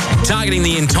RP. Targeting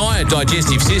the entire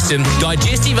digestive system,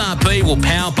 Digestive RP will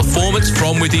power performance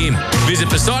from within. Visit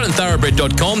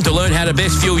PoseidonThoroughbred.com to learn how to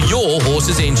best fuel your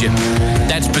horse's engine.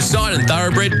 That's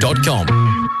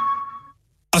PoseidonThoroughbred.com.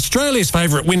 Australia's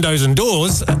favourite windows and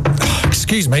doors.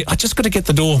 Excuse me, I just got to get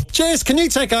the door. Jess, can you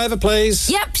take over, please?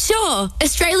 Yep, sure.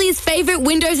 Australia's favourite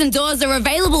windows and doors are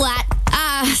available at...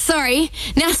 sorry.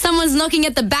 Now someone's knocking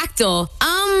at the back door.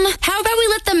 How about we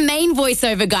let the main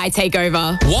voiceover guy take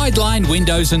over? Wideline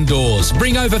Windows and Doors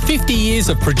bring over 50 years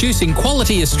of producing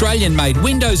quality Australian-made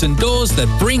windows and doors that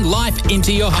bring life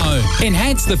into your home.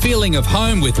 Enhance the feeling of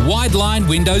home with Wideline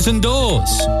Windows and Doors.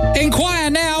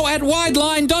 Inquire now at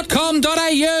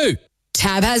wideline.com.au.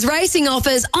 Tab has racing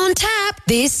offers on tap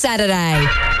this Saturday.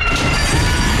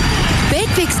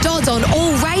 Betfix odds on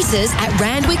all races at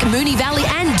Randwick, Moonee Valley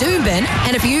and Doomben.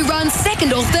 And if you run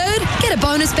second or third, get a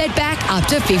bonus bet back up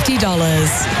to $50.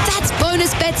 That's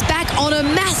bonus bets back on a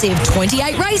massive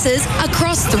 28 races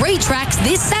across 3 tracks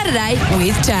this Saturday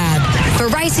with Tab. For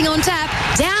Racing on Tap,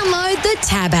 download the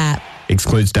Tab app.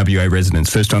 Excludes WA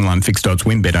residents. First online fixed odds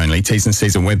win bet only. T's and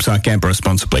C's on website. Gamble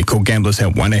responsibly. Call Gamblers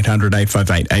Help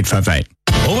 1-800-858-858.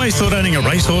 Always thought owning a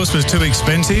racehorse was too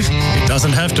expensive? It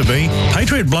doesn't have to be.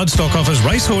 Patriot Bloodstock offers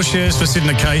racehorse shares for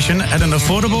syndication at an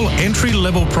affordable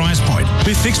entry-level price point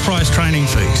with fixed-price training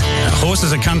fees. Our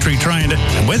horses are country trained,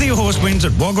 and whether your horse wins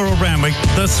at Wagga or Randwick,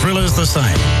 the thrill is the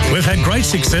same. We've had great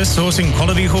success sourcing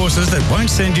quality horses that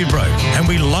won't send you broke, and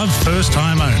we love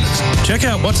first-time owners. Check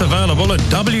out what's available at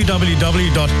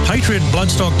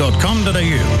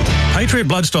www.patriotbloodstock.com.au. Patriot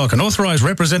Bloodstock, an authorised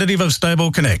representative of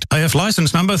Stable Connect. AF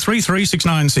licence number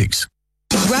 33696.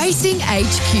 Racing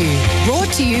HQ, brought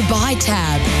to you by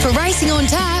Tab. For Racing on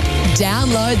Tap,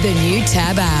 download the new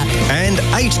Tab app. And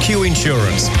HQ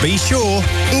Insurance. Be sure,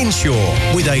 insure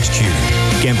with HQ.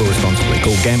 Gamble responsibly.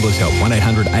 Call Gamblers Help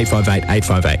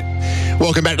 1-800-858-858.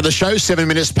 Welcome back to the show.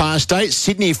 8:07.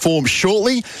 Sydney form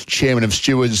shortly. Chairman of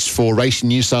Stewards for Racing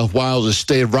New South Wales is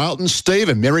Steve Railton. Steve,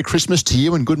 a Merry Christmas to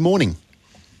you and good morning.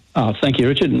 Thank you,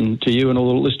 Richard, and to you and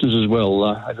all the listeners as well.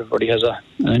 Everybody has an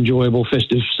enjoyable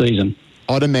festive season.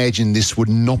 I'd imagine this would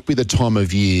not be the time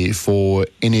of year for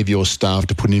any of your staff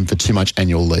to put in for too much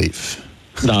annual leave.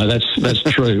 No, that's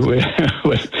true. We're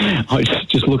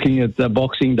just looking at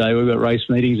Boxing Day. We've got race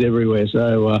meetings everywhere.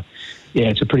 So,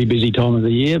 it's a pretty busy time of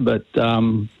the year, but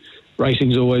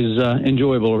racing's always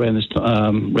enjoyable around this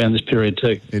period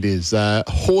too. It is.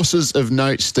 Horses of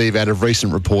note, Steve, out of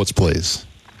recent reports, please.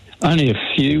 Only a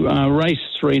few. Race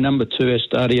 3, number 2,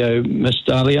 Estadio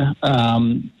Mestalia.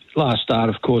 Last start,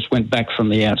 of course, went back from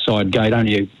the outside gate.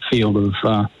 Only a field of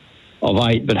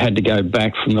 8, but had to go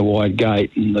back from the wide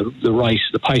gate. And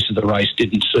the pace of the race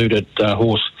didn't suit it.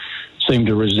 Horse seemed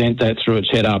to resent that, threw its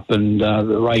head up, and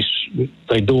the race,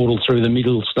 they dawdled through the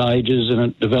middle stages, and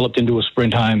it developed into a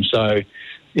sprint home. So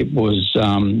it was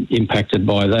impacted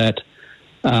by that.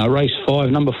 Race 5,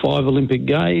 number 5, Olympic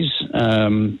Gaze,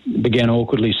 began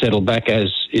awkwardly, settled back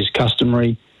as is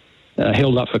customary,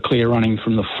 held up for clear running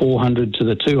from the 400 to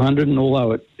the 200, and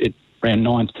although it ran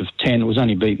 9th of 10, it was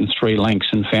only beaten 3 lengths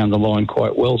and found the line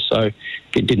quite well, so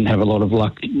it didn't have a lot of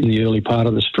luck in the early part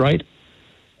of the straight.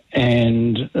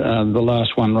 And the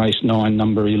last one, race 9,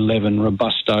 number 11,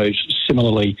 Robusto,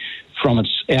 similarly from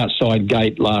its outside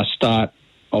gate last start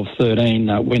of 13,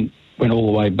 went all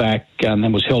the way back and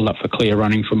then was held up for clear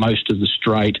running for most of the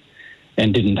straight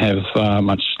and didn't have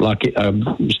much luck. It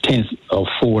was 10th of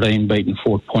 14, beaten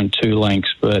 4.2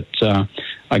 lengths, but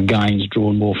again's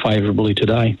drawn more favourably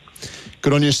today.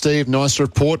 Good on you, Steve. Nice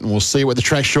report, and we'll see you at the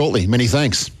track shortly. Many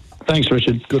thanks. Thanks,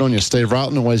 Richard. Good on you. Steve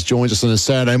Ralton always joins us on a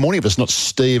Saturday morning. If it's not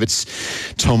Steve,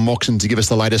 it's Tom Moxon to give us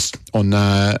the latest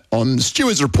on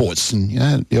stewards' reports. And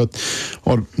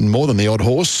more than the odd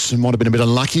horse, it might have been a bit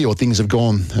unlucky or things have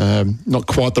gone not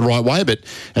quite the right way, but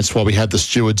that's why we have the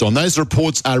stewards on. Those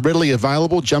reports are readily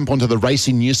available. Jump onto the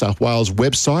Racing New South Wales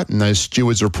website, and those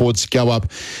stewards' reports go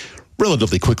up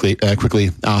relatively quickly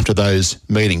after those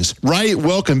meetings. Ray,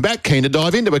 welcome back. Keen to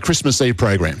dive into a Christmas Eve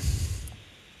program.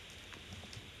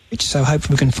 So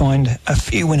hopefully we can find a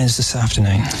few winners this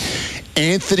afternoon.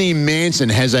 Anthony Manson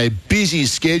has a busy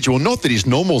schedule. Not that his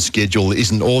normal schedule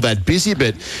isn't all that busy,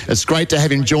 but it's great to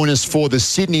have him join us for the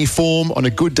Sydney Form on a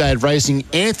good day of racing.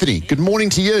 Anthony, good morning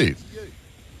to you.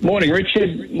 Morning,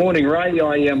 Richard. Morning, Ray.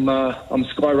 I'm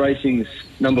Sky Racing's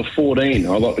number 14,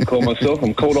 I like to call myself.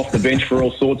 I'm called off the bench for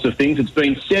all sorts of things. It's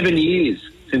been 7 years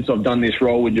since I've done this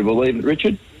role, would you believe it,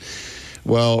 Richard?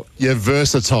 Well, you're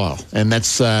versatile, and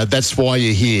that's why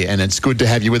you're here, and it's good to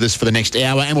have you with us for the next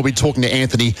hour. And we'll be talking to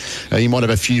Anthony. He might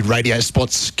have a few radio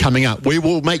spots coming up. We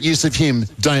will make use of him,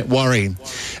 don't worry.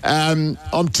 I'm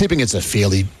tipping it's a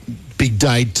fairly big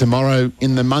day tomorrow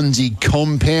in the Munsey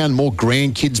compound. More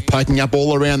grandkids poking up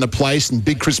all around the place, and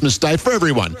big Christmas day for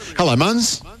everyone. Hello,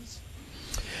 Muns.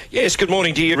 Yes, good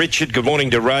morning to you, Richard. Good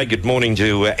morning to Ray. Good morning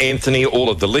to Anthony, all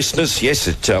of the listeners. Yes,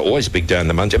 it's always a big day in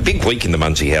the Munsey, a big week in the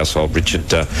Munsey household,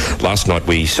 Richard. Last night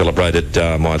we celebrated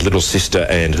my little sister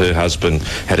and her husband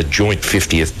had a joint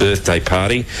 50th birthday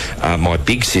party. My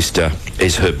big sister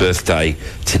is her birthday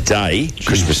today,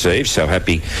 Christmas Eve, so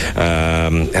happy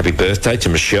birthday to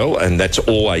Michelle, and that's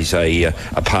always a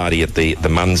party at the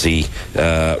Munsey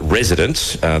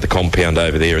residence, the compound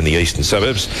over there in the eastern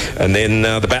suburbs. And then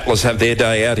the Battlers have their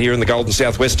day out here in the Golden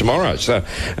Southwest tomorrow. So,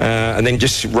 and then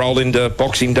just roll into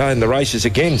Boxing Day and the races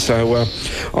again. So,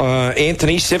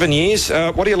 Anthony, 7 years.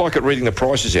 What do you like at reading the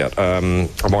prices out? I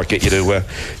might get you to,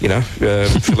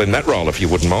 fill in that role if you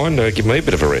wouldn't mind. Give me a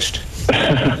bit of a rest.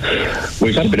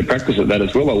 We've had a bit of practice at that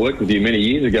as well. I worked with you many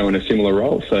years ago in a similar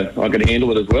role, so I can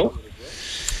handle it as well.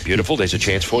 Beautiful. There's a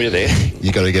chance for you there.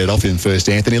 You got to get it off him first,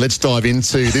 Anthony. Let's dive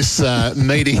into this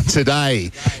meeting today.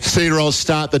 2-year-olds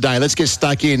start the day. Let's get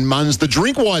stuck in. Muns, the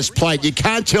Drinkwise plate. You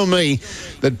can't tell me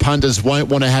that punters won't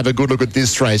want to have a good look at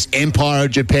this race. Empire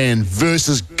of Japan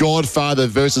versus Godfather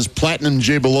versus Platinum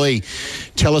Jubilee.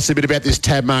 Tell us a bit about this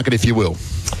tab market, if you will.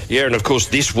 Yeah, and of course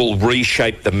this will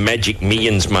reshape the Magic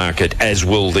Millions market, as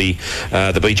will the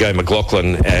BJ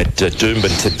McLaughlin at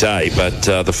Doomben today. But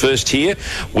the first here,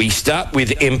 we start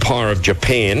with Empire of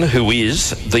Japan, who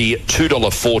is the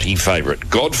 $2.40 favourite.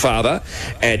 Godfather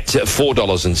at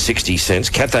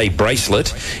 $4.60. Cathay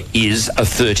Bracelet is a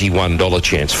 $31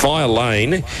 chance. Fire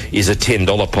Lane is a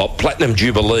 $10 pop. Platinum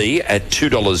Jubilee at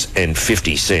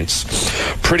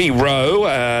 $2.50. Pretty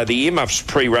Row, the earmuffs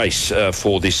pre-race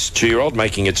for this 2-year-old,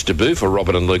 making its debut for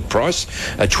Robert and Luke Price,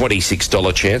 a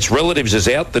 $26 chance. Relatives is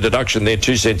out, the deduction there,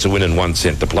 2 cents a win and 1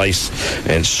 cent to place.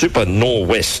 And Super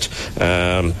Norwest,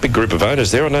 big group of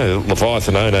owners there. I know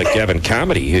Leviathan owner Gavin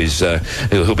Carmody,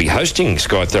 who'll be hosting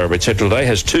Sky Thoroughbred Central today,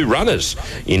 has 2 runners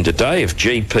in today. If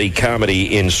GP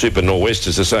Carmody in Super Norwest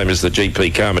is the same as the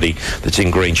GP Carmody that's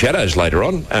in Green Shadows later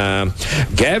on,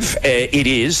 Gav, it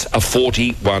is a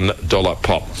 $41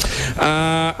 pop.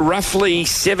 Roughly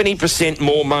 70%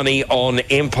 more money on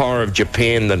Empire of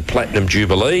Japan than Platinum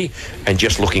Jubilee, and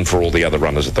just looking for all the other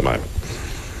runners at the moment.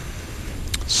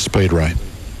 Speed Ray.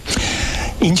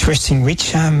 Interesting,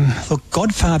 Rich. Look,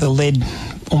 Godfather led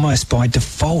almost by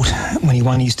default when he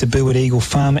won his debut at Eagle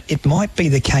Farm. It might be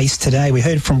the case today. We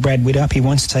heard from Brad Widdup. He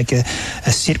wants to take a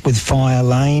sit with Fire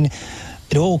Lane.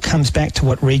 It all comes back to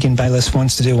what Regan Bayless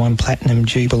wants to do on Platinum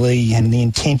Jubilee, and the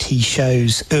intent he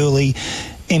shows early.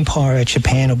 Empire of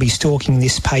Japan will be stalking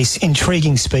this pace.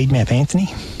 Intriguing speed map, Anthony.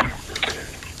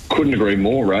 Couldn't agree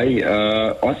more, Ray.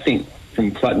 I think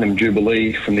from Platinum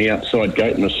Jubilee, from the outside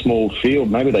gate in a small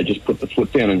field, maybe they just put the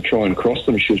foot down and try and cross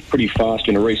them. She was pretty fast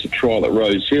in a recent trial at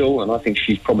Rose Hill, and I think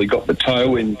she's probably got the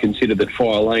toe, and consider that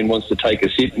Fire Lane wants to take a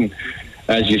sit and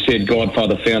as you said,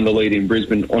 Godfather found the lead in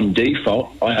Brisbane on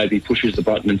default. I hope he pushes the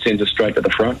button and sends us straight to the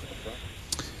front.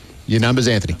 Your numbers,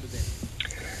 Anthony?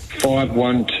 5,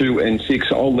 1, 2 and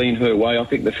 6. I'll lean her way. I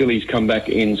think the fillies come back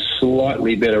in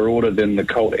slightly better order than the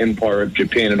Colt Empire of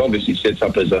Japan. It obviously sets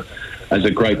up as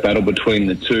a great battle between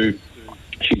the two.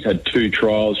 She's had 2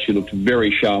 trials. She looked very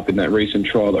sharp in that recent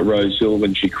trial at Roseville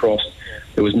when she crossed.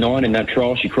 There was 9 in that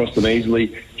trial. She crossed them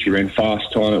easily. She ran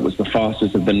fast time. It was the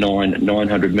fastest of the 9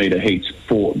 900-metre heats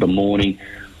for the morning.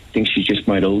 I think she's just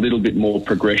made a little bit more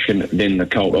progression than the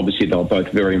Colt. Obviously, they were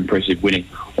both very impressive, winning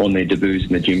on their debuts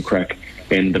in the Gimcrack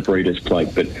and the Breeders' Plate.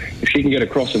 But if she can get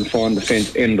across and find the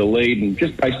fence and the lead, and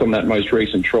just based on that most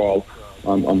recent trial,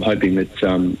 I'm hoping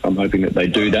that they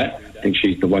do that. I think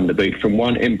she's the one to beat. From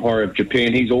 1, Empire of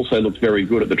Japan, he's also looked very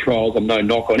good at the trials. I'm no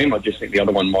knock on him. I just think the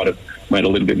other one might have made a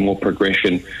little bit more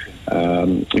progression.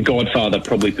 Godfather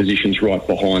probably positions right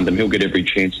behind them. He'll get every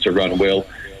chance to run well.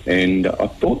 And I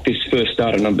thought this first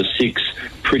start at number 6,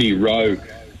 Pretty Row,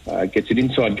 gets an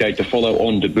inside gate to follow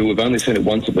on debut. We've only seen it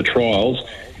once at the trials,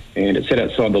 and it set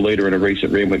outside the leader in a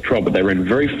recent Randwick trial, but they ran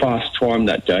very fast time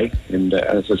that day. And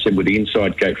as I said, with the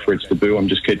inside gate for its debut, I'm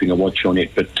just keeping a watch on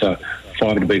it. But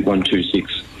 5 to beat 1, 2,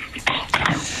 6.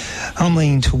 I'm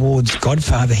leaning towards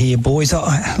Godfather here, boys.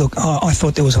 I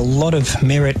thought there was a lot of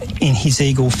merit in his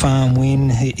Eagle Farm win.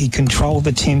 He controlled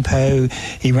the tempo.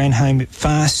 He ran home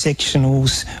fast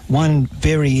sectionals, won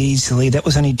very easily. That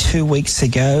was only 2 weeks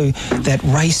ago. That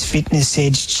race fitness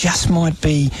edge just might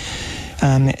be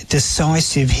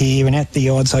decisive here, and at the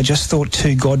odds I just thought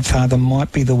 2 Godfather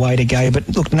might be the way to go. But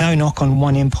look, no knock on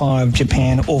 1 Empire of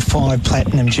Japan or 5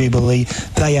 Platinum Jubilee.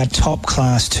 They are top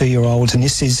class 2-year-olds, and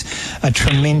this is a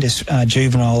tremendous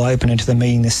juvenile opener to the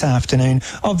meeting this afternoon.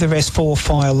 Of the rest, 4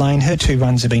 Fire Lane, her 2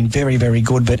 runs have been very, very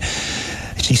good, but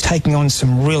she's taking on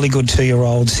some really good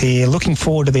 2-year-olds here. Looking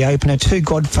forward to the opener. 2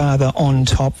 Godfather on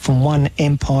top from 1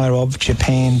 Empire of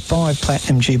Japan, 5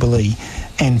 Platinum Jubilee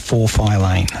and 4 Fire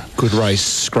Lane. Good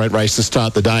race. Great race to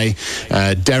start the day.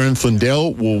 Darren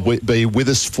Flindell will be with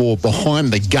us for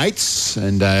Behind the Gates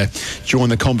and join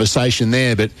the conversation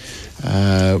there. But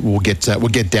we'll get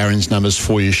Darren's numbers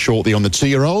for you shortly on the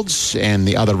 2-year-olds and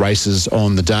the other races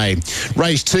on the day.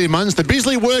 Race 2, Muns, the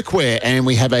Bisley Workwear, and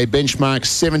we have a benchmark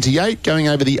 78 going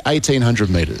over the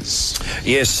 1,800 metres.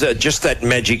 Yes, just that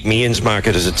Magic Millions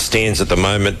market as it stands at the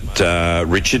moment,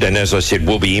 Richard, and as I said,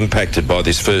 will be impacted by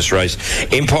this first race.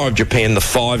 Empire of Japan, the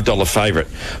 $5 favourite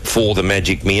for the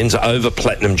Magic Millions, over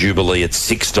Platinum Jubilee at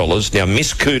 $6. Now,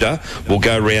 Miss Cooter will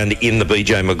go round in the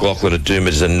BJ McLaughlin at Doomit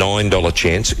as a $9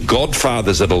 chance.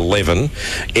 Godfather's at 11,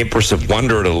 Empress of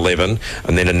Wonder at 11,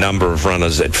 and then a number of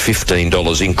runners at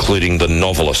 $15, including the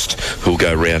Novelist, who'll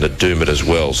go round at Doomit as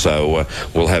well. So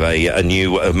we'll have a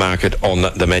new market on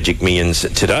the Magic Millions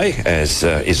today, as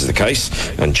is the case,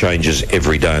 and changes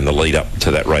every day in the lead up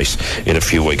to that race in a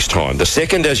few weeks' time. The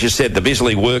second, as you said, the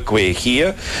Bisley Workwear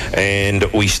here, and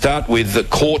we start with the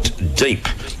Court Deep.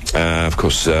 Of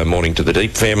course, morning to the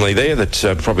Deep family there that's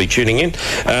probably tuning in.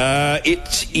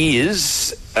 It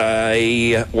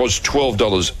was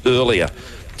 $12 earlier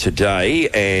today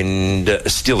and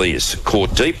still is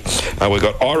Court Deep. We've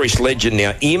got Irish Legend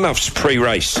now, earmuffs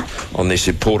pre-race on this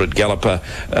imported galloper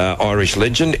Irish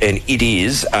Legend, and it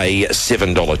is a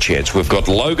 $7 chance. We've got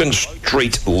Logan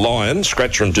Street Lion,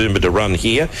 scratch from Doomba to run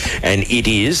here, and it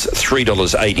is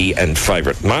 $3.80 and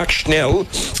favourite. Mark Schnell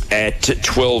at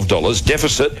 $12.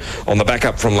 Deficit on the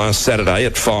backup from last Saturday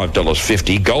at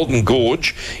 $5.50. Golden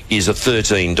Gorge is a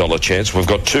 $13 chance. We've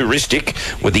got Touristic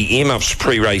with the earmuffs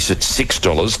pre-race at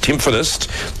 $6. Timphanist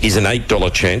is an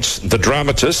 $8 chance. The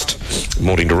Dramatist,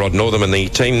 morning to Rod Northam and the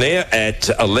team there, at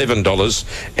 $11,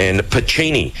 and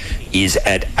Pacini is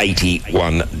at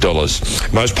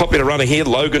 $81. Most popular runner here,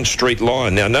 Logan Street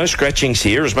Lion. Now, no scratchings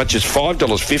here, as much as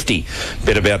 $5.50.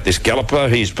 Bet about this galloper.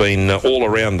 He's been all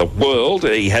around the world.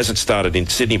 He hasn't started in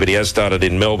Sydney, but he has started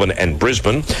in Melbourne and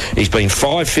Brisbane. He's been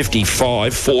 $5.55,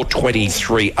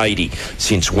 $4.23.80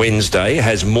 since Wednesday.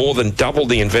 Has more than doubled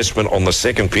the investment on the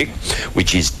second pick,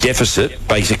 which is Deficit,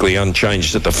 basically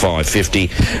unchanged at the $5.50,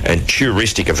 and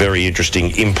Touristic, a very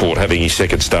interesting import, having his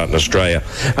second start in Australia.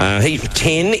 He's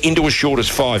 10 into as short as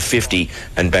 $5.50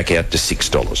 and back out to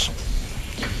 $6.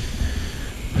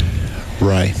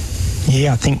 Ray.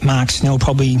 Yeah, I think Mark Snell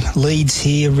probably leads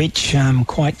here, Rich,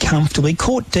 quite comfortably.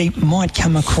 Court Deep might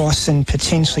come across and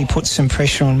potentially put some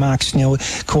pressure on Mark Snell.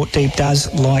 Court Deep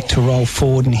does like to roll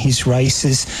forward in his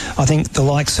races. I think the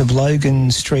likes of Logan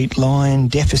Street Lion,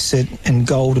 Deficit and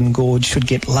Golden Gorge should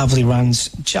get lovely runs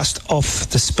just off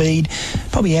the speed.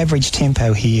 Probably average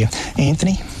tempo here.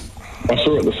 Anthony? I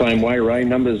saw it the same way, Ray.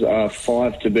 Numbers are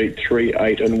 5 to beat 3,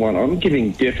 8 and 1. I'm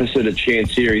giving Deficit a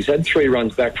chance here. He's had 3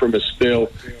 runs back from a spell.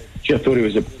 I thought it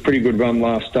was a pretty good run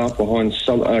last start behind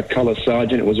Colour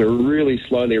Sergeant. It was a really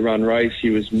slowly run race.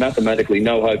 He was mathematically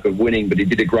no hope of winning, but he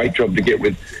did a great job to get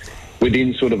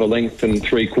within sort of a length and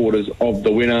 3/4 of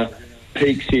the winner.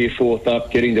 Peaks here, 4th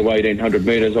up, getting to 1,800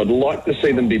 metres. I'd like to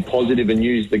see them be positive and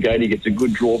use the gate. He gets a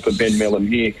good draw for Ben Melham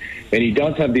here, and he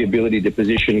does have the ability to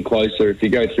position closer. If you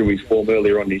go through his form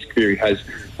earlier on in his career, he has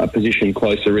a position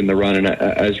closer in the run, and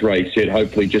as Ray said,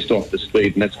 hopefully just off the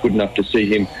speed, and that's good enough to see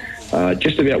him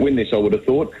just about win this, I would have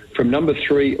thought. From number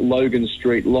 3, Logan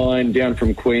Street Line, down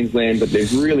from Queensland, but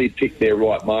they've really picked their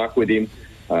right mark with him.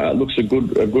 Looks a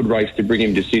good race to bring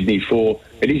him to Sydney for.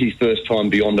 It is his first time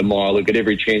beyond a mile. He'll get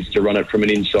every chance to run it from an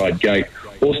inside gate.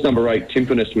 Horse number 8,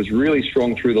 Timpanist, was really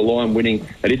strong through the line, winning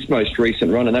at its most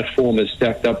recent run, and that form is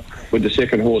stacked up with the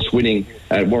second horse winning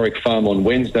at Warwick Farm on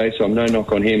Wednesday, so I'm no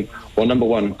knock on him. While number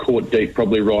 1, Court Deep,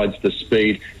 probably rides the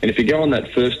speed. And if you go on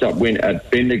that first up win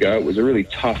at Bendigo, it was a really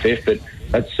tough effort.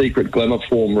 That Secret Glamour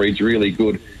form reads really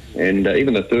good. And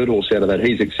even the third horse out of that,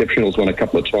 He's Exceptional, has won a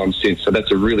couple of times since. So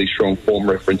that's a really strong form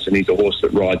reference, and he's a horse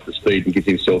that rides the speed and gives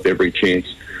himself every chance.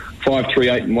 5, 3,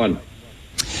 8 and 1.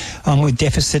 I'm with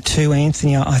Deficit too,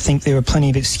 Anthony. I think there are plenty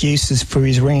of excuses for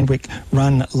his Randwick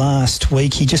run last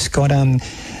week. He just got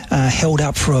held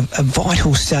up for a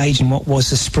vital stage in what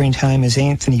was the sprint home, as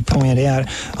Anthony pointed out.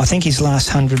 I think his last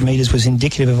 100 metres was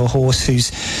indicative of a horse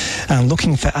who's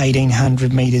looking for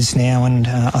 1,800 metres now, and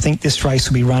I think this race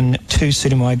will be run too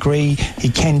soon. I agree he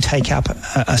can take up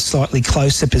a slightly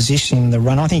closer position in the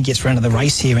run. I think he gets run of the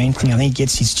race here, Anthony. I think he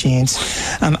gets his chance.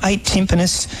 8,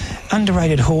 Timpanist,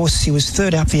 underrated horse. He was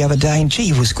 3rd up the other day, and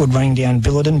gee, was good running down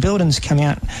Billiton. Billiton's come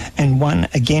out and won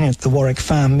again at the Warwick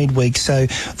Farm midweek, so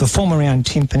the form around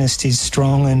Timpanist is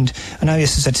strong, and I know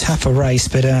this is a tougher race,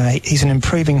 but he's an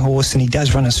improving horse, and he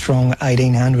does run a strong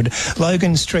 1,800.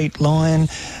 Logan Street Lion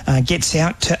gets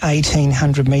out to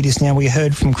 1,800 metres now. We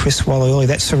heard from Chris Waller earlier.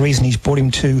 That's the reason he's brought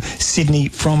him to Sydney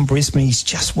from Brisbane. He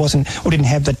just didn't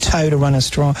have the toe to run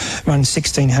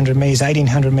 1,600 metres,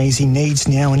 1,800 metres he needs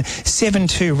now. And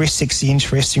 7-2 Ristic's the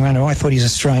interesting runner. I thought his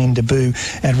Australian debut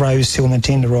at Rosehill in the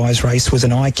Tenderise race was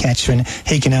an eye catcher, and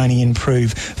he can only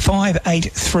improve. 5,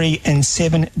 8, 3 and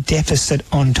 7. Deficit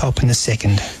on top in the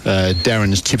second.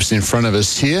 Darren's tips in front of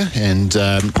us here, and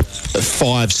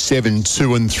 5, 7,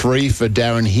 2 and 3 for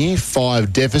Darren here.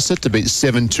 5 Deficit to beat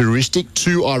 7 Touristic,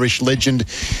 2 Irish Legend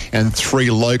and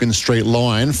 3 Logan Street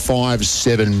Lion. 5,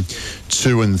 7,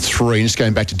 2 and 3. Just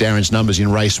going back to Darren's numbers in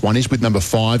race 1, he's with number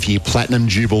 5 here, Platinum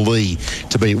Jubilee,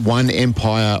 to beat 1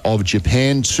 Empire of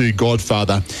Japan, 2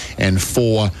 Godfather and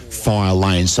 4 Fire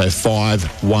Lane. So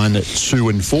 5, 1, 2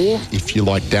 and 4. If you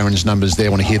like Darren's numbers there,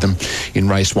 want to hear them in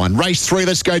race 1. Race 3,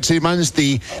 let's go to Muns,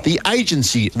 the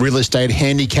Agency Real Estate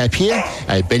Handicap here,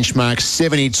 a benchmark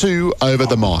 72 over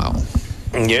the mile.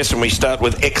 Yes, and we start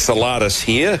with Exelatus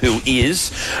here, who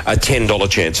is a $10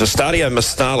 chance. Estadio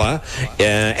Mastala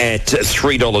at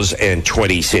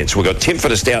 $3.20. We've got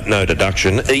Timpanist out, no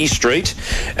deduction. E Street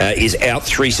is out,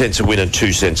 3 cents a win and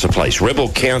 2 cents a place. Rebel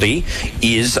County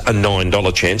is a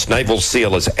 $9 chance. Naval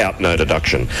Seal is out, no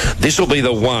deduction. This will be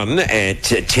the one at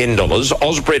 $10.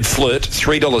 Osbred Flirt,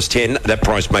 $3.10. That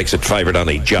price makes it favourite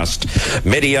only just.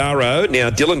 Mediaro, now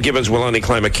Dylan Gibbons will only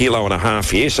claim 1.5 kilos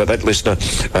here, so that listener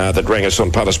that rang us on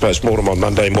Punters Post-Mortem on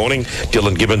Monday morning,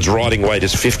 Dylan Gibbons' riding weight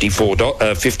is 54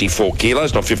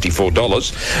 kilos, not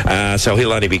 $54. So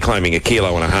he'll only be claiming 1.5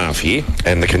 kilos here,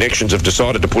 and the connections have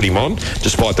decided to put him on,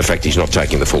 despite the fact he's not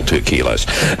taking the full 2 kilos.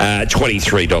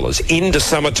 $23. Into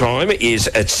Summertime is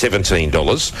at $17.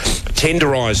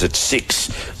 Tenderize at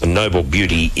 $6. The Noble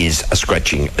Beauty is a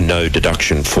scratching, no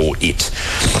deduction for it.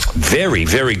 Very,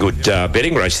 very good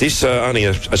betting race. This only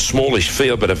a smallish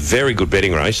field, but a very good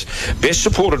betting race. Best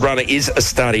supported runner is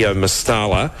Estadio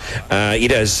Mastala.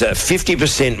 It has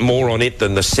 50% more on it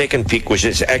than the second pick, which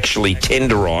is actually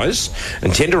Tenderize.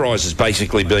 And Tenderize has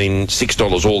basically been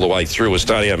 $6 all the way through.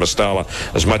 Estadio Mastala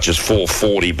as much as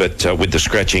 $4.40, but with the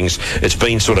scratchings, it's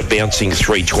been sort of bouncing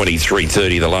 $3.20,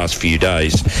 $3.30 the last few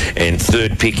days. And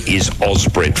third pick is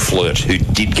Osbred Flirt, who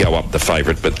did go up the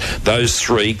favourite, but those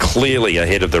three clearly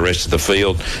ahead of the rest of the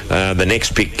field. The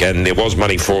next pick, and there was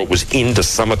money for it, was Into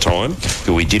Summertime,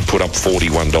 who we did put up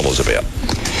 $41 about.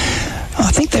 I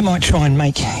think they might try and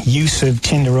make use of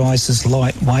Tenderize's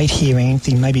lightweight here,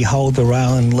 Anthony, maybe hold the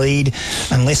rail and lead,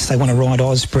 unless they want to ride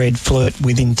Osbred Flirt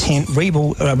with intent.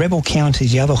 Rebel County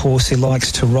is the other horse who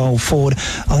likes to roll forward.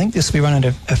 I think this will be run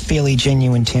at a fairly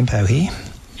genuine tempo here.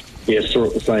 Yeah, saw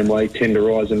it the same way.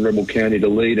 Tenderize and Rebel County to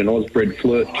lead, and Osbred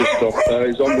Flirt just off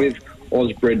those. I'm with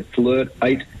Osbred Flirt,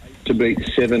 8, to beat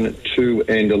 7, 2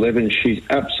 and 11. She's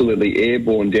absolutely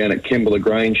airborne down at Kembla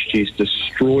Grange. She's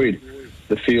destroyed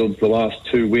the fields the last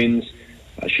 2 wins.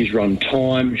 She's run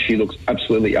time. She looks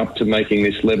absolutely up to making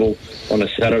this level on a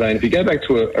Saturday. And if you go back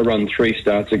to a run 3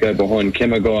 starts ago behind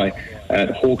Kemagai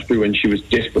at Hawkesbury when she was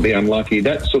desperately unlucky,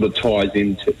 that sort of ties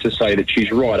in to say that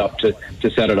she's right up to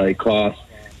Saturday class.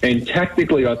 And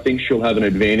tactically, I think she'll have an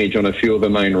advantage on a few of her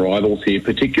main rivals here,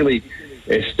 particularly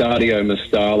Estadio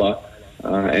Mastala.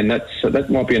 And that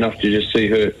might be enough to just see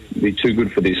her be too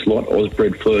good for this lot.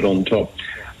 Osbred Flirt on top.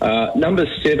 Number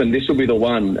 7, this will be the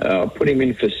one. Put him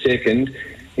in for second.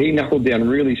 He knuckled down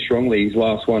really strongly his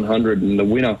last 100, and the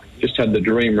winner just had the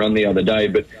dream run the other day.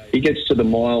 But he gets to the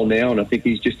mile now, and I think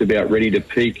he's just about ready to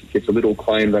peak. Gets a little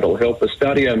claim that'll help.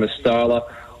 Estadio Mastala,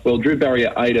 well, drew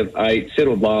barrier 8 of 8,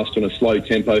 settled last on a slow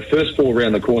tempo. First 4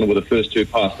 around the corner were the first 2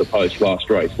 past the post last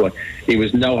race. Like, he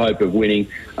was no hope of winning.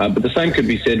 But the same could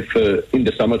be said for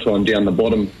Into Summertime down the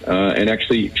bottom. And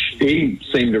actually, he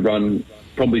seemed to run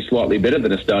probably slightly better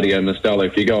than Estadio Mastala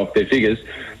if you go off their figures.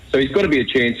 So he's got to be a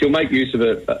chance. He'll make use of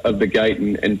the gate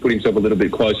and put himself a little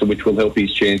bit closer, which will help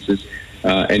his chances.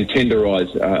 And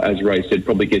Tenderize, as Ray said,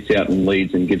 probably gets out and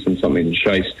leads and gives them something to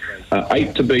chase.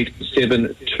 8 to beat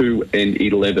 7, 2 and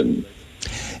 11.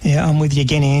 Yeah, I'm with you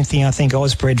again, Anthony. I think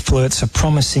Osbred Flirt's a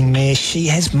promising mare. She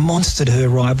has monstered her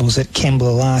rivals at Kembla the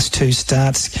last 2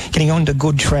 starts, getting onto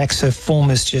good tracks. Her form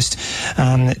has just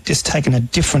taken a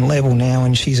different level now,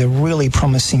 and she's a really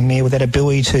promising mare with that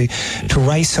ability to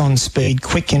race on speed,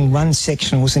 quick and run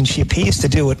sectionals, and she appears to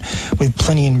do it with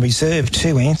plenty in reserve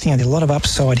too, Anthony. There's a lot of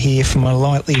upside here from a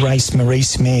lightly raced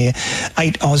Maurice mare.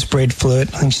 8 Osbred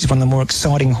Flirt. I think she's one of the more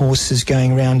exciting horses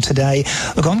going around today.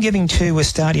 Look, I'm giving to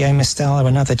Estadio Mastala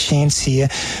another chance here.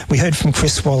 We heard from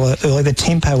Chris Waller earlier. The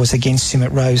tempo was against him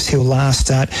at Rose Hill last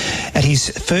start. At his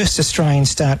first Australian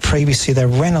start previously, they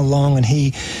ran along and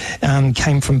he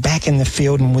came from back in the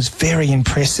field and was very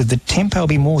impressive. The tempo will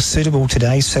be more suitable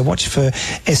today, so watch for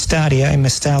Estadio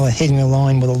Mastala heading the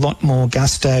line with a lot more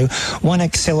gusto. 1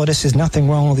 Acceleratus, there's nothing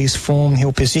wrong with his form.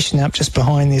 He'll position up just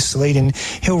behind this lead and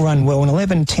he'll run well. And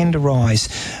 11 Tenderize,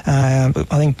 I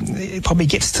think it probably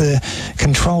gets to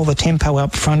control the tempo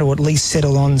up front, or at least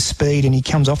settle on speed, and he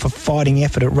comes off a fighting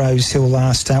effort at Rose Hill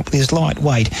last start with his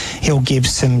lightweight. He'll give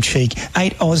some cheek.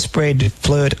 8 Osbred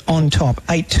Flirt on top.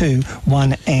 8, 2,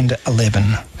 1 and 11.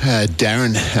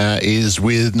 Darren is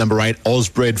with number 8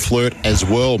 Osbred Flirt as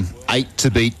well. 8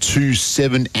 to beat 2,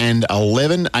 7 and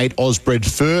 11. 8 Osbred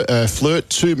Flirt,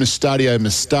 2 Estadio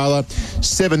Mastala,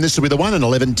 7 this will be the one, and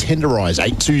 11 Tenderize.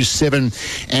 8, 2, 7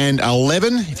 and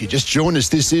 11. If you just joined us,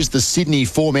 this is the Sydney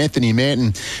form. Anthony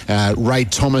Manton, Ray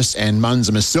Thomas and Munns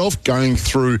and myself going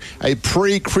through a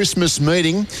pre-Christmas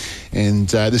meeting, and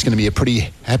this is going to be a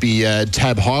pretty happy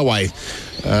Tab Highway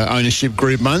ownership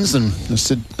group, Munns. And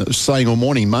I was saying all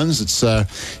morning, Munns, it's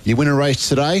you win a race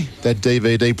today, that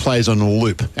DVD plays on a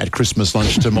loop at Christmas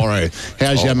lunch tomorrow.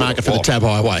 How's your market for the Tab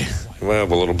Highway? Well,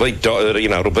 it'll beat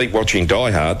it'll beat watching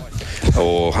Die Hard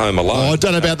or Home Alone. Oh, I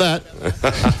don't know about that.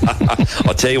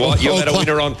 I'll tell you what, you've had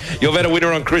a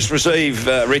winner on Christmas Eve,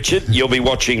 Richard. You'll be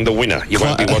watching the winner. You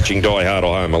won't be watching Die Hard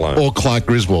or Home Alone. Or Clark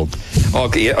Griswold.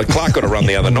 Oh, yeah, Clark got a run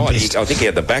the other night. I think he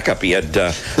had the backup. He had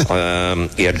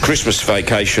Christmas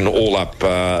vacation all up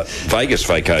Vegas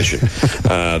vacation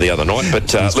the other night.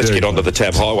 But let's get on to the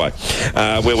Tab Highway,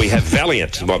 where we have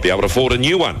Valiant. You might be able to afford a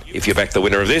new one if you back the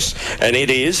winner of this, and it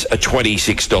is a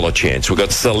 $26 chance. We've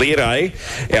got Salire,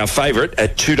 our favourite,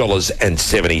 at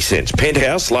 $2.70.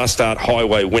 Penthouse, last start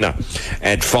highway winner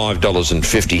at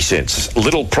 $5.50.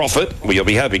 Little Profit, you'll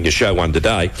be hoping to show one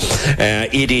today.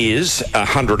 It is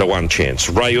 100 to 1 chance.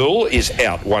 Raoul is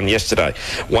out, won yesterday.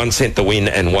 1 cent the win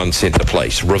and 1 cent the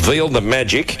place. Reveal the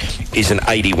Magic is an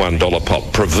 $81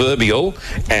 pop. Proverbial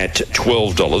at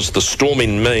 $12. The Storm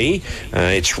in Me,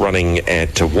 it's running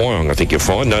at Wyong, I think you'll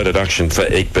find. No deduction for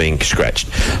it being scratched.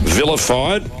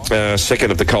 Vilified,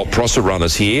 second of the Colt Prosser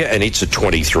runners here, and it's at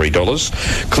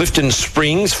 $23. Clifton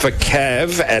Springs for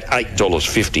Cav at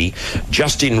 $8.50.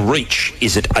 Justin Reach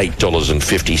is at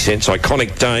 $8.50.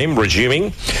 Iconic Dame,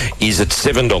 resuming, is at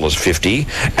 $7.50.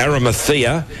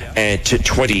 Arimathea at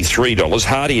 $23.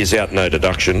 Hardy is out, no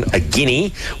deduction. A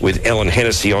Guinea with Ellen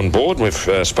Hennessy on board. We've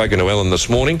spoken to Ellen this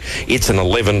morning. It's an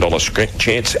 $11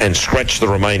 chance, and scratch the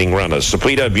remaining runners.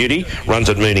 Sapido Beauty runs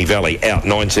at Moonee Valley, out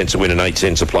 9 cents a win and 8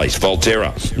 cents a place.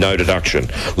 Volterra, no deduction.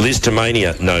 Liz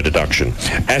Tomania, no deduction.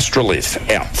 Astrolith,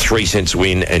 out 3 cents a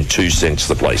win and 2 cents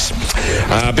the place.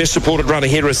 Best supported runner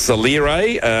here is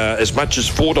Salire, as much as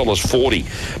 $4.40.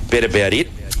 Bet about it.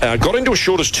 Got into as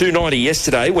short as 290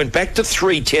 yesterday, went back to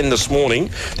 310 this morning.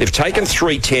 They've taken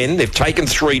 310, they've taken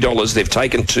 $3, they've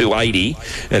taken 280,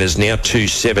 and is now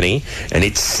 270. And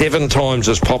it's 7 times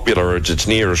as popular as its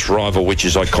nearest rival, which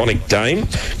is Iconic Dame.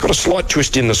 Got a slight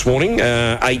twist in this morning,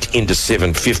 8 into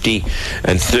 750,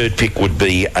 and third pick would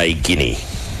be a Guinea.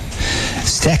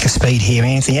 Stack of speed here,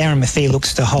 Anthony. Aaron Mathia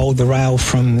looks to hold the rail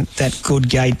from that good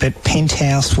gate, but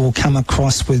Penthouse will come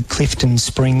across with Clifton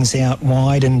Springs out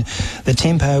wide, and the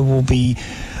tempo will be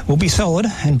solid,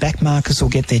 and back markers will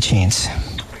get their chance.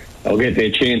 They'll get their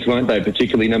chance, won't they?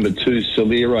 Particularly number 2,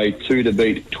 Solire, 2 to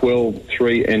beat 12,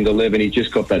 3 and 11. He's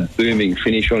just got that booming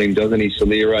finish on him, doesn't he,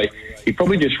 Solire? He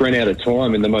probably just ran out of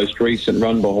time in the most recent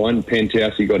run behind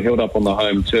Penthouse. He got held up on the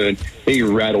home turn. He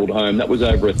rattled home. That was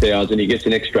over 1,000. He gets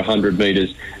an extra 100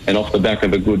 metres, and off the back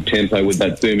of a good tempo with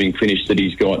that booming finish that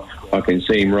he's got, I can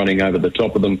see him running over the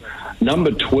top of them.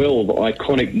 Number 12,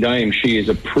 Iconic Dame. She is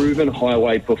a proven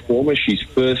highway performer. She's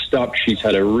first up. She's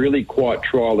had a really quiet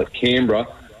trial at Canberra.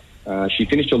 She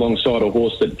finished alongside a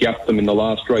horse that gapped them in the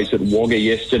last race at Wagga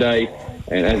yesterday.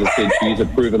 And as I said, she is a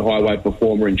proven highway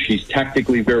performer, and she's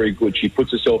tactically very good. She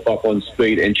puts herself up on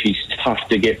speed, and she's tough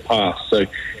to get past. So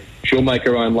she'll make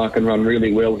her own luck and run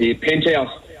really well here.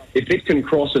 Penthouse, if it can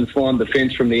cross and find the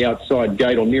fence from the outside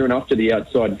gate or near enough to the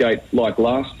outside gate like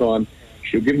last time,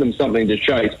 she'll give them something to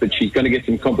chase, but she's going to get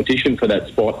some competition for that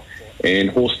spot. And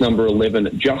horse number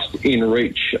 11, Just in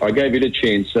Reach. I gave it a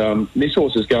chance. This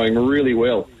horse is going really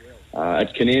well.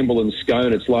 At Canamble and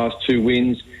Scone, its last 2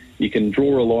 wins. You can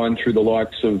draw a line through the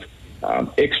likes of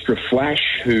Extra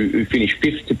Flash, who finished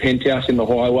 5th to Penthouse in the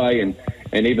highway, and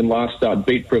even last start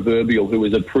beat Proverbial, who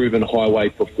is a proven highway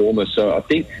performer. So I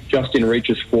think Just in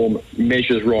Reach's form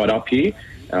measures right up here.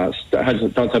 Does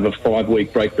have a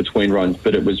 5-week break between runs,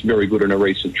 but it was very good in a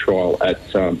recent trial at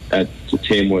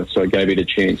Tamworth, so I gave it a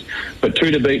chance. But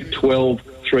 2 to beat, 12,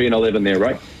 3 and 11 there,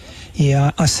 right?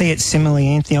 Yeah, I see it similarly,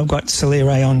 Anthony. I've got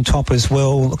Solire on top as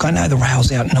well. Look, I know the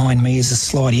rail's out 9 metres, a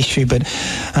slight issue, but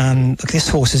look, this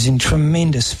horse is in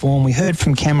tremendous form. We heard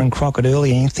from Cameron Crockett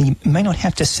earlier, Anthony. He may not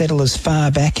have to settle as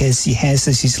far back as he has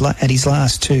at his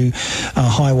last 2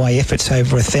 highway efforts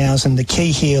over 1,000. The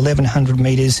key here, 1,100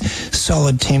 metres,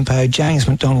 solid tempo. James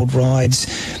McDonald rides.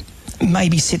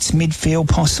 Maybe sits midfield,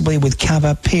 possibly with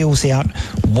cover. Peels out.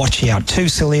 Watch out. 2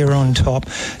 Solire on top.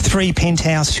 3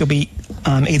 Penthouse. She'll be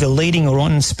either leading or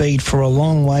on speed for a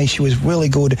long way. She was really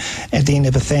good at the end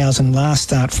of 1,000 last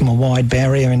start from a wide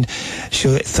barrier, and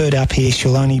third up here,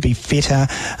 she'll only be fitter.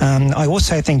 I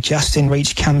also think Just in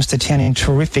Reach comes to town in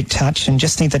terrific touch, and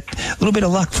just need that little bit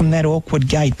of luck from that awkward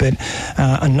gate, but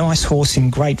a nice horse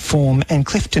in great form. And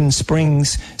Clifton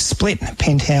Springs split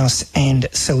Penthouse and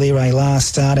Solire last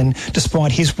start, and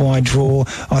despite his wide draw,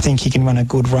 I think he can run a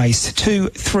good race. 2,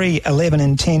 3, 11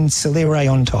 and 10,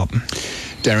 Solire on top.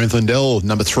 Darren Flindell,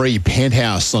 number 3,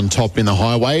 Penthouse on top in the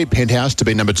highway. Penthouse to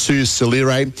be number 2,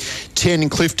 Solire. 10,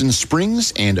 Clifton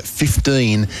Springs, and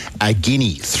 15, a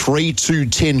Guinea. 3, 2,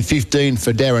 10, 15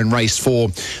 for Darren, race 4,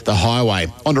 the highway.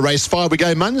 On to race 5 we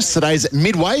go, Muns. Today's at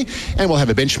Midway, and we'll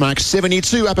have a benchmark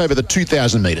 72 up over the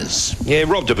 2,000 metres. Yeah,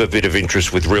 robbed of a bit of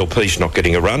interest with Real Peace not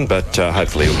getting a run, but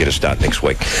hopefully he'll get a start next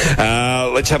week.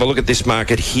 Let's have a look at this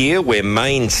market here, where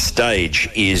Main Stage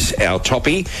is our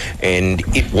toppy, and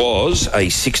it was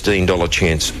a $16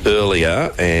 chance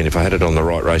earlier, and if I had it on the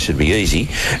right race it'd be easy.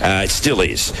 It still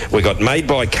is. We've got Made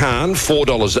by Khan,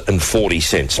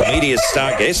 $4.40. Media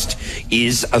Starguest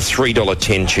is a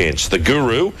 $3.10 chance. The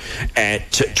Guru at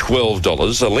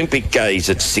 $12. Olympic Gaze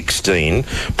at $16.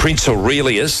 Prince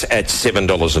Aurelius at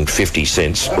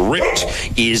 $7.50. Ripped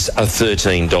is a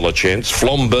 $13 chance.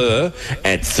 Flambeur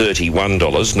at $31.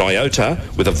 Nyota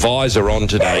with a visor on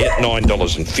today at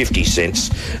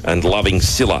 $9.50, and Loving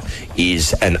Scylla is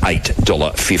an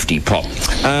 $8.50 pop.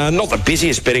 Not the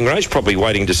busiest betting race, probably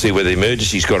waiting to see whether the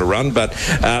Emergency's got a run, but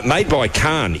Made by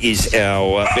Khan is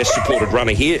our best supported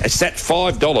runner here. It's at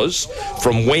 $5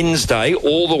 from Wednesday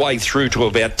all the way through to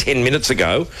about 10 minutes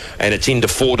ago, and it's into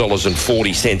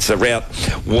 $4.40. About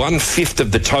 1/5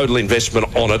 of the total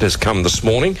investment on it has come this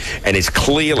morning, and is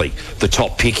clearly the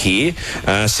top pick here.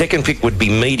 Second pick would be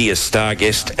Media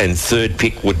Starguest, and third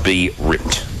pick would be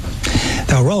Ripped.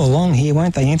 They'll roll along here,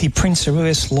 won't they, Anthony? Prince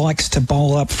Aurelius likes to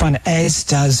bowl up front, as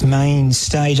does Main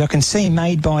Stage. I can see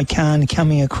Made by Khan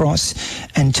coming across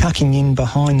and tucking in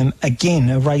behind them. Again,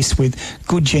 a race with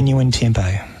good, genuine tempo.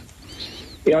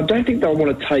 Yeah, I don't think they'll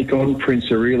want to take on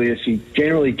Prince Aurelius. He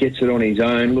generally gets it on his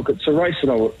own. Look, it's a race that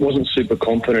I wasn't super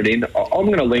confident in. I'm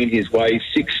going to lean his way.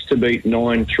 6 to beat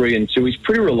 9, 3 and 2. He's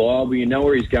pretty reliable. You know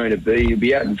where he's going to be. He'll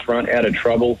be out in front, out of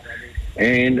trouble.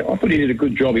 And I thought he did a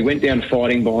good job. He went down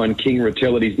fighting behind King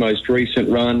Rattel at his most recent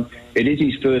run. It is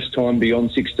his first time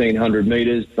beyond 1,600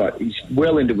 metres, but he's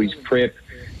well into his prep.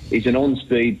 He's an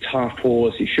on-speed, tough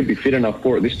horse. He should be fit enough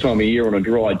for it this time of year on a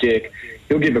dry deck.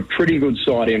 He'll give a pretty good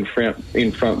side in front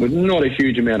with not a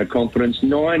huge amount of confidence.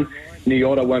 9,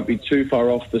 Nyota won't be too far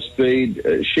off the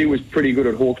speed. She was pretty good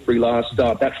at Hawkesbury last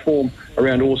start. That form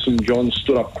around Awesome John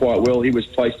stood up quite well. He was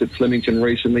placed at Flemington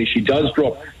recently. She does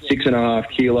drop 6.5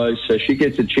 kilos, so she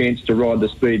gets a chance to ride the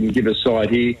speed and give a side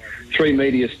here. 3,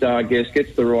 Media Star Guest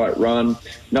gets the right run.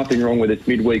 Nothing wrong with its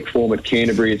midweek form at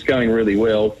Canterbury. It's going really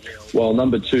well. While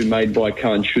number 2, Made by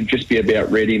Khan, should just be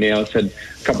about ready now. It's had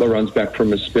a couple of runs back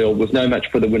from a spell. Was no match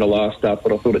for the winner last start,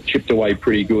 but I thought it chipped away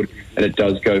pretty good, and it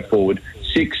does go forward.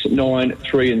 6, 9,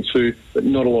 3 and 2, but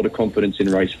not a lot of confidence in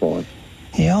race 5.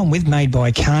 Yeah, I'm with Made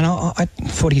by Khan. I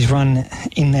thought his run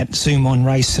in that Zoom On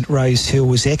race at Rose Hill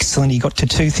was excellent. He got to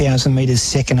 2,000 metres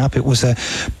second up. It was a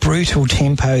brutal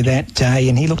tempo that day,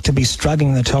 and he looked to be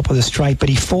struggling at the top of the straight, but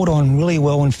he fought on really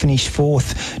well and finished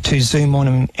 4th to Zoom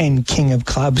On and King of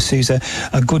Clubs, who's a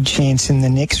good chance in the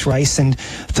next race. And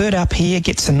third up here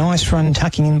gets a nice run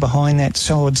tucking in behind that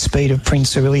solid speed of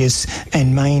Prince Aurelius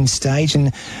and Main Stage, and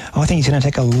I think he's going to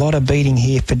take a lot of beating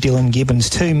here for Dylan Gibbons.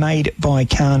 2, Made by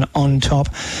Khan on top.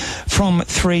 From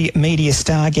 3, Media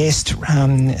Star Guest,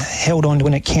 held on to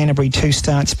win at Canterbury 2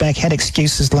 starts back, had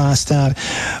excuses last start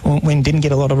when didn't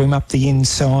get a lot of room up the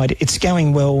inside. It's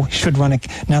going well, should run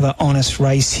another honest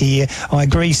race here. I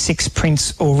agree 6,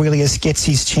 Prince Aurelius gets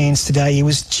his chance today. He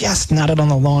was just nutted on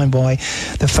the line by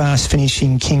the fast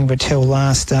finishing King Rattel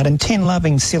last start. And 10,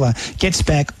 Loving Silla gets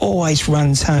back, always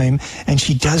runs home, and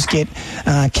she does get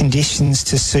conditions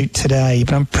to suit today.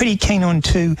 But I'm pretty keen on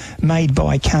 2, Made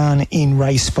by Khan in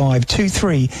race 5, 2,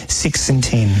 3, 6 and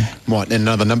 10. Right, and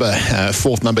another number,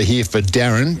 4th number here for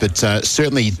Darren, but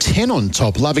certainly 10 on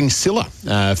top. Loving Silla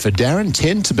for Darren,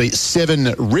 10 to beat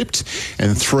 7 Ripped,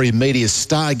 and 3 Media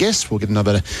Star Guest. We'll get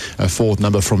another 4th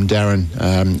number from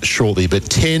Darren shortly, but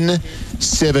 10,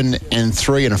 7 and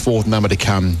 3 and a 4th number to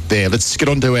come there. Let's get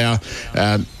on to our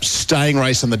staying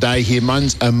race on the day here,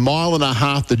 Muns. 1.5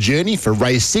 miles the journey for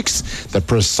race 6, the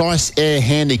Precise Air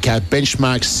Handicap,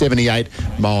 benchmark 78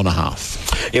 1.5 miles.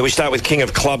 Yeah, we start with King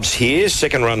of Clubs here.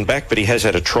 Second run back, but he has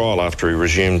had a trial after he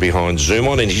resumed behind Zoom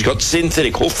On, and he's got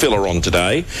Synthetic Hoof Filler on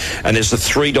today, and there's the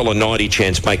 $3.90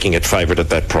 chance making it favourite at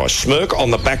that price. Smirk on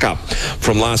the backup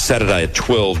from last Saturday at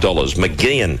 $12.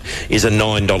 McGeehan is a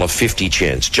 $9.50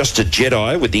 chance. Just a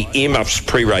Jedi with the earmuffs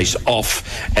pre-race off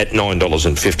at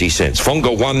 $9.50.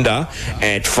 Fonga Wonder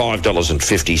at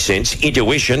 $5.50.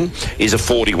 Intuition is a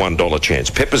 $41 chance.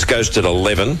 Peppers Ghost at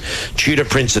 11. Tudor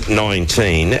Prince at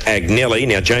 19. Agnelli,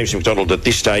 now James McDonald at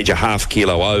this stage a half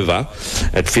kilo over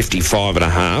at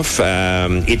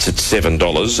 55.5. It's at $7.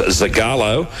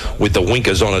 Zagalo with the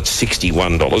winkers on at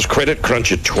 $61. Credit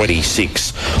Crunch at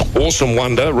 26. Awesome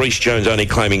Wonder, Reece Jones only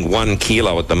claiming 1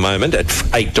 kilo at the moment at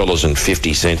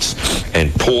 $8.50.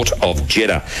 And Port of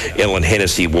Jeddah, Ellen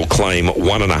Hennessy will claim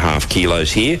 1.5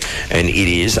 kilos here, and it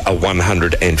is a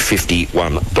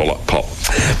 $151 pop.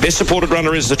 Best supported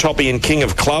runner is the Toppy and King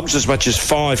of Clubs, as much as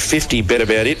 $5.50. Bet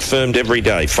about it, firmed every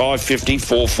day. $5.50,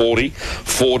 $4.40,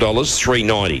 $4,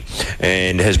 $3.90,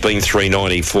 and has been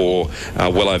 $3.90 for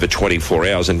well over 24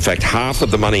 hours. In fact, half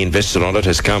of the money invested on it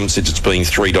has come since it's been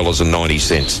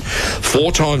 $3.90.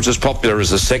 4 times as popular as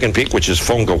the second pick, which is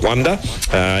Fonga Wonder.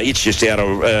 It's just out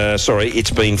of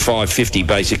it's been $5.50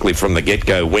 basically from the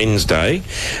get-go Wednesday.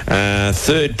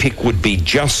 Third pick would be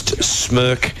Just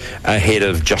Smirk ahead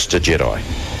of Just a Jedi.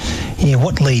 Yeah,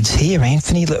 what leads here,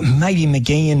 Anthony? Look, maybe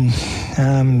McGeehan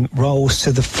rolls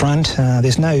to the front.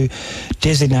 There's no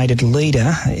designated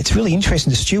leader. It's really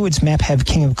interesting. The Stewards map have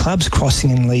King of Clubs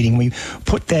crossing and leading. We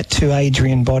put that to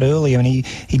Adrian Bott earlier, and he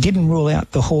didn't rule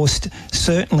out the horse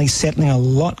certainly settling a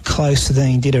lot closer than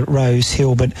he did at Rose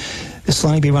Hill, but this will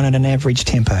only be run at an average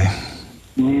tempo.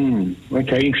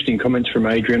 Okay, interesting comments from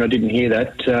Adrian. I didn't hear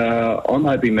that. I'm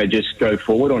hoping they just go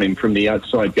forward on him from the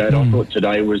outside gate. I thought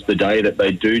today was the day that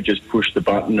they do just push the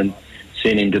button and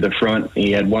send him to the front.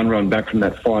 He had 1 run back from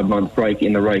that 5-month break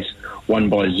in the race, won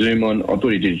by Zoom On. I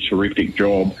thought he did a terrific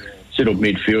job. Settled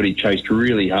midfield, he chased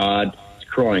really hard. He's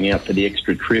crying out for the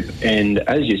extra trip. And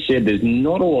as you said, there's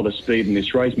not a lot of speed in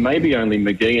this race. Maybe only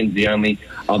McGeehan's the only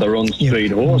other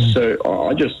on-speed horse. So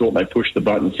I just thought they pushed the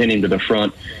button, sent him to the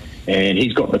front. And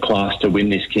he's got the class to win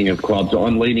this King of Clubs.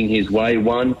 I'm leading his way.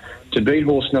 1, to beat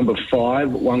horse number 5,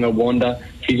 Wanga Wanda.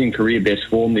 she's in career best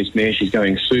form, this mare. She's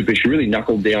going super. She really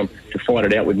knuckled down to fight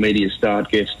it out with Media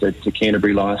Start, gets to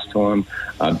Canterbury last time,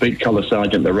 beat Colour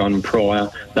Sergeant the run prior.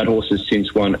 That horse has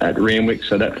since won at Randwick,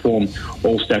 so that form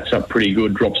all stacks up pretty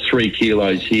good. Drops 3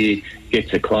 kilos here,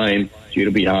 gets a claim.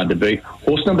 It'll be hard to beat.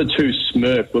 Horse number 2,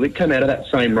 Smirk. Well, it came out of that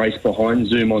same race behind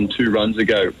Zoom on 2 runs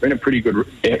ago. It was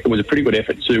a pretty good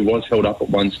effort too. Was held up at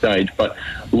one stage, but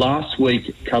last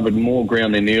week covered more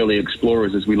ground than the early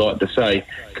explorers, as we like to say.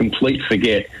 Complete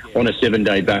forget on a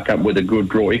 7-day backup with a good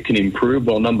draw. It can improve.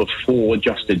 While number 4,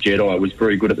 Just a Jedi, was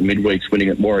very good at the midweeks, winning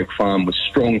at Warwick Farm, was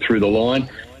strong through the line,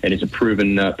 and is a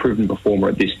proven performer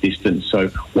at this distance. So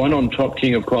 1 on top,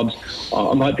 King of Clubs.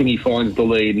 I'm hoping he finds the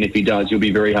lead, and if he does, he'll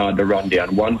be very hard to run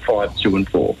down. 1, 5, 2 and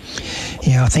 4.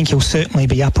 Yeah, I think he'll certainly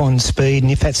be up on speed,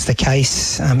 and if that's the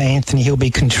case, Anthony, he'll be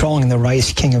controlling the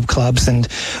race, King of Clubs, and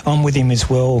I'm with him as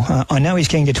well. I know he's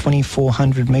getting to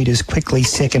 2,400 metres quickly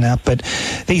second up, but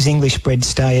these English-bred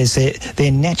stayers,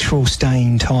 they're natural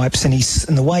staying types, and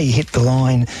the way he hit the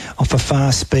line off a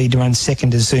fast speed to run second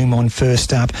to Zoom on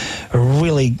first up, a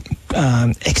really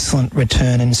excellent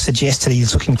return, and suggests that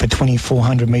he's looking for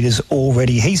 2,400 metres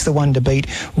already. He's the one to beat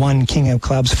 1, King of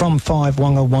Clubs, from 5,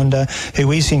 Wonga Wanda,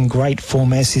 who is in great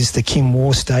form, as is the Kim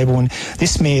War stable. And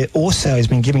this mare also has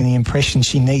been giving the impression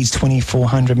she needs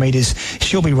 2,400 metres.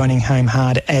 She'll be running home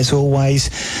hard as always.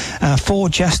 4,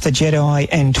 Just a Jedi,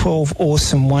 and 12,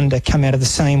 Awesome Wonder, come out of the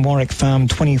same Warwick Farm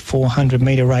 2,400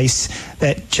 metre race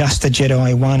that Just a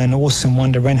Jedi won, and Awesome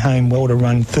Wonder ran home well to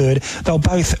run third. They'll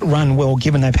both run well,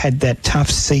 given they've had that tough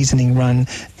seasoning run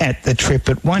at the trip.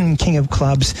 But 1, King of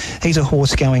Clubs, he's a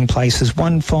horse going places.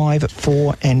 1, 5,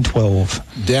 4 and 12.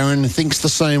 Darren thinks the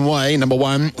same way. Number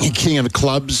 1, King of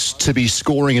Clubs, to be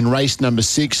scoring in race number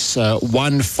 6.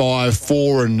 1, 5,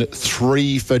 4 and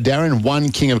 3 for Darren. 1,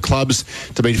 King of Clubs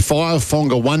to beat 5,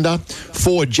 Wonga Wonder,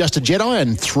 4, Just a Jedi,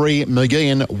 and 3,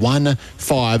 McGeehan. 1,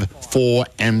 5, 4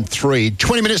 and 3.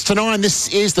 20 minutes to 9. This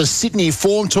is the Sydney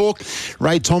Form Talk.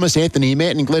 Ray Thomas, Anthony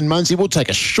Manton and Glenn Munsey. We'll take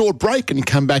a short break and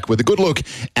come back with a good look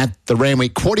at the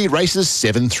Randwick Quaddy races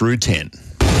 7 through 10.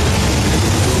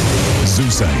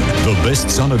 Zusain, the best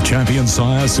son of champion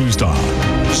sire Sustar.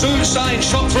 Zusain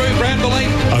shot through Brambley.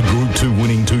 A Group 2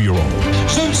 winning 2-year-old.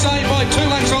 Zusain by 2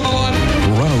 lengths on the line.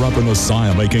 Runner-up in the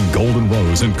sire-making Golden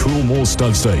Rose and Coolmore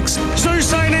Stud Stakes.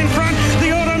 Zusain in front.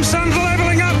 The Autumn Sun's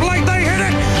levelling up like they hit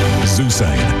it.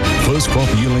 Zusain, first crop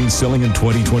yearling selling in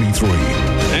 2023.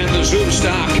 And the Zoom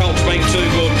Star colt's been too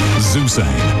good.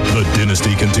 Zusain, the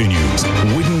dynasty continues.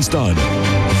 Widden Stud,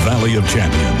 Valley of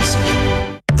Champions.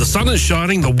 The sun is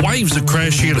shining, the waves are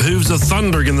crashing, and hooves are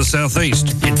thundering in the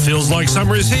southeast. It feels like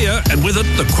summer is here, and with it,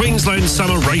 the Queensland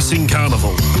Summer Racing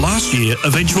Carnival. Last year,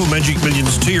 eventual Magic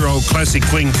Millions 2-year-old classic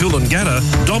Queen Coolangatta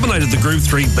dominated the Group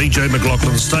 3 BJ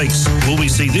McLaughlin Stakes. Will we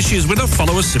see this year's winner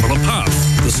follow a similar path?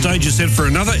 The stage is set for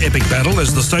another epic battle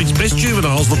as the state's best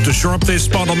juveniles look to shore up their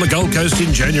spot on the Gold Coast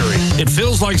in January. It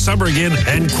feels like summer again,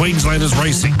 and Queensland is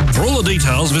racing. For all the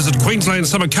details, visit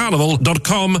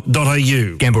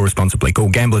queenslandsummercarnival.com.au. Gamble responsibly. Call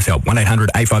Gamblers Help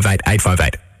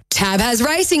 1-800-858-858. Tab has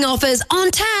racing offers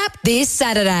on tap this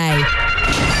Saturday.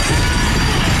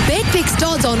 Bet fixed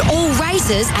odds on all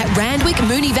races at Randwick,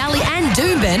 Moonee Valley and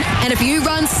Doomben. And if you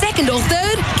run second or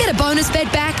third, get a bonus bet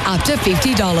back up to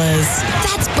 $50.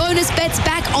 That's bonus bets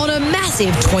back on a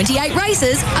massive 28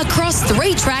 races across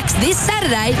 3 tracks this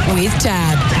Saturday with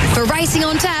Tab. For Racing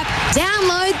on Tap,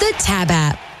 download the Tab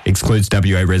app. Excludes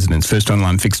WA residents. First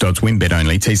online fixed odds win bet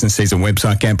only. T's and C's on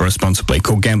website. Gamble responsibly.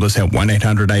 Call Gamblers Help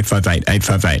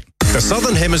 1-800-858-858. The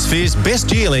Southern Hemisphere's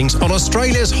best yearlings on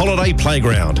Australia's holiday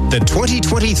playground. The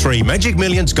 2023 Magic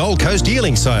Millions Gold Coast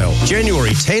Yearling Sale,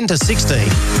 January 10 to 16.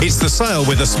 It's the sale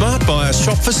where the smart buyers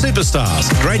shop for superstars.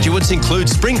 Graduates include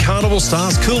Spring Carnival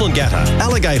stars Coolangatta,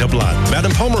 Alligator Blood,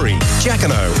 Madame Pommery,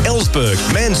 Jacquinot, Ellsberg,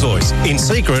 Manzoice, In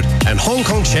Secret, and Hong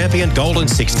Kong champion Golden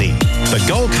 60. The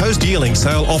Gold Coast Yearling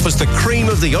Sale offers the cream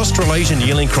of the Australasian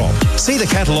yearling crop. See the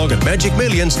catalogue at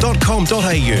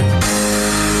magicmillions.com.au.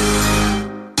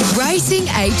 Racing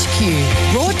HQ,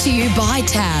 brought to you by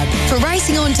Tab. For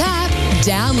Racing on Tap,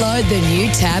 download the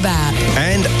new Tab app.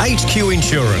 And HQ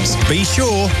Insurance. Be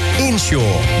sure,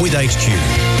 insure with HQ.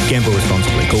 Gamble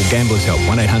responsibly. Call Gamblers Help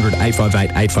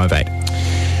 1-800-858-858.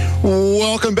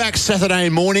 Welcome back, Saturday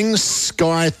morning,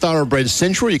 Sky Thoroughbred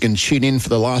Central. You can tune in for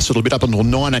the last little bit up until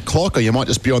 9 o'clock, or you might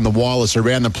just be on the wireless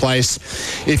around the place.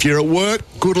 If you're at work,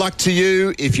 good luck to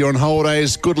you. If you're on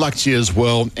holidays, good luck to you as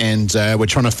well. And we're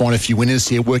trying to find a few winners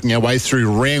here, working our way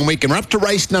through Randwick. And we're up to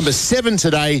race number 7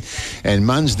 today. And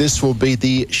Muns, this will be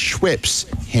the Schweppes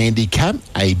Handicap,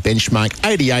 a benchmark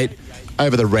 88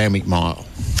 over the Randwick Mile.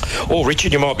 Or,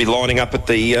 Richard, you might be lining up at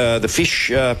the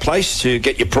fish place to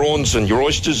get your prawns and your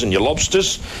oysters and your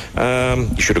lobsters.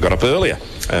 You should have got up earlier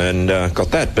and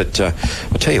got that. But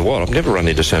I'll tell you what, I've never run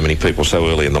into so many people so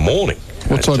early in the morning.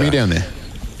 What time are you down there?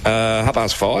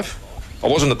 5:30. I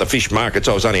wasn't at the fish markets.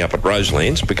 I was only up at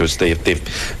Roselands because the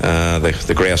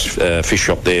grouse fish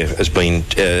shop there has been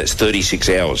 36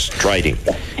 hours trading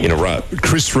in a row.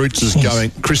 Chris Roots is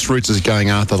going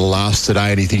after the last today,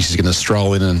 and he thinks he's going to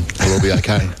stroll in and it'll be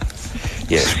okay.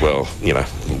 Yes, well,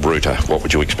 Rooter, what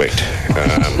would you expect?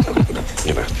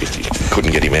 You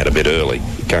couldn't get him out of bed early.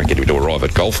 You can't get him to arrive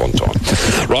at golf on time.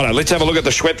 Righto, let's have a look at the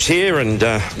Schweppes here, and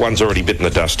one's already bitten the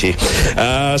dust here.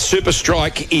 Super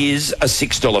Strike is a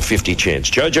 $6.50 chance.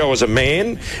 Jojo is a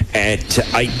man at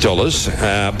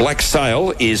 $8. Black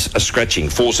Sail is a scratching,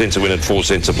 4 cents a win and 4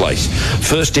 cents a place.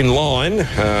 First in line,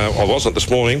 I wasn't this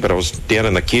morning, but I was down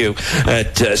in the queue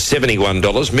at $71.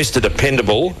 Mr.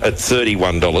 Dependable at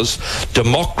 $31.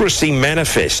 Democracy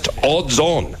Manifest, odds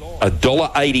on,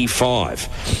 $1.85.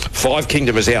 Five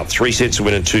Kingdom is out, 3 cents a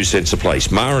win and 2 cents a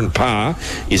place. Mar and Par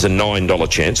is a $9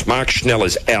 chance. Mark Schnell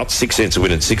is out, 6 cents a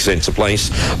win and 6 cents a place.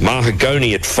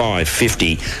 Mahagoni at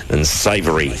 $5.50, and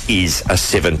Savoury is a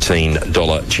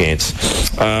 $17 chance.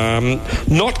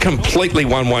 Not completely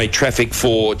one-way traffic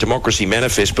for Democracy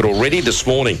Manifest, but already this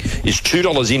morning is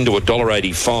 $2 into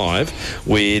 $1.85,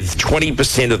 with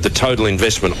 20% of the total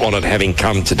investment on it having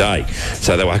come today.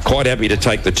 So they were quite happy to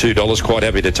take the $2, quite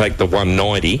happy to take the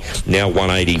 $1.90, now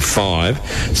 $1.85.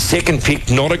 Second pick,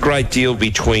 not a great deal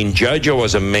between Jojo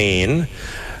as a man,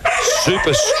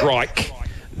 Super Strike,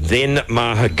 then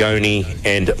Mahagoni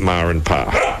and Mar and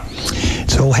Par.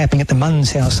 It's all happening at the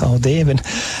Munns household there. But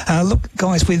look,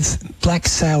 guys, with Black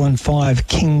Sail and Five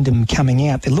Kingdom coming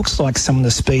out, it looks like some of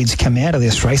the speeds come out of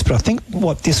this race. But I think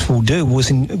what this will do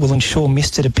will ensure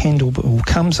Mr. Dependable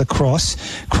comes across,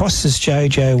 crosses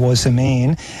Jojo was a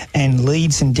man, and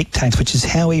leads and dictates, which is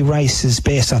how he races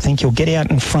best. I think he'll get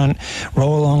out in front,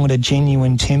 roll along at a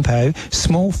genuine tempo.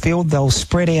 Small field, they'll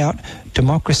spread out.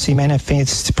 Democracy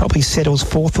Manifest probably settles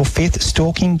fourth or fifth.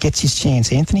 Stalking gets his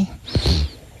chance. Anthony?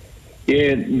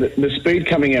 Yeah, the speed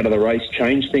coming out of the race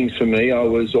changed things for me. I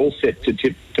was all set to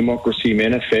tip Democracy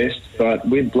Manifest, but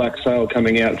with Black Sail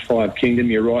coming out, Five Kingdom,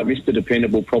 you're right, Mr.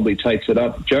 Dependable probably takes it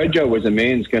up. Jojo as a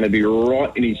man's going to be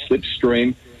right in his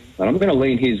slipstream, and I'm going to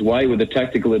lean his way with a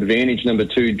tactical advantage. Number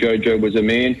 2, Jojo was a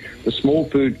man. The small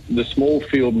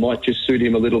field might just suit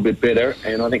him a little bit better,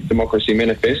 and I think Democracy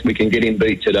Manifest, we can get him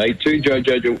beat today. 2,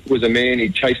 Jojo was a man. He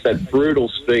chased that brutal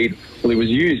speed. Well, he was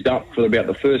used up for about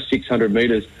the first 600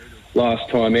 metres last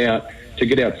time out to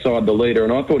get outside the leader,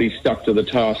 and I thought he stuck to the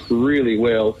task really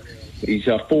well. He's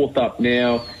fourth up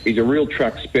now. He's a real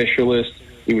track specialist.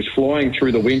 He was flying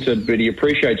through the winter, but he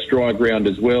appreciates dry ground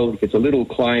as well. He gets a little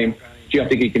claim. Gee, I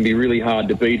think he can be really hard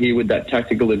to beat here with that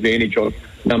tactical advantage on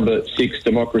number 6,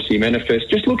 Democracy Manifest.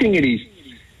 Just looking at his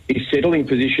settling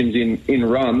positions in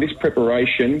run, this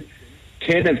preparation,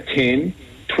 10 of 10,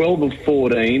 12 of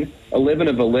 14, 11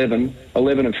 of 11,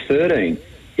 11 of 13.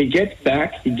 He gets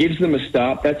back, he gives them a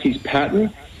start, that's his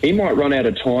pattern. He might run out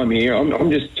of time here.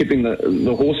 I'm just tipping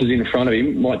the horses in front of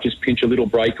him, might just pinch a little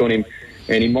break on him,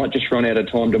 and he might just run out of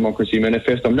time, Democracy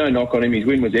Manifest. I'm no knock on him, his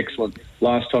win was excellent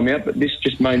last time out, but this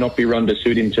just may not be run to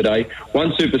suit him today.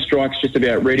 1 Super Strike's just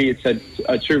about ready. It's had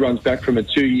 2 runs back from a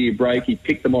 2-year break. He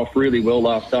picked them off really well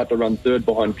last start to run third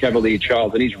behind Cavalier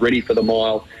Charles, and he's ready for the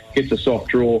mile, gets a soft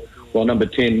draw. While number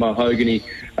 10, Mahogany,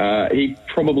 he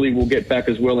probably will get back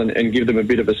as well and give them a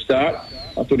bit of a start.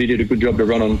 I thought he did a good job to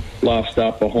run on last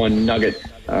start behind Nugget.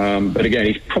 But again,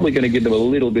 he's probably going to give them a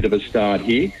little bit of a start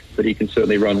here, but he can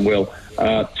certainly run well.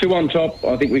 2 on top,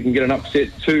 I think we can get an upset.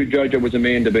 2, Jojo was a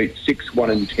man to beat 6, 1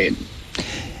 and 10.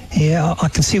 Yeah, I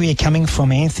can see where you're coming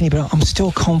from, Anthony, but I'm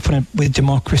still confident with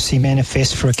Democracy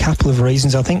Manifest for a couple of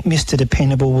reasons. I think Mr.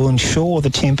 Dependable will ensure the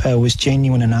tempo was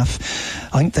genuine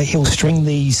enough. I think that he'll string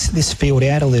this field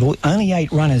out a little. Only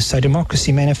 8 runners, so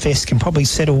Democracy Manifest can probably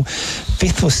settle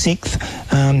 5th or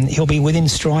 6th. He'll be within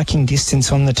striking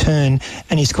distance on the turn,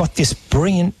 and he's got this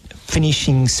brilliant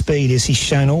finishing speed, as he's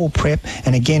shown all prep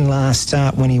and again last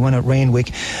start when he won at Randwick.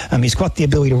 He's got the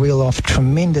ability to reel off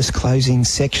tremendous closing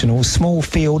sectionals, small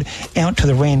field out to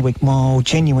the Randwick Mile,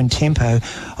 genuine tempo.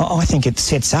 I think it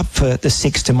sets up for the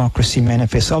 6 Democracy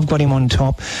Manifest. I've got him on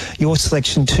top. Your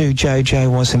selection 2, Jojo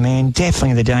was a man.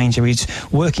 Definitely the danger is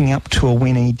working up to a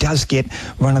win. He does get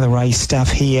run of the race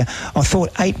stuff here. I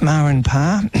thought 8 Mar and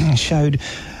Par showed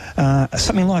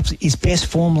something like his best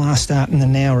form last start in the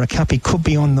Nowra Cup. He could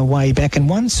be on the way back. And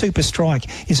One Super Strike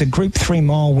is a Group 3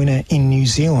 mile winner in New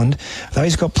Zealand. Though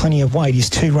he's got plenty of weight, his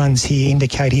 2 runs here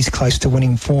indicate he's close to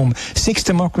winning form. 6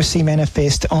 Democracy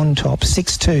Manifest on top,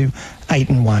 6-2,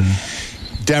 8-1.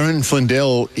 Darren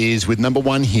Flindell is with number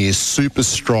 1 here, Super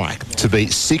Strike, to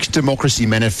beat 6 Democracy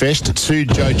Manifest, 2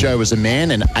 Jojo as a Man,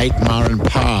 and 8 Marin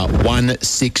Par, 1,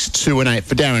 6, 2 and 8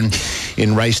 for Darren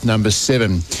in race number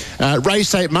 7.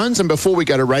 Race 8, Muns, and before we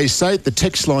go to race 8, the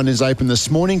text line is open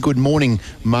this morning. Good morning,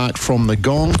 Mark from the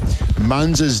Gong.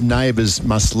 Muns's neighbours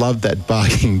must love that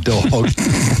barking dog.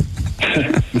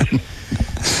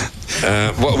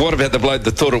 What about the bloke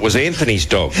that thought it was Anthony's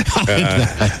dog?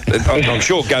 I'm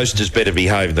sure Ghost is better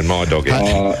behaved than my dog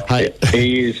is.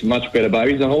 He is much better,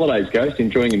 baby. He's on holidays, Ghost,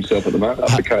 enjoying himself at the moment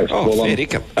up the coast. Well, I'm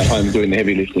at home doing the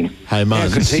heavy lifting. Hey, Muns.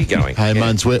 How good's he going? Hey,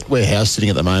 Muns, we're house sitting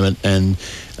at the moment, and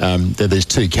there's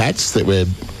 2 cats that we're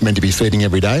meant to be feeding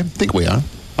every day. I think we are.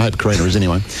 I hope Karina is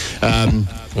anyway.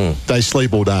 They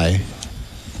sleep all day,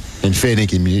 and fair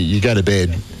dinkum, you go to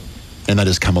bed, and they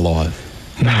just come alive.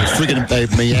 Friggin' they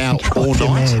meow all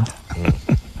night,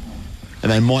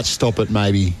 and they might stop at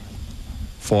maybe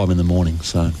 5 in the morning.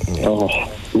 So,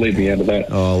 leave me out of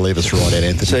that. Oh, leave us right out,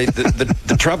 Anthony. See,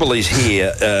 the trouble is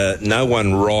here. No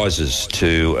one rises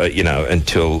to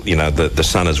until the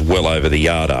sun is well over the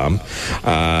yard arm,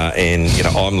 and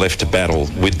I'm left to battle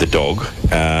with the dog.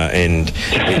 And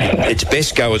its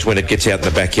best goers when it gets out in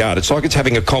the backyard. It's like it's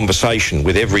having a conversation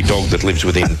with every dog that lives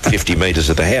within 50 metres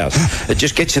of the house. It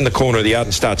just gets in the corner of the yard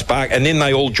and starts barking, and then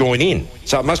they all join in.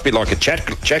 So it must be like a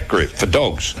chat group for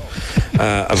dogs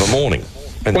of a morning.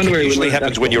 And it usually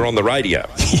happens when you're on the radio.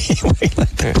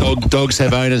 Dogs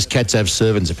have owners, cats have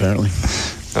servants, apparently.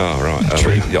 Oh, right.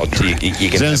 You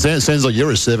can sounds like you're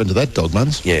a servant to that dog,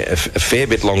 Muns. Yeah, a fair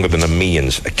bit longer than a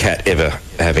cat ever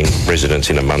having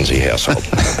residence in a Munsey household.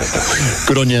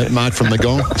 Good on you, Mark from the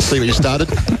Gong. See what you started?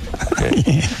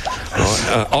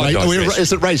 Right,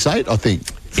 is it race 8, I think?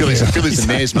 Phillies and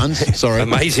mares, Muns. Sorry.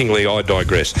 Amazingly, I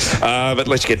digress. But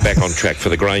let's get back on track for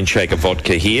the Grain Shaker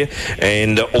vodka here.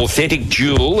 And Authentic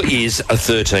Jewel is a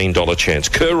 $13 chance.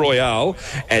 Cur Royale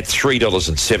at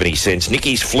 $3.70.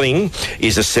 Nicky's Fling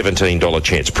is a $17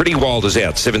 chance. Pretty Wild is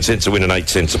out, 7 cents a win and 8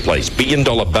 cents a place. $1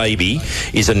 Billion Baby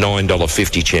is a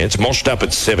 $9.50 chance. Moshed Up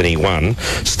at 71.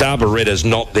 Star Beretta's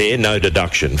not there, no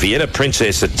deduction. Vienna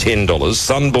Princess at $10.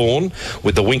 Sunborn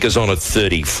with the winkers on at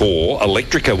 34.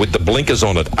 Electrica with the blinkers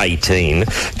on at 18.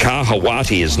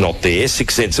 Kahawati is not there,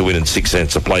 6 cents a win and 6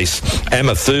 cents a place.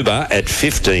 Amathuba at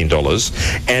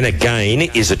 $15. And again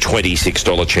is a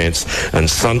 $26 chance. And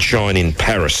Sunshine in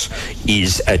Paris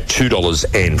is at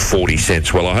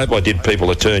 $2.40. Well, I hope I did people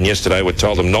a turn yesterday. We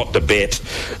told them not to bet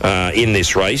in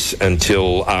this race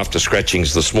until after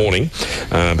scratchings this morning,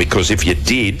 because if you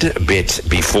did bet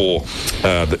before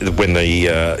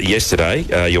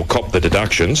yesterday, you'll cop the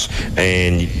deductions,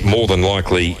 and more than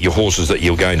likely your horses that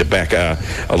you're going to back are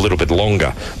a little bit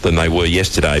longer than they were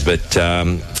yesterday. But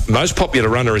most popular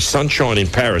runner is Sunshine in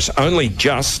Paris, only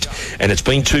just, and it's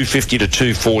been $2.50 to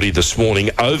 $2.40 this morning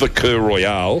over Cur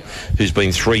Royale, who's been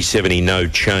 $3.70 no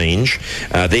change.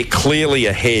 They're clearly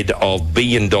ahead of $1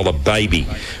 Billion Baby,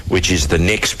 which is the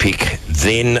next pick,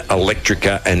 then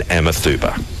Electrica and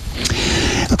Amathuba.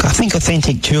 Look, I think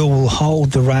Authentic Jewel will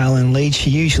hold the rail and lead. She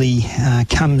usually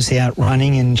comes out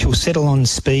running, and she'll settle on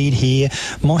speed here.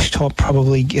 Mosh Top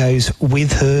probably goes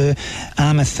with her.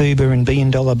 Amathuba and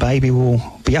 $1 Billion Baby will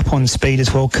be up on speed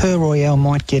as well. Cur Royale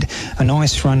might get a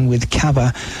nice run with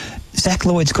cover. Zach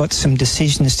Lloyd's got some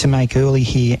decisions to make early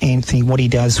here, Anthony, what he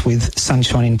does with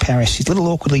Sunshine in Paris. He's a little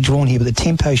awkwardly drawn here, but the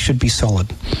tempo should be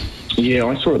solid. Yeah,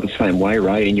 I saw it the same way,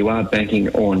 Ray, and you are banking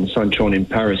on Sunshine in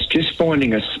Paris. Just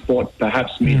finding a spot,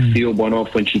 perhaps midfield one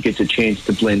off when she gets a chance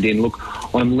to blend in. Look,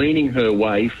 I'm leaning her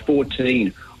way,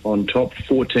 14 on top,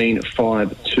 14,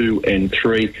 5, 2 and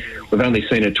 3. We've only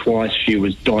seen her twice. She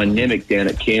was dynamic down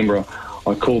at Canberra.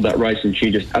 I called that race and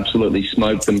she just absolutely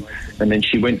smoked them. And then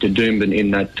she went to Doomben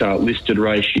in that listed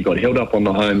race. She got held up on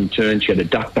the home turn. She had to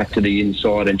duck back to the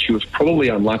inside, and she was probably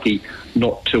unlucky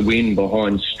not to win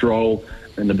behind Stroll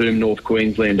and the Boom North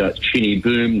Queenslander Chinny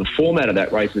Boom. The format of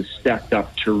that race has stacked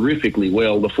up terrifically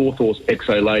well. The 4th horse,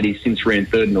 Exo Lady, since ran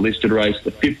 3rd in the listed race.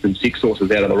 The 5th and 6th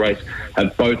horses out of the race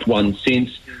have both won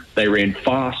since. They ran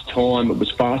fast time. It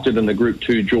was faster than the Group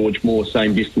 2 George Moore,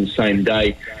 same distance, same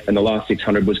day, and the last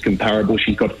 600 was comparable.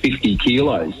 She's got 50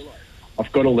 kilos.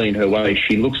 I've got to lean her way.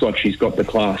 She looks like she's got the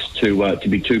class to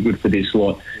be too good for this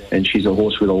lot, and she's a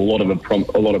horse with a lot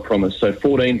of promise. So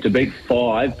 14 to beat,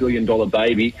 $5 Billion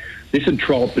Baby. This had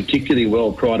trialled particularly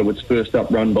well prior to its first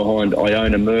up run behind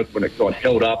Iona Merck when it got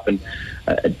held up, and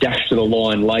a dash to the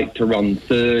line late to run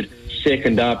third.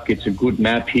 Second up, gets a good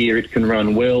map here. It can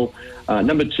run well.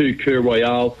 Number 2, Cur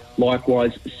Royale,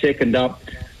 likewise, second up.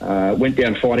 Went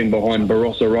down fighting behind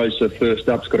Barossa Rosa first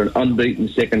up. It's got an unbeaten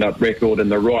second up record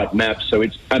and the right map, so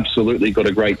it's absolutely got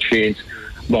a great chance.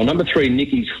 Well, number 3,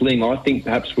 Nicky's Fling, I think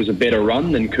perhaps was a better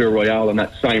run than Cur Royale in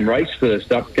that same race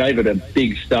first up. Gave it a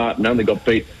big start and only got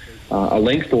beat a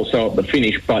length or so at the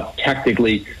finish, but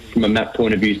tactically, from a map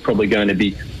point of view, is probably going to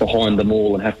be behind them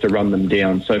all and have to run them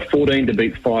down. So 14 to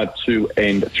beat 5, 2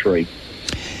 and 3.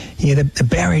 Yeah, the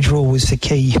barrier draw was the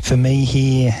key for me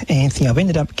here, Anthony. I've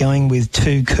ended up going with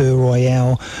 2, Cur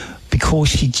Royale, because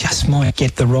she just might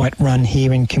get the right run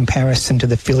here in comparison to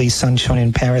the filly Sunshine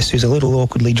in Paris, who's a little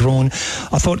awkwardly drawn.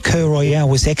 I thought Cur Royale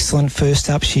was excellent first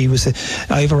up. She was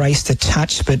over-raced a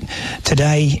touch, but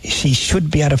today she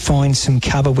should be able to find some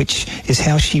cover, which is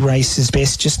how she races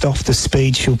best, just off the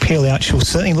speed. She'll peel out. She'll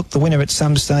certainly look the winner at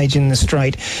some stage in the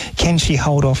straight. Can she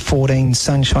hold off 14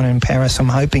 Sunshine in Paris? I'm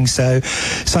hoping so.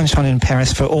 Sunshine in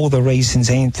Paris, for all the reasons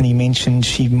Anthony mentioned,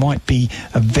 she might be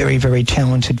a very, very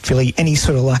talented filly. Any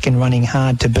sort of luck in running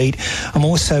hard to beat. I'm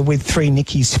also with 3,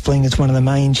 Nicky's Fling as one of the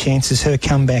main chances. Her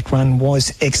comeback run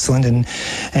was excellent,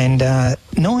 and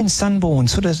 9, Sunborn,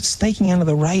 sort of sneaking under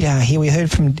the radar here. We heard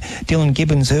from Dylan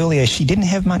Gibbons earlier. She didn't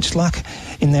have much luck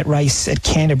in that race at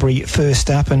Canterbury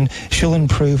first up, and she'll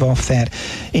improve off that.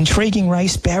 Intriguing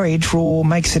race, barrier draw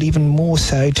makes it even more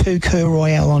so. 2, Cur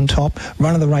Royale on top.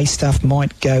 Run of the race stuff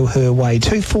might go her way.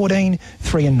 2, 14,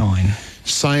 3 and 9.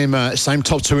 Same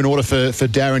top 2 in order for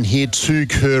Darren here. 2,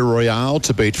 Cur Royale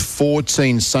to beat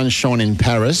 14, Sunshine in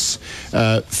Paris.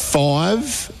 5,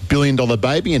 $1 Billion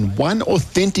Baby, and 1,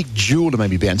 Authentic Jewel to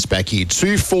maybe bounce back here.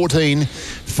 2, 14,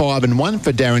 5 and 1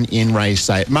 for Darren in race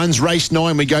 8. Mun's race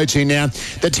 9 we go to now.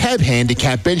 The Tab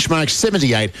Handicap, benchmark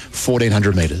 78,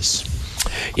 1,400 metres.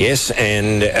 Yes,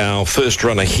 and our first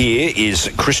runner here is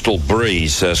Crystal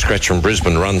Breeze. Scratch from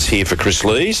Brisbane runs here for Chris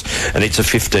Lees, and it's a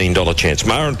 $15 chance.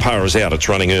 Mar and Par is out. It's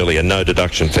running earlier. No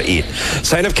deduction for it.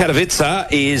 Saint of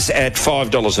Katowice is at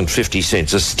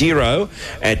 $5.50. Estero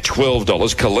at $12.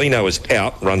 Colino is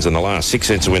out. Runs in the last 6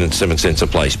 cents a win and 7 cents a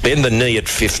place. Bend the Knee at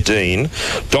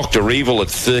 $15. Dr. Evil at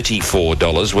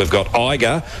 $34. We've got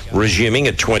Iger resuming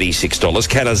at $26.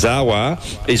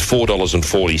 Kanazawa is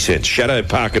 $4.40. Shadow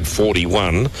Park at $41.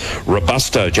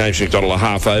 Robusto, James McDonald, a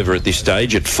half over at this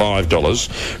stage at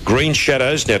 $5. Green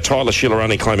Shadows, now Tyler Schiller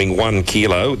only claiming 1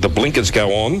 kilo. The blinkers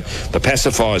go on. The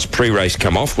pacifiers pre-race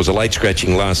come off. Was a late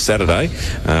scratching last Saturday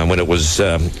when it was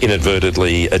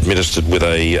inadvertently administered with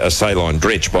a saline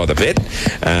drench by the vet,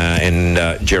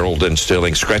 and Gerald and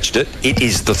Sterling scratched it. It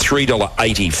is the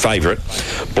 $3.80 favourite.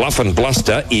 Bluff and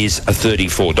Bluster is a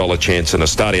 $34 chance, and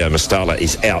Estadio Mastala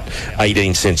is out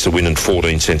 18 cents a win and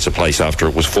 14 cents a place after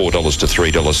it was $4 to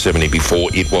 $3.70 before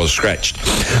it was scratched.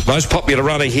 Most popular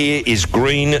runner here is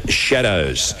Green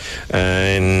Shadows,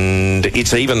 and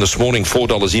it's even this morning,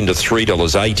 $4 into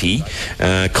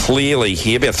 $3.80. Clearly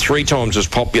here, about 3 times as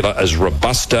popular as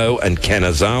Robusto and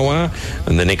Kanazawa,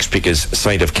 and the next pick is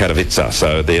Saint of Katowice.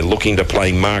 So they're looking to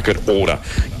play market order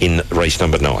in race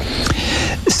number 9.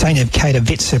 Saint of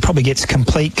Katowice probably gets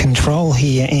complete control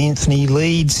here. Anthony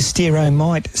leads. Estero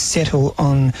might settle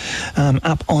on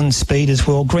up on speed as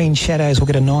well. Green Shadows will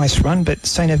get a nice run, but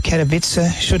Saint of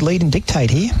Katowice should lead and dictate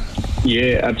here.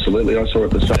 Yeah, absolutely. I saw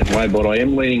it the same way, but I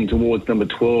am leaning towards number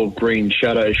 12, Green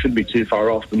Shadow. Should be too far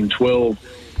off them. 12,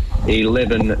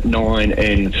 11, 9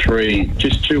 and 3.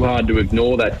 Just too hard to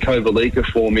ignore that Kovalika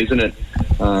form, isn't it?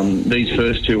 These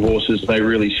first 2 horses, they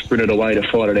really sprinted away to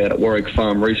fight it out at Warwick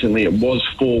Farm recently. It was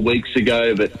 4 weeks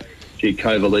ago, but gee,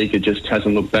 Kovalika just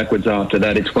hasn't looked backwards after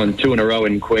that. It's won 2 in a row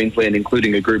in Queensland,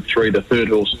 including a Group 3. The third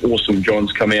horse, Awesome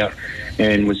John's, come out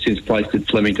and was since placed at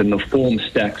Flemington. The form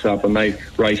stacks up, and they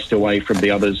raced away from the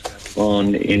others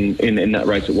in that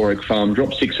race at Warwick Farm.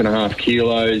 Dropped 6.5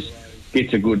 kilos,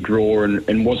 gets a good draw,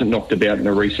 and wasn't knocked about in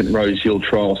a recent Rose Hill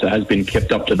trial, so has been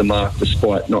kept up to the mark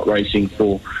despite not racing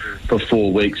for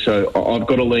 4 weeks. So I've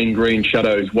got to lean Green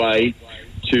Shadow's way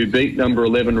to beat number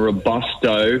 11,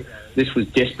 Robusto. This was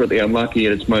desperately unlucky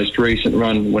at its most recent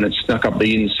run when it snuck up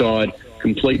the inside.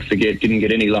 Complete forget, didn't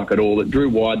get any luck at all. It drew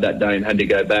wide that day and had to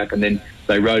go back, and then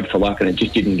they rode for luck and it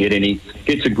just didn't get any.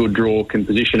 Gets a good draw, can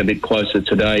position a bit closer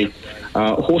today.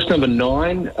 Horse number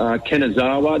 9,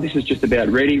 Kanazawa. This is just about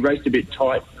ready. Raced a bit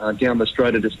tight down the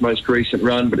straight at its most recent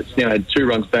run, but it's now had 2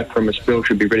 runs back from a spell,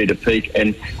 should be ready to peak.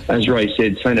 And as Ray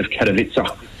said, Saint of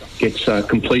Katowice gets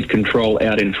complete control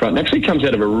out in front. And actually comes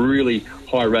out of a really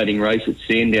high rating race at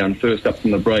Sandown, first up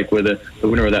from the break, where the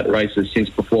winner of that race has since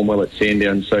performed well at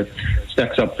Sandown. So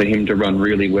stacks up for him to run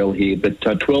really well here. But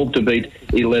 12 to beat,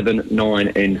 11, 9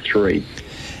 and 3.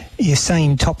 You're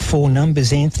saying top 4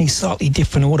 numbers, Anthony, slightly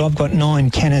different order. I've got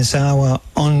 9 Kanazawa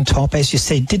on top. As you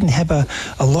said, didn't have a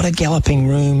lot of galloping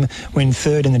room when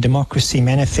third in the Democracy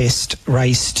Manifest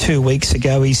race 2 weeks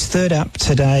ago. He's third up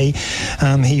today.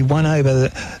 He won over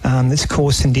this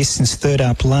course and distance, third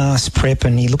up last prep,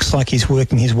 and he looks like he's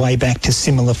working his way back to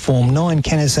similar form. 9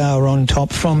 Kanazawa on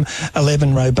top from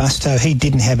 11 Robusto. He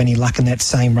didn't have any luck in that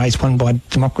same race, won by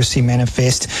Democracy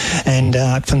Manifest. And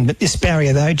from this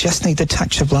barrier, though, just need the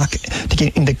touch of luck to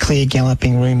get into clear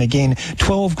galloping room again.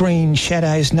 12 Green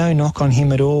Shadows, no knock on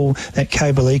him at all. That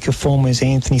Kobalika form, as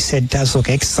Anthony said, does look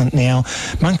excellent now.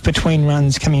 Monk Between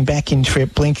Runs coming back in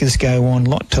trip. Blinkers go on.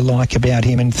 Lot to like about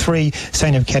him. And 3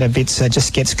 Saint of Katowice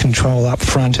just gets control up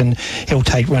front and he'll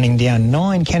take running down.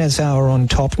 9 Kanazawa on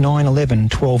top. 9, 11,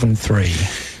 12 and 3.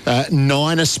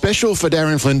 9 a special for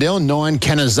Darren Flindell. 9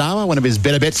 Kanazawa, one of his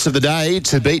better bets of the day,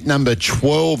 to beat number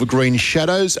 12 Green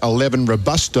Shadows, 11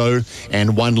 Robusto,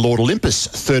 and 1 Lord Olympus.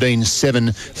 13,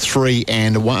 7, 3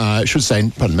 and 1. I should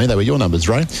say, pardon me, they were your numbers,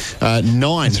 Ray.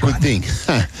 9, That's good right. thing.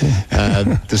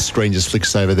 The screen just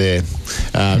flicks over there.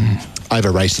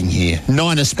 Over racing here.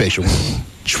 9 a special.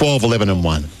 12, 11 and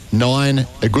 1. 9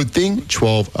 a good thing.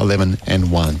 12, 11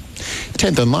 and 1.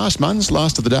 10th and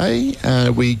last of the day,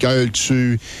 we go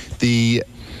to the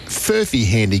Furphy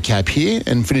handicap here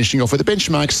and finishing off with a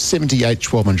benchmark 78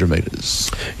 1200 metres.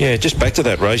 Yeah, just back to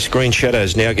that race. Green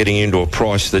Shadows now getting into a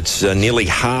price that's nearly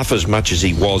half as much as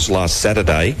he was last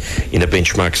Saturday in a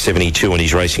benchmark 72, and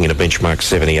he's racing in a benchmark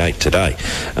 78 today.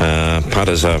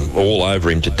 Punters are all over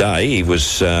him today. He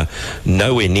was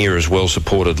nowhere near as well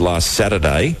supported last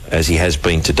Saturday as he has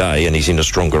been today, and he's in a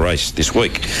stronger race this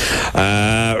week.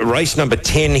 Race number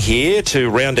 10 here to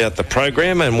round out the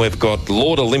program, and we've got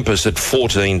Lord Olympus at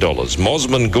 $14.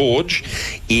 Mosman Gorge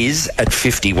is at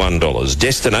 $51.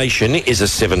 Destination is a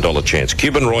 $7 chance.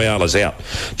 Cuban Royale is out.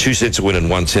 2 cents a win and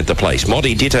 1 cent a place.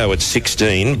 Monte Ditto at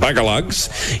 16.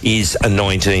 Buggerlugs is a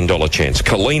 $19 chance.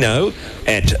 Colino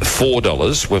at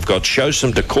 $4. We've got Show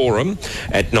Some Decorum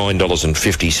at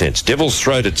 $9.50. Devil's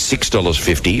Throat at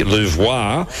 $6.50.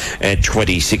 Louvois at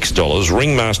 $26.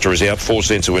 Ringmaster is out. 4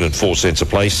 cents a win and 4 cents a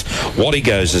place. Waddy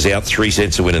Goes is out. 3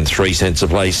 cents a win and 3 cents a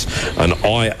place. And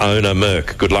Iona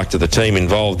Merc. Good luck to the team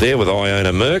involved there with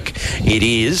Iona Merc. It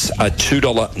is a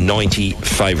 $2.90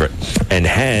 favourite and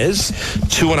has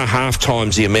 2.5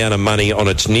 times the amount of money on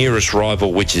its nearest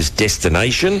rival, which is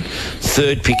Destination.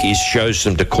 Third pick is Show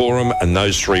Some Decorum, and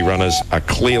those 3 runners are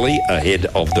clearly ahead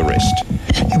of the rest.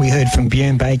 We heard from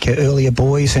Bjorn Baker earlier,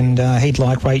 boys, and he'd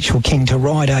like Rachel King to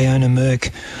ride Iona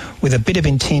Merc with a bit of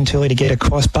intent early to get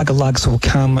across. Bugger Lugs will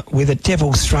come with it.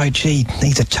 Devil's Throat, gee,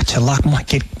 needs a touch of luck, might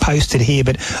get posted here,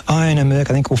 but Iona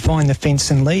Merc, I think, will find the fence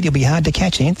and lead. He'll be hard to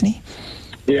catch, Anthony.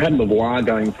 Yeah, had Lavoie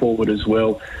going forward as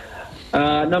well.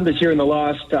 Numbers here in the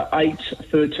last 8,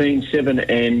 13, 7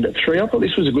 and 3. I thought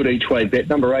this was a good each-way bet.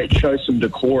 Number 8, Show Some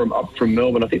Decorum up from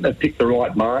Melbourne. I think they picked the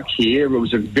right mark here. It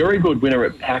was a very good winner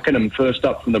at Pakenham first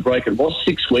up from the break. It was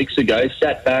 6 weeks ago.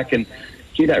 Sat back and,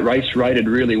 gee, that race rated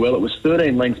really well. It was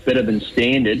 13 lengths better than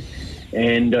standard.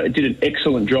 And it did an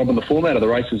excellent job on the format of the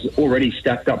race. Has already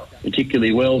stacked up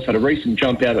particularly well. It's had a recent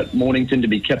jump out at Mornington to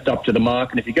be kept up to the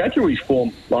mark. And if you go through his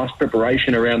form, last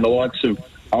preparation around the likes of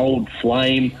Old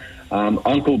Flame,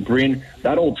 Uncle Bryn,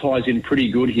 that all ties in pretty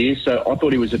good here. So I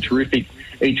thought he was a terrific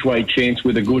each-way chance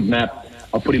with a good map.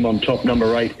 I put him on top.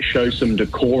 Number 8, Show Some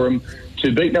Decorum.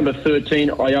 To beat number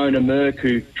 13, Iona Merc,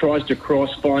 who tries to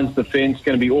cross, finds the fence,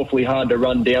 going to be awfully hard to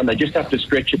run down. They just have to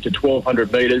stretch it to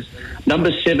 1,200 metres.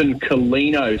 Number 7,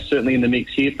 Colino, certainly in the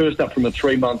mix here. First up from a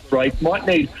 3-month break. Might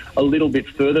need a little bit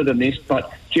further than this,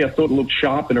 but, gee, I thought it looked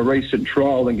sharp in a recent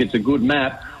trial and gets a good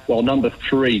map. While number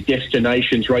 3,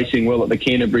 Destinations, racing well at the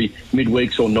Canterbury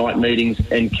midweeks or night meetings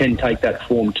and can take that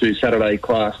form to Saturday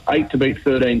class. 8 to beat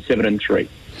 13, 7 and 3.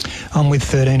 I'm with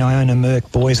 13, Iona Merc,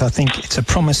 boys. I think it's a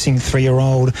promising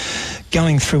 3-year-old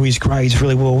going through his grades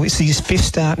really well. It's his 5th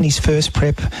start in his first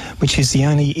prep, which is the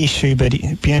only issue, but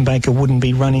Bjorn Baker wouldn't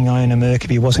be running Iona Merc if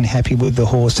he wasn't happy with the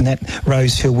horse, and that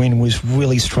Rose Hill win was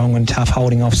really strong and tough,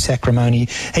 holding off Sacrimony.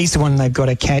 He's the one they've got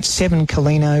to catch. 7,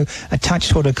 Colino, a touch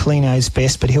short of Colino's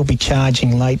best, but he'll be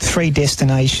charging late. 3,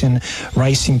 Destination,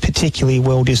 racing particularly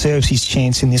well, deserves his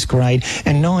chance in this grade.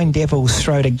 And 9, Devil's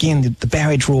Throat, again, the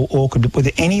barrage rule awkward.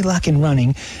 With any luck in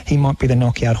running, he might be the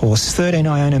knockout horse. 13,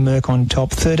 Iona Merc on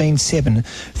top. 13, 7,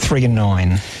 3 and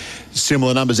 9.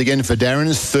 Similar numbers again for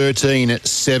Darren. 13,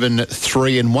 7,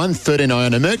 3 and 1. 13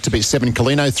 Iona Merck to beat 7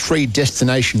 Colino. 3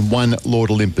 Destination, 1 Lord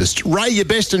Olympus. Ray, your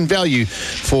best and value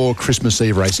for Christmas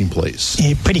Eve racing, please.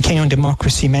 Yeah, pretty keen on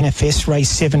Democracy Manifest. Race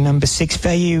 7, number 6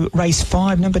 value. Race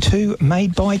 5, number 2,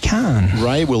 Made by Khan.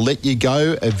 Ray, we'll let you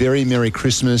go. A very Merry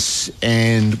Christmas,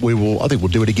 and I think we'll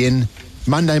do it again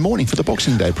Monday morning for the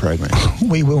Boxing Day program.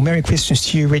 We will. Merry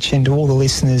Christmas to you, Rich, and to all the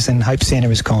listeners, and hope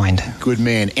Santa is kind. Good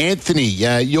man. Anthony,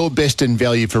 your best and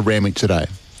value for Randwick today.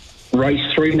 Race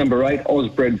 3, number 8,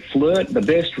 Osbred Flirt. The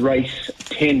best. Race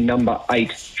 10, number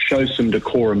 8, Show Some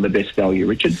Decorum, the best value,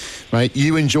 Richard. Mate,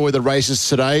 you enjoy the races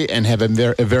today and have a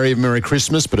very Merry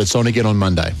Christmas, but it's on again on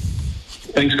Monday.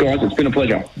 Thanks, guys. It's been a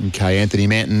pleasure. Okay, Anthony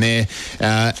Manton there.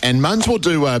 And Muns will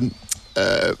do...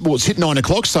 it's hit 9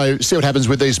 o'clock, so see what happens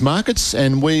with these markets,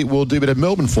 and we will do a bit of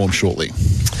Melbourne form shortly.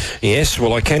 Yes,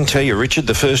 well, I can tell you, Richard,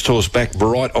 the first horse back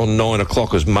right on 9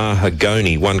 o'clock was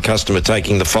Mahagoni. One customer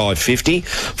taking the $5.50,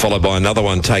 followed by another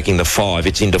one taking the $5.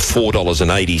 It's into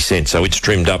 $4.80, so it's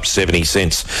trimmed up 70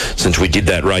 cents since we did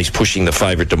that race, pushing the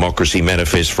favourite Democracy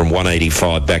Manifest from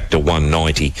 $1.85 back to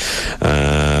 $1.90.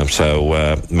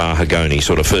 Mahagoni,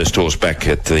 sort of first horse back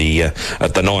at the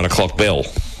 9 o'clock bell.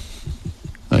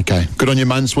 Okay, good on you,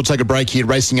 Muns. We'll take a break here,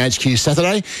 Racing HQ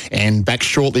Saturday, and back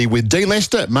shortly with D.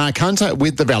 Lester, Mark Hunter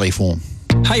with the Valley form.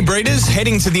 Hey breeders,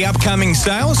 heading to the upcoming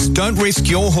sales? Don't risk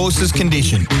your horse's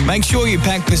condition. Make sure you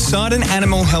pack Poseidon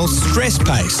Animal Health Stress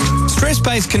Paste. Stress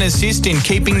Paste can assist in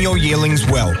keeping your yearlings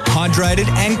well, hydrated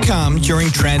and calm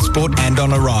during transport and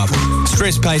on arrival.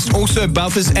 Stress Paste also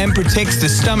buffers and protects the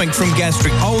stomach from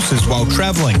gastric ulcers while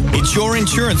travelling. It's your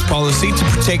insurance policy to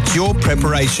protect your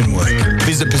preparation work.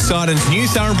 Visit Poseidon's new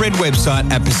Thoroughbred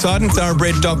website at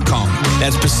PoseidonThoroughbred.com.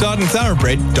 That's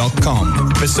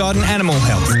PoseidonThoroughbred.com. Poseidon Animal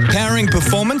Health, powering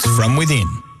performance from within.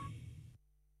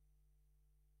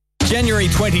 January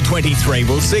 2023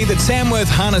 will see the Tamworth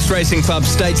Harness Racing Club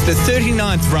stage the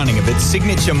 39th running of its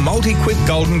signature multi-quip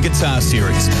Golden Guitar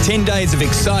Series. 10 days of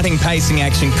exciting pacing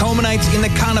action culminates in the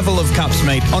Carnival of Cups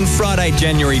meet on Friday,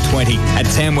 January 20 at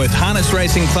Tamworth Harness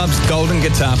Racing Club's Golden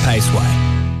Guitar Paceway.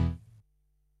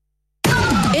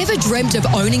 Ever dreamt of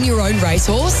owning your own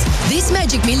racehorse? This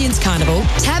Magic Millions Carnival,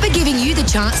 Tab are giving you the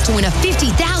chance to win a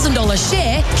 $50,000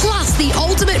 share plus the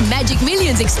ultimate Magic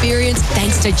Millions experience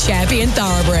thanks to Champion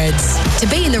Thoroughbreds. To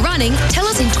be in the running, tell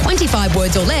us in 25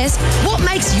 words or less what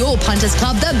makes your Punters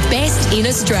Club the best in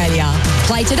Australia.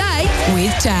 Play today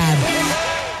with Tab.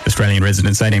 Australian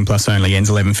residents 18 plus only. Ends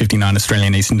 11:59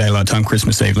 Australian Eastern Daylight Time.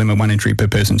 Christmas Eve. Limit 1 entry per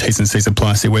person. T's and C's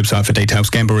apply. See website for details.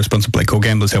 Gamble responsibly. Call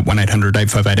Gamblers Help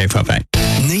 1-800-858-858.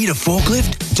 Need a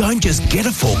forklift? Don't just get a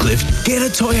forklift. Get a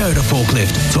Toyota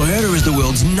forklift. Toyota is the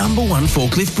world's #1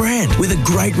 forklift brand with a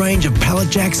great range of pallet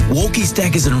jacks, walkie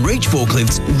stackers and reach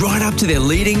forklifts right up to their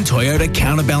leading Toyota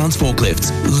counterbalance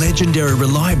forklifts. Legendary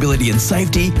reliability and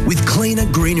safety with cleaner,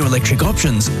 greener electric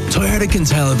options. Toyota can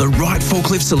tailor the right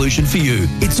forklift solution for you.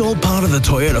 It's all part of the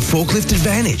Toyota Forklift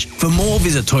Advantage. For more,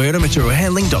 visit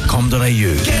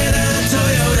toyotamaterialhandling.com.au. Get a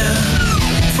Toyota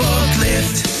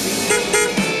forklift.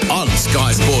 On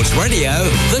Sky Sports Radio,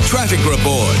 the Traffic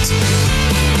Report.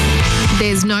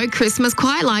 There's no Christmas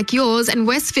quite like yours, and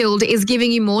Westfield is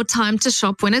giving you more time to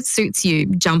shop when it suits you.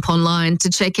 Jump online to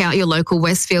check out your local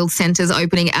Westfield Centre's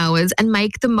opening hours and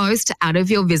make the most out of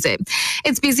your visit.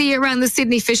 It's busy around the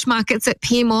Sydney fish markets at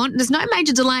Pyrmont. There's no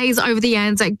major delays over the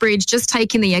Anzac Bridge, just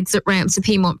taking the exit ramps to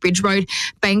Pyrmont Bridge Road,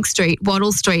 Bank Street,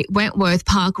 Wattle Street, Wentworth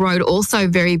Park Road, also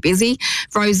very busy.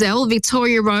 Rozelle,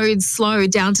 Victoria Road, slow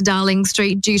down to Darling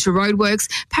Street due to roadworks.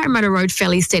 Parramatta Road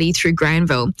fairly steady through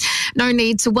Granville. No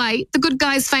need to wait. The Good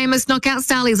Guys famous knockout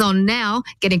sale is on now.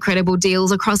 Get incredible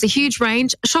deals across a huge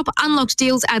range. Shop unlocked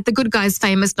deals at the Good Guys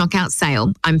famous knockout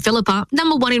sale. I'm Philippa,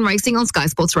 #1 in racing on Sky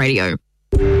Sports Radio.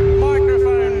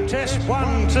 Microphone test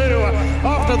 1, 2.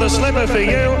 After the slipper for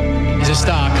you. He's a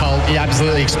star, Colt. He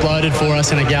absolutely exploded for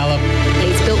us in a gallop.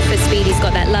 He's built for speed. He's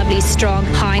got that lovely, strong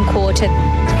hind quarter.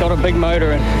 He's got a big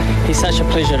motor and he's such a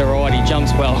pleasure to ride. He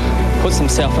jumps well, puts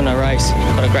himself in a race.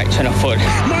 Got a great turn of foot.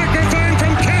 Microphone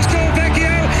from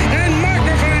Castelvecchio, and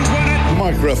Microphone's won it.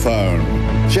 Microphone,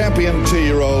 champion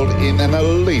 2-year-old in an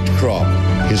elite crop.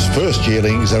 His first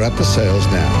yearlings are up for sales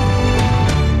now.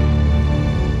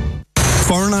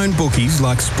 Foreign-owned bookies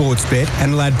like Sportsbet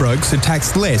and Ladbrokes are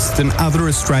taxed less than other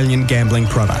Australian gambling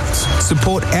products.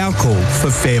 Support our call for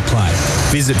fair play.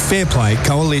 Visit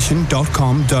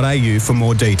fairplaycoalition.com.au for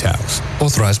more details.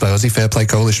 Authorised by Aussie Fair Play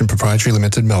Coalition Proprietary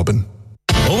Limited, Melbourne.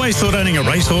 Always Always thought owning a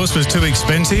racehorse was too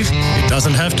expensive? It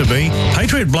doesn't have to be.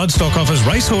 Patriot Bloodstock offers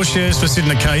racehorse shares for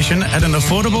syndication at an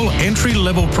affordable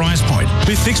entry-level price point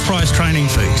with fixed-price training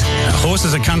fees. Our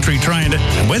horses are country trained,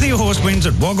 and whether your horse wins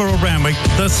at Wagga or Randwick,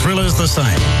 the thrill is the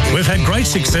same. We've had great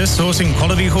success sourcing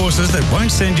quality horses that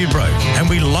won't send you broke, and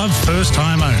we love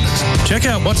first-time owners. Check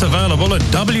out what's available at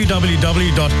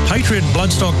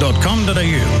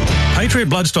www.patriotbloodstock.com.au. Patriot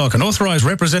Bloodstock, an authorised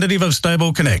representative of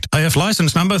Stable Connect. AF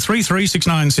licence number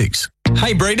 33696.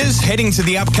 Hey breeders, heading to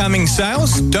the upcoming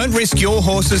sales? Don't risk your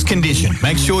horse's condition.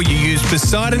 Make sure you use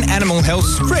Poseidon Animal Health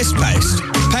Stress Paste.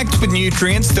 Packed with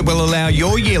nutrients that will allow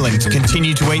your yearling to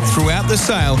continue to eat throughout the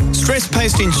sale, Stress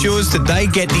Paste ensures that they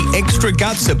get the extra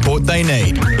gut support they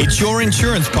need. It's your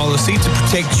insurance policy to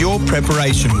protect your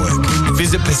preparation work.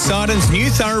 Visit Poseidon's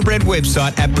new thoroughbred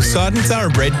website at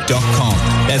PoseidonThoroughbred.com.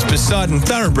 That's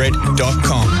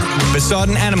PoseidonThoroughbred.com.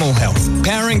 Poseidon Animal Health,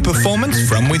 powering performance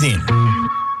from within.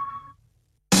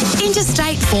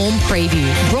 Interstate Form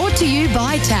Preview, brought to you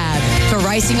by Tab. For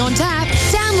racing on Tab,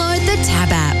 download the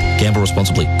Tab app. Gamble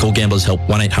responsibly. Call Gamblers Help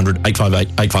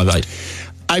 1-800-858-858.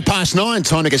 9:08,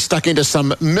 time to get stuck into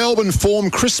some Melbourne form.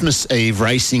 Christmas Eve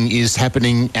racing is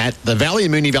happening at the Valley,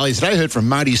 Moonee Valley today. Heard from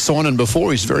Marty Sinan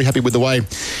before. He's very happy with the way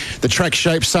the track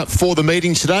shapes up for the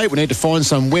meeting today. We need to find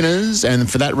some winners, and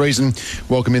for that reason,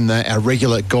 welcome in our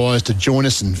regular guys to join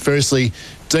us. And firstly,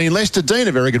 Dean Lester. Dean,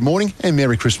 a very good morning and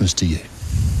Merry Christmas to you.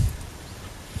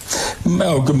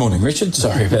 Oh, good morning, Richard.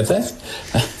 Sorry about that.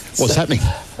 What's happening?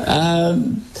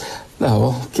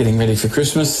 Getting ready for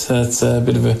Christmas. It's a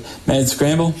bit of a mad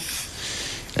scramble.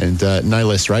 And no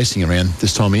less racing around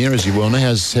this time of year, as you well know.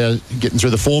 How's getting through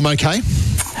the form okay?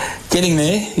 Getting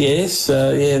there, yes.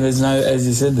 There's no, as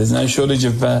you said, there's no shortage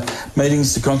of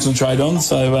meetings to concentrate on.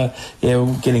 So, we're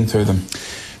getting through them.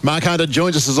 Mark Hunter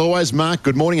joins us as always. Mark,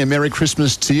 good morning and Merry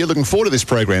Christmas to you. Looking forward to this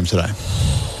program today.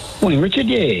 Morning, Richard.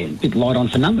 Yeah, a bit light on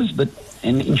for numbers, but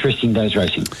an interesting day's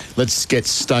racing. Let's get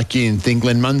stuck in. I think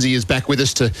Glenn Munsey is back with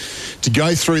us to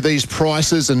go through these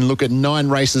prices and look at 9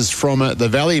 races from the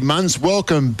Valley. Muns,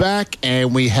 welcome back.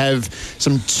 And we have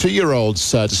some 2-year-olds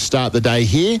to start the day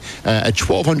here. A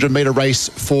 1,200-metre race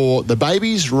for the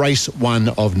babies, race 1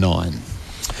 of 9.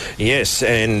 Yes,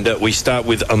 and we start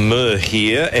with Amur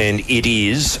here, and it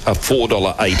is a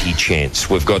 $4.80 chance.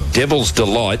 We've got Devil's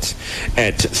Delight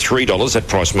at $3. That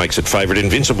price makes it favourite.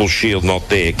 Invincible Shield not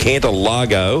there.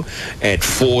 Canterlago at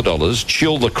 $4.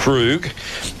 Chill the Krug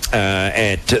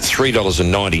at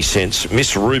 $3.90.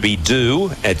 Miss Ruby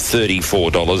Doo at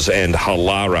 $34, and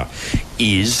Halara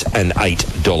is an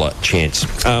 $8 chance.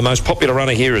 Most popular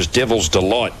runner here is Devil's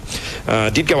Delight.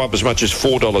 Did go up as much as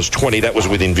 $4.20. That was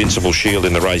with Invincible Shield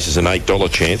in the race as an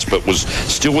 $8 chance, but was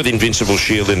still with Invincible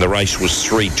Shield in the race was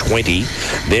 $3.20.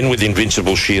 Then with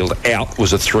Invincible Shield out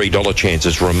was a $3 chance.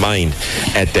 Has remained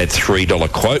at that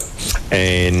 $3 quote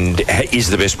and is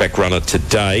the best back runner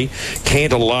today.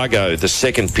 Canterlago, the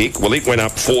second pick. Well, it went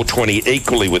up $4.20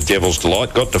 equally with Devil's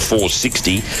Delight, got to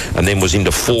 $4.60 and then was into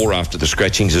 $4 after the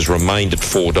scratchings. Has remained at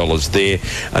 $4 there,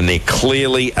 and they're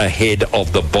clearly ahead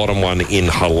of the bottom one in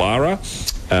Halara.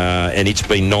 And it's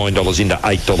been $9 into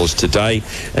 $8 today.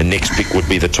 And next pick would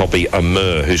be the toppy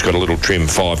Amur, who's got a little trim,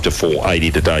 $5 to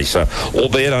 $4.80 today. So,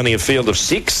 albeit only a field of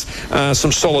 6,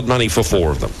 some solid money for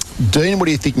 4 of them. Dean, what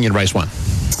are you thinking in race 1?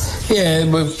 Yeah,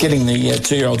 we're getting the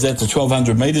 2-year-olds out to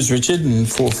 1,200 metres, Richard, and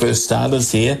 4 first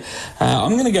starters here.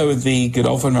 I'm going to go with the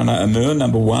Godolphin runner Amur,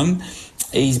 number 1.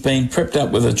 He's been prepped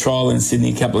up with a trial in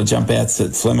Sydney, a couple of jump outs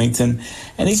at Flemington,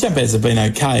 and his jump outs have been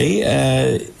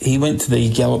okay. He went to the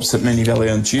gallops at Moonee Valley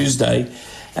on Tuesday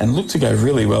and looked to go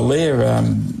really well there.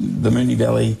 The Moonee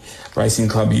Valley Racing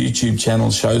Club YouTube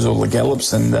channel shows all the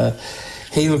gallops, and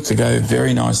he looked to go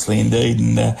very nicely indeed.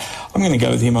 And I'm going to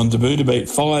go with him on debut to beat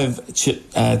 5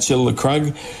 Chill the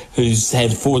Krug, who's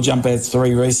had 4 jump outs,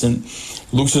 3 recent.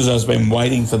 Looks as though it's been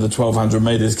waiting for the 1,200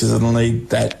 metres because it'll need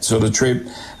that sort of trip.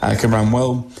 Can run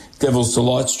well. Devil's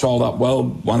Delight's trialled up well.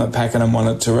 One at Pakenham, one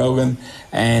at Terrelgan.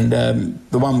 And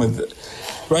the one with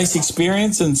race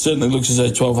experience and certainly looks as though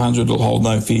 1,200 will hold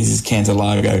no fears is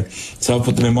Canterlago. So I'll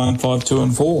put them in 1, 5, 2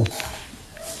 and 4.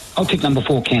 I'll pick number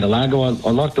 4, Canterlago.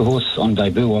 I like the horse on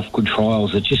debut off good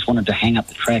trials. It just wanted to hang up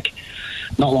the track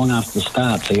not long after the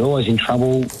start. So you're always in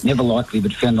trouble, never likely,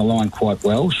 but found the line quite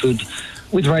well. Should,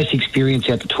 with race experience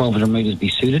out to 1,200 metres, be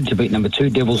suited to beat number 2,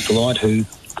 Devil's Delight, who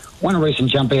won a recent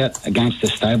jump out against a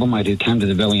stablemate who came to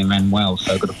the Valley and ran well.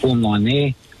 So got a form line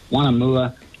there. 1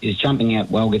 Amur is jumping out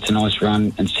well, gets a nice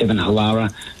run, and 7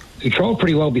 Halara, who trialled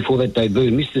pretty well before that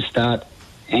debut, missed the start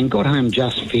and got home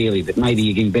just fairly, but maybe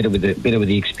again better with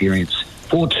the experience.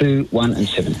 4, 2, 1 and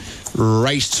 7.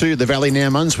 Race 2, the Valley now,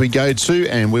 Muns, we go to,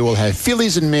 and we will have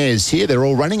fillies and mares here. They're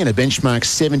all running in a benchmark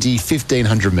 70,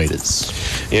 1,500 metres.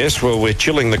 Yes, well, we're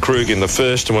chilling the Krug in the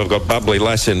first, and we've got Bubbly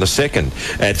Lass in the second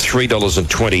at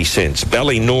 $3.20.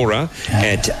 Ballynora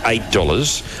at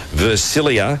 $8.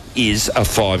 Versilia is a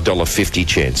 $5.50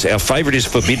 chance. Our favourite is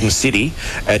Forbidden City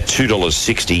at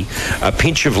 $2.60. A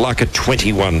Pinch of Luck at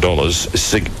 $21.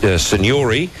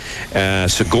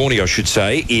 Sigourney, I should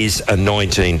say, is a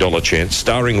 $19 chance.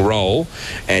 Starring Roll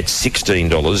at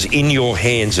 $16. In Your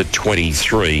Hands at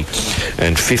 $23.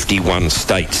 And 51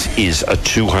 States is a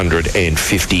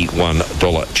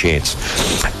 $251 chance.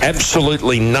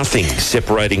 Absolutely nothing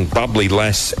separating Bubbly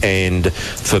Lass and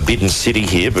Forbidden City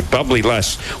here, but Bubbly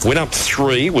Lass went up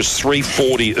 3, was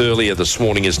 $3.40 earlier this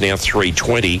morning, is now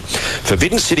 $3.20.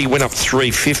 Forbidden City went up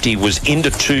 $3.50, was into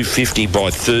 $2.50 by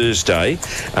Thursday,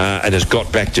 and has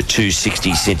got back to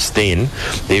 $2.60 since then.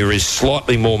 There is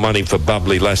slightly more money for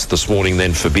Bubbly Lass this morning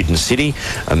than Forbidden City,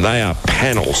 and they are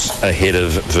panels ahead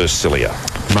of Versilia.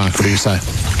 Mark, what do you say?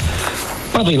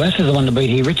 Bubbly Lass is the one to beat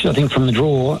here, Richard. I think from the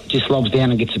draw, just lobs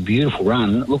down and gets a beautiful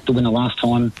run. Looked to win the last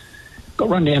time. Got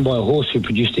run down by a horse who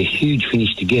produced a huge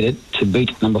finish to get it, to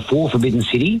beat number 4, Forbidden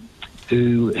City,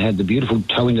 who had the beautiful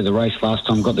toe into the race last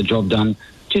time, got the job done.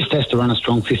 Just has to run a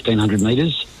strong 1,500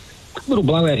 metres. Little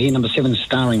blowout here, number 7,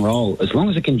 Starring Roll. As long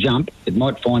as it can jump, it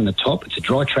might find the top. It's a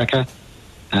dry tracker.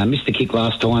 Missed the kick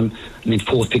last time. And then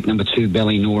 4th pick, number 2,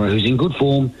 Ballynora, who's in good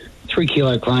form. 3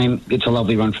 kilo claim. Gets a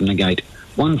lovely run from the gate.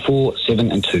 1, 4, 7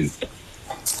 and 2.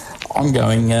 I'm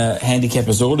going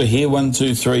handicapper's order here. 1,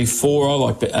 2, 3, 4. I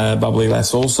like Bubbly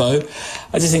Lass also.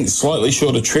 I just think slightly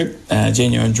shorter trip.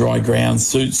 Genuine dry ground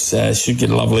suits. Should get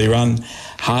a lovely run.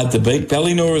 Hard to beat.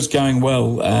 Ballynora's going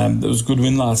well. It was a good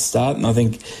win last start, and I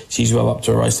think she's well up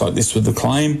to a race like this with the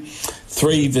claim.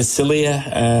 3,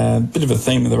 Versilia, bit of a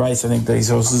theme of the race. I think these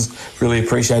horses really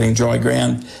appreciating dry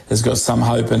ground, has got some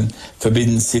hope, and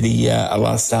Forbidden City, a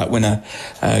last start winner,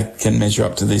 can measure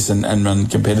up to this and run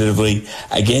competitively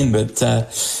again. But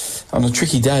on a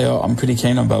tricky day, I'm pretty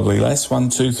keen on Bubbly Lass. 1,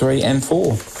 2, 3 and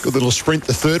 4. Good little sprint,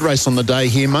 the third race on the day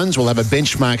here, Muns. We'll have a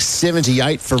benchmark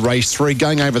 78 for race 3,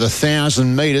 going over the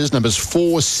 1,000 metres. Numbers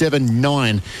 4, 7,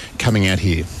 9 coming out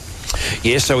here.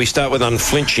 Yeah, so we start with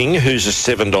Unflinching, who's a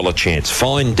 $7 chance.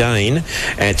 Fine Dane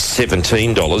at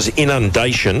 $17.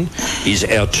 Inundation is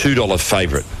our $2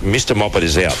 favourite. Mr. Moppet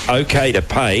is out. OK to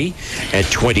Pay at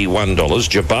 $21.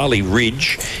 Jabali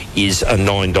Ridge is a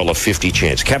 $9.50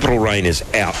 chance. Capital Rain is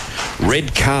out.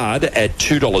 Red Card at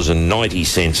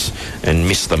 $2.90, and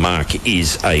Miss the Mark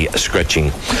is a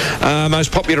scratching.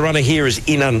 Most popular runner here is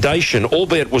Inundation,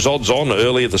 albeit was odds on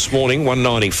earlier this morning,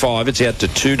 $1.95. It's out to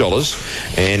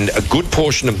 $2, and a good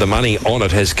portion of the money on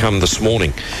it has come this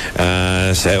morning,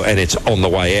 and it's on the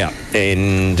way out,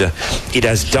 and it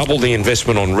has double the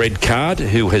investment on Red Card,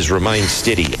 who has remained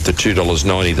steady at the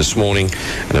 $2.90 this morning,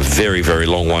 and a very, very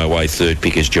long way away third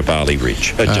pick is Jabali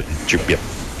Ridge.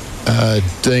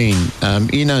 Dean,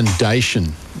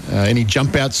 Inundation, any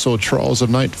jump outs or trials of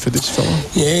note for this fellow?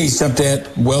 Yeah, he's jumped out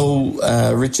well,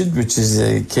 Richard, which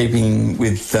is keeping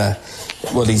with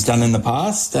what he's done in the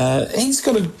past. He's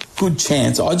got a good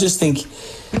chance. I just think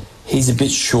he's a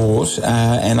bit short,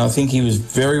 and I think he was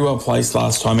very well placed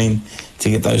last time in to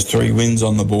get those 3 wins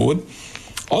on the board.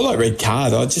 I like Red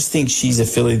Card. I just think she's a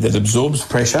filly that absorbs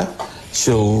pressure.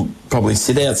 She'll probably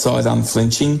sit outside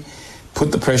Unflinching,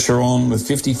 put the pressure on with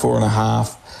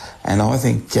 54.5, and I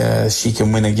think she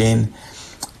can win again.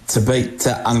 To beat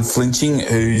Unflinching,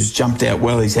 who's jumped out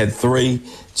well. He's had 3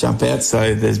 jump out,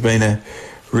 so there's been a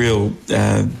real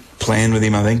plan with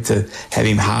him, I think, to have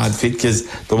him hard fit, because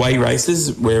the way he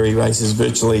races, where he races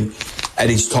virtually at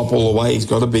his top all the way, he's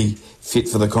got to be fit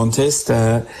for the contest.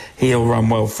 He'll run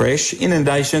well fresh.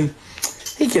 Inundation,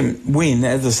 he can win.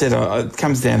 As I said, it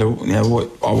comes down to what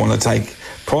I want to take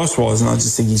price-wise, and I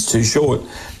just think he's too short.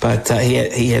 But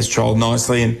he has trialled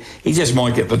nicely, and he just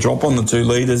might get the drop on the 2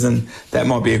 leaders, and that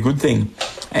might be a good thing.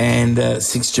 And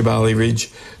 6, Jabali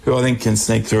Ridge, who I think can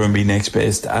sneak through and be next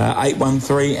best. 8, 1,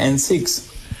 3 and 6.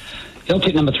 I'll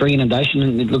take number 3, Inundation,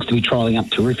 and it looks to be trialling up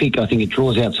terrific. I think it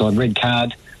draws outside Red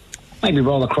Card. Maybe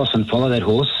roll across and follow that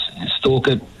horse, stalk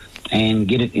it, and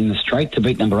get it in the straight to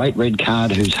beat number 8, Red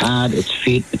Card, who's hard, it's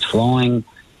fit, it's flying,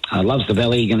 loves the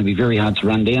valley, going to be very hard to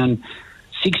run down.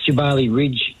 6, Jabali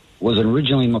Ridge was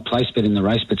originally my place bet in the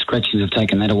race, but scratches have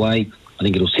taken that away. I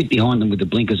think it'll sit behind them with the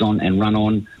blinkers on and run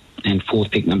on. And 4th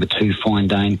pick, number 2, Fine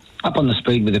Dane. Up on the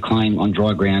speed with a claim on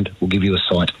dry ground will give you a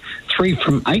sight. 3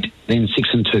 from 8, then 6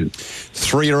 and 2.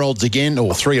 3-year-olds again,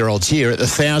 or 3-year-olds here at the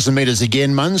 1,000 metres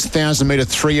again, Muns. 1,000 metre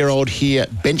 3-year-old here,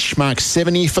 benchmark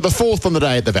 70 for the 4th on the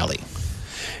day at the Valley.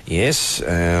 Yes,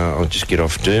 I'll just get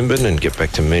off Doomben and get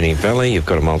back to Moonee Valley. You've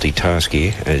got to multitask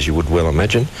here, as you would well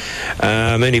imagine.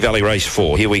 Moonee Valley Race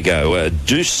 4, here we go.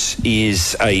 Deuce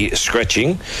is a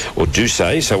scratching, or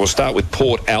Deuce, so we'll start with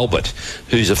Port Albert,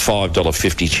 who's a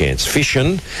 $5.50 chance.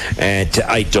 Fission at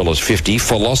 $8.50.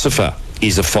 Philosopher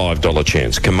is a $5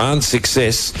 chance. Command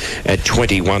Success at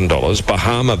 $21.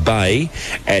 Bahama Bay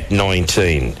at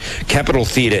 $19. Capital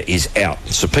Theatre is out.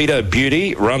 Sapito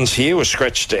Beauty runs here, was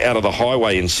scratched out of the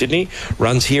highway in Sydney,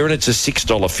 runs here, and it's a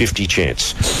 $6.50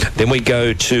 chance. Then we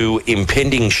go to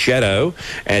Impending Shadow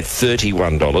at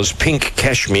 $31. Pink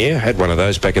Cashmere, had one of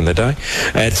those back in the day,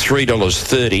 at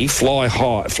 $3.30.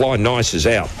 Fly Nice is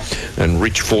out, and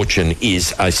Rich Fortune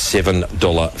is a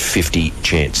 $7.50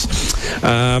 chance.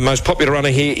 Most popular runner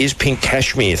here is Pink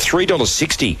Cashmere,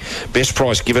 $3.60. Best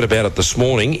price given about it this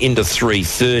morning, into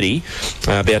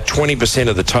 $3.30. About 20%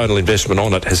 of the total investment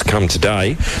on it has come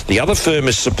today. The other firm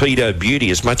is Sapito Beauty,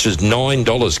 as much as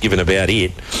 $9 given about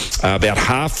it. About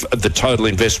half of the total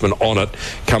investment on it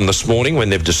come this morning when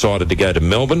they've decided to go to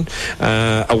Melbourne.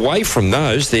 Away from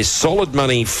those, there's solid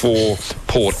money for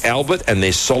Port Albert, and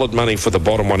there's solid money for the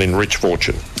bottom one in Rich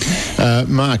Fortune.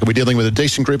 Mark, are we dealing with a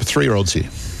decent group of 3-year-olds here?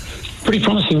 Pretty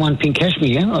promising one, Pink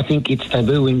Cashmere. I think its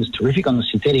debut win was terrific on the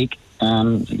synthetic.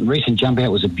 Recent jump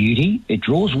out was a beauty. It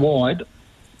draws wide.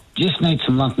 Just needs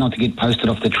some luck not to get posted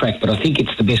off the track, but I think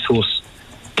it's the best horse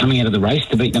coming out of the race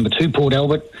to beat number 2, Port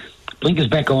Albert. Blinkers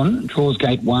back on, draws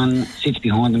gate 1, sits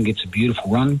behind them, gets a beautiful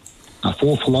run.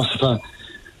 4, Philosopher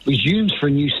resumes for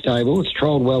a new stable. It's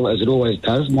trialled well, as it always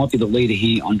does. Might be the leader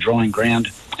here on drying ground.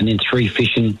 And then 3,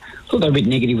 Fishing. Thought they were a bit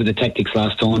negative with the tactics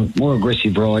last time. More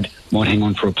aggressive ride. Might hang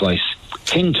on for a place.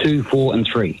 10, 2, 4 and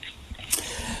 3.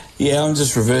 Yeah, I'm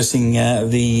just reversing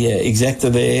the exacta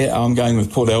there. I'm going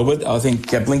with Port Albert. I think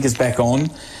Blinker's back on.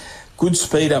 Good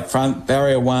speed up front.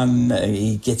 Barrier 1,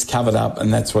 he gets covered up,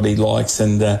 and that's what he likes.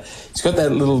 And he's got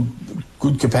that little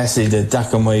good capacity to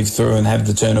duck and weave through and have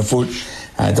the turn of foot.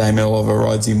 Dame Oliver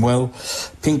rides him well.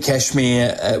 Pink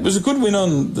Cashmere, it was a good win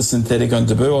on the synthetic on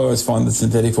debut. I always find the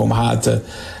synthetic form hard to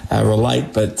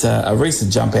relate, but a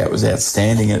recent jump out was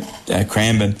outstanding at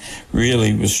Cranbourne.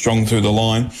 Really was strong through the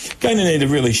line. Going to need a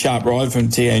really sharp ride from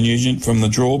T.A. Nugent from the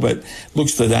draw, but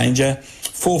looks the danger.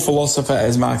 4, Philosopher,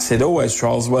 as Mark said, always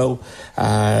trials well.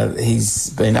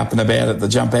 He's been up and about at the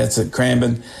jump outs at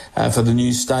Cranbourne for the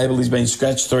new stable. He's been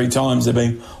scratched 3 times. They've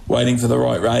been waiting for the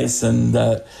right race and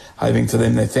hoping for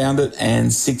them. They found it.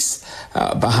 And 6,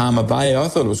 Bahama Bay. I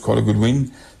thought it was quite a good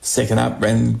win. Second up,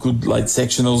 ran good late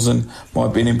sectionals and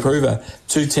might be an improver.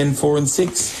 2, 10, 4 and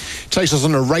 6. Takes us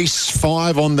on to race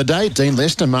 5 on the day. Dean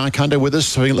Lester, Mark Hunter with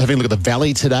us, having a look at the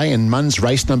Valley today, and Munn's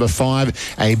race number 5,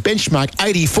 a benchmark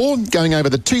 84, going over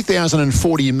the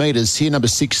 2,040 metres here. Number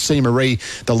 6, C. Marie,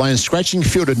 the lone scratching,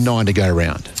 fielded 9 to go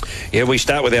round. Yeah, we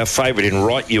start with our favourite in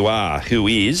Right You Are, who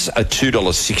is a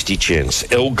 $2.60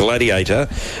 chance. El Gladiator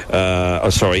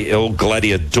is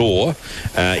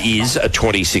a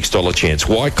 $26 chance.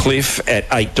 Whitecliff at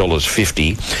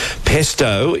 $8.50.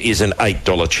 Pesto is an $8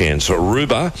 chance.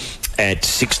 Ruba at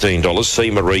 $16. C.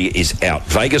 Marie is out.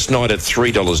 Vegas Night at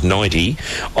 $3.90.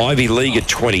 Ivy League at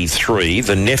 $23.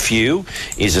 The Nephew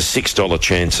is a $6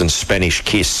 chance, and Spanish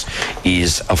Kiss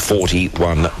is a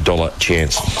 $41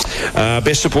 chance.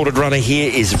 Best supported runner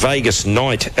here is Vegas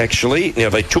Night, actually. Now,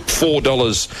 they took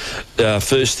 $4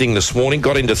 first thing this morning,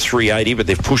 got into $3.80, but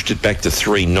they've pushed it back to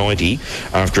 $3.90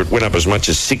 after it went up as much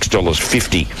as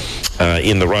 $6.50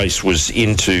 in the race, was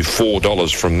into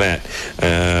 $4 from that.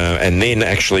 And then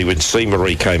actually when C.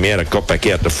 Marie came out, it got back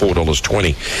out to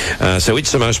 $4.20. So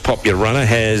it's the most popular runner,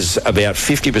 has about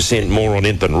 50% more on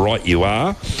it than Right You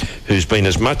Are, who's been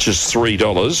as much as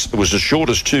 $3. It was as short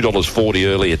as $2.40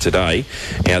 earlier today,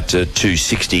 out to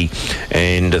 $2.60.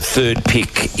 And the third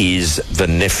pick is The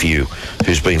Nephew,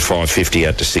 who's been $5.50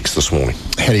 out to $6 this morning.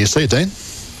 How do you see it, Dean?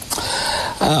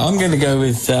 I'm going to go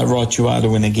with Right You Are to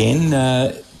win again.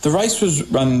 The race was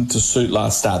run to suit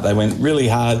last start. They went really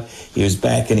hard. He was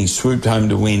back and he swooped home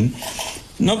to win.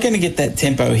 Not going to get that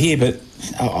tempo here, but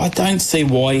I don't see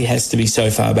why he has to be so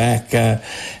far back.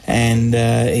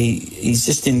 He's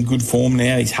just in good form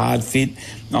now. He's hard fit.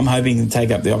 I'm hoping to take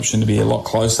up the option to be a lot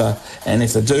closer. And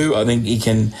if they do, I think he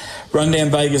can run down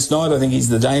Vegas Night. I think he's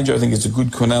the danger. I think it's a good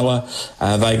Quinella.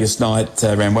 Vegas Night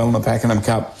ran well in the Pakenham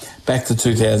Cup. Back to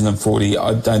 2040,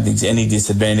 I don't think there's any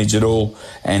disadvantage at all,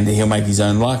 and he'll make his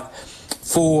own luck.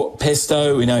 4,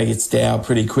 Pesto, we know he gets down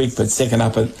pretty quick, but second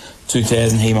up at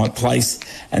 2,000 he might place.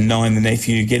 And 9, The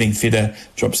Nephew, getting fitter,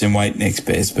 drops in weight next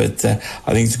best. But I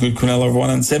think it's a good Quinella of 1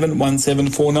 and 7, 1, 7,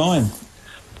 4, 9.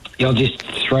 Yeah, I'll just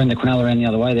throw in the Quinella around the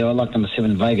other way there. I like number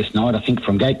 7, Vegas Night. I think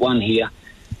from gate 1 here,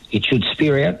 It should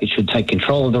spear out. It should take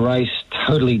control of the race,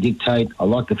 totally dictate. I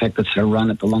like the fact that it's a run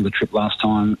at the longer trip last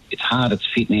time. It's hard, it's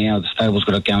fit now. The stable's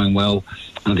got it going well.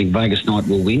 And I think Vegas Knight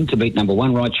will win to beat number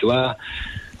 1, Right You Are.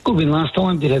 Good win last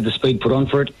time. Did have the speed put on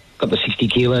for it. Got the 60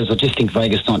 kilos. I just think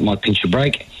Vegas Knight might pinch a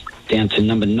break. Down to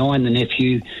number 9, The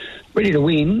Nephew. Ready to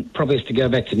win. Probably has to go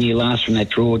back to near last from that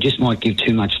draw. Just might give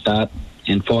too much start.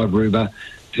 And 5, Ruba,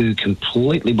 who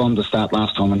completely bombed the start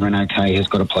last time and ran okay, has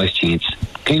got a place chance.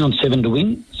 Keen on 7 to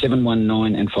win, 7, 1,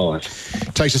 9 and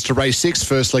 5. Takes us to race 6,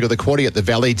 first leg of the quaddie at the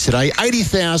Valley today.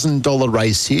 $80,000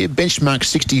 race here, benchmark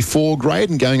 64 grade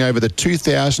and going over the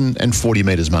 2,040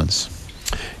 metres, Muns.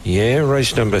 Yeah,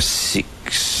 race number 6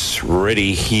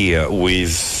 ready here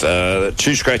with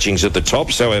 2 scratchings at the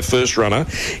top. So our first runner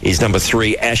is number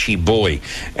 3, Ashy Boy,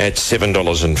 at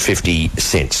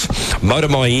 $7.50. Motor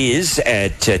My Ears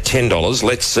at $10.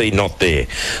 Let's see, not there.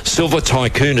 Silver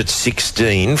Tycoon at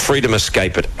 $16. Freedom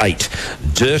Escape at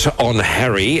 $8. Dirt on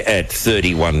Harry at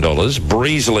 $31.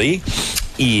 Breezely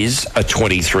is a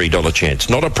 $23 chance.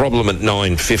 Not a problem at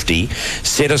 $9.50.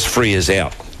 Set Us Free is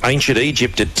out. Ancient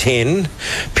Egypt at 10.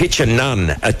 Picture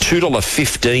None, a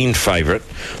 $2.15 favourite.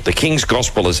 The King's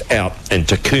Gospel is out, and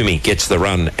Takumi gets the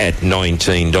run at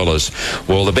 $19.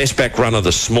 Well, the best back runner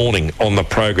this morning on the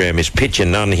program is Picture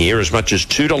None here, as much as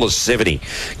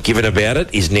 $2.70 given about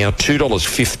it, is now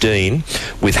 $2.15,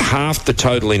 with half the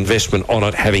total investment on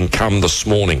it having come this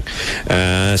morning.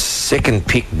 Second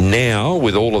pick now,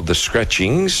 with all of the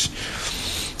scratchings,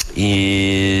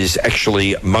 is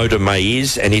actually Motor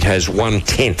Maze, and it has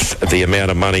 1/10 of the amount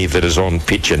of money that is on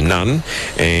Picture None.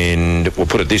 And we'll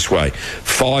put it this way,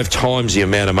 5 times the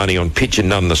amount of money on Picture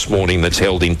None this morning that's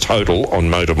held in total on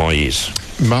Motor Maze.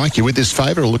 Mark, you with this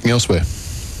favour or looking elsewhere?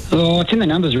 Oh, it's in the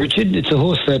numbers, Richard. It's a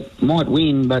horse that might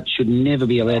win but should never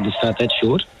be allowed to start that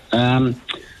short. I'm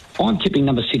tipping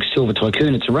number 6, Silver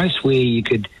Tycoon. It's a race where you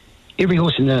could, every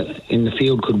horse in the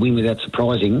field could win without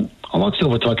surprising. I like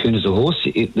Silver Tycoon as a horse.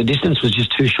 The distance was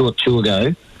just too short 2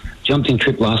 ago. Jumped in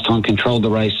trip last time, controlled the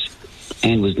race,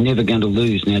 and was never going to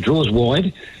lose. Now, draws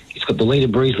wide. It's got the leader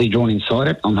Breezely drawn inside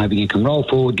it. I'm hoping it can roll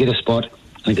forward, get a spot.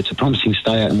 I think it's a promising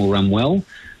stay out and will run well.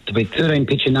 To beat 13,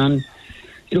 Picture None,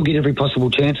 it'll get every possible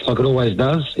chance like it always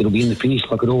does. It'll be in the finish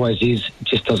like it always is. It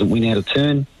just doesn't win out of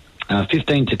turn.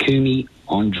 15, Takumi,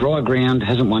 on dry ground,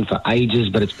 hasn't won for ages,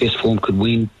 but its best form could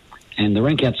win. And the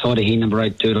rank outsider here, number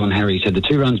 8, Dirt on Harry's had the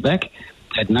 2 runs back,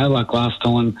 had no luck last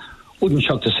time. Wouldn't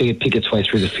shock to see it pick its way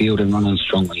through the field and run on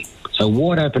strongly. So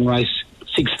wide open race,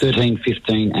 6, 13,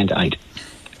 15 and 8.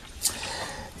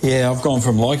 Yeah, I've gone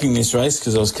from liking this race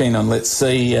because I was keen on Let's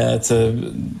See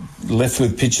to left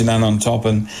with Picture None on top,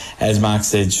 and as Mark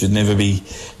said, should never be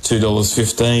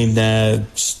 $2.15.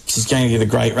 She's going to get a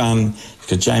great run. She's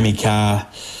got Jamie Carr.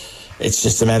 It's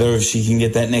just a matter of if she can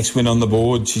get that next win on the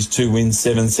board. She's 2 wins,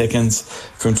 7 seconds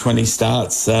from 20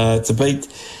 starts. To beat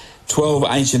 12,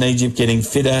 Ancient Egypt getting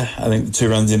fitter. I think the 2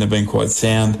 runs in have been quite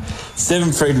sound.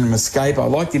 7, Freedom Escape. I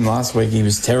liked him last week. He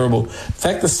was terrible. In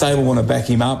fact, the stable want to back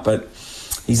him up, but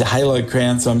he's a halo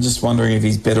crown, so I'm just wondering if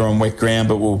he's better on wet ground,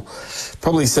 but we'll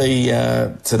probably see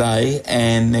today.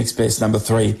 And next best, number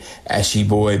 3, Ashy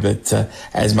Boy. But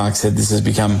as Mark said, this has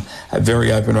become a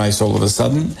very open race all of a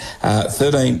sudden.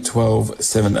 13, 12,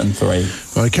 7 and 3.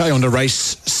 Okay, on to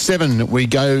race 7 we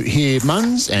go here,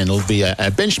 Muns, and it'll be a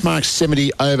benchmark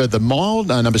 70 over the mile.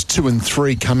 Numbers 2 and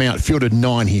 3 come out, fielded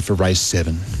 9 here for race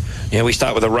 7. Yeah, we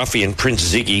start with a ruffian, Prince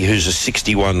Ziggy, who's a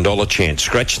 $61 chance.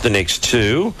 Scratch the next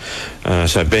 2,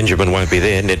 so Benjamin won't be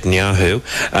there, Netanyahu.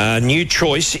 New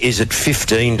Choice is at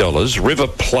 $15. River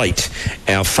Plate,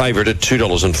 our favourite, at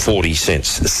 $2.40.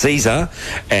 Caesar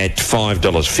at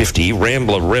 $5.50.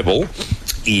 Rambler Rebel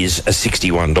is a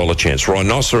 $61 chance.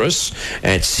 Rhinoceros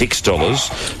at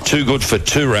 $6. Too Good for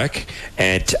Turak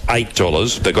at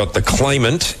 $8. They got the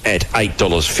Claimant at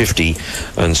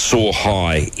 $8.50, and Soar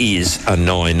High is a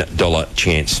 $9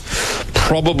 chance.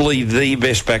 Probably the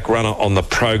best back runner on the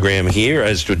program here,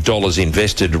 as to dollars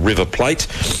invested, River Plate.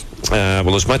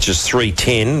 Well, as much as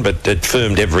 $3.10, but it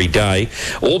firmed every day.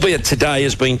 Albeit today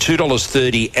has been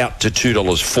 $2.30 out to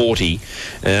 $2.40.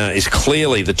 Is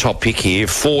clearly the top pick here.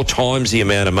 4 times the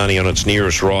amount of money on its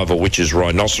nearest rival, which is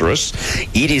Rhinoceros.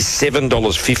 It is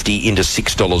 $7.50 into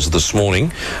 $6 this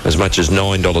morning. As much as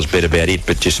 $9 bet about it,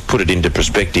 but just put it into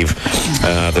perspective.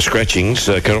 The scratchings,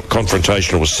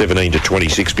 Confrontational was 17 to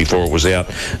 26 before it was out,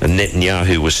 and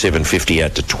Netanyahu was $7.50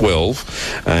 out to 12.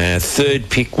 Third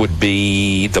pick would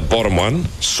be the bottom one,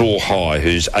 Soar High,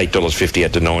 who's $8.50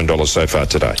 out to $9 so far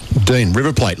today. Dean,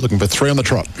 River Plate, looking for 3 on the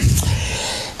trot.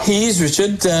 He is,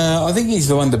 Richard. I think he's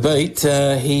the one to beat.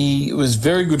 He was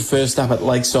very good first up at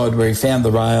Lakeside, where he found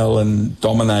the rail and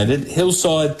dominated.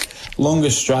 Hillside,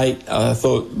 longer straight, I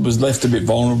thought was left a bit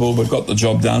vulnerable, but got the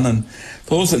job done. And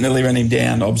the horse that nearly ran him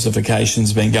down,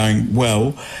 Observation's been going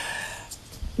well.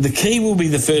 The key will be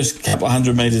the first couple of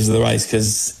 100 metres of the race,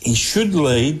 because he should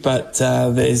lead, but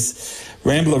there's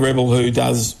Rambler Rebel who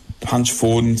does punch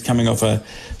forward and coming off a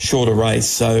shorter race.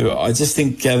 So I just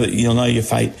think that you'll know your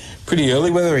fate pretty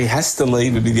early. Whether he has to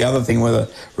lead would be the other thing, whether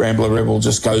Rambler Rebel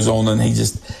just goes on and he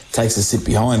just takes a sit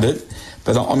behind it.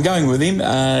 But I'm going with him.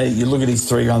 You look at his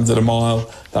 3 runs at a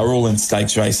mile, they were all in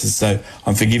stakes races, so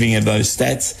I'm forgiving of those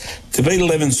stats. To beat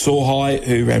 11 Sawhigh,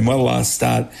 who ran well last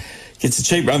start, gets a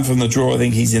cheap run from the draw. I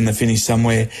think he's in the finish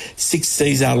somewhere. 6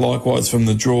 Caesar likewise from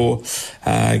the draw.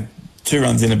 2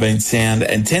 runs in have been sound.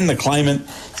 And 10 The Claimant,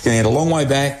 he's going to get a long way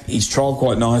back. He's trialled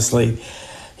quite nicely.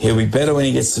 He'll be better when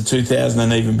he gets to 2,000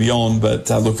 and even beyond, but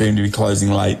look for him to be closing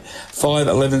late. 5,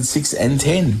 11, 6 and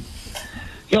 10.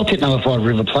 Yeah, I'll tip number 5,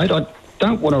 River Plate. I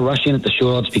don't want to rush in at the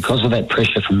short odds because of that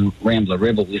pressure from Rambler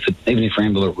Rebel. Even if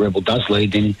Rambler Rebel does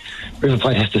lead, then River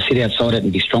Plate has to sit outside it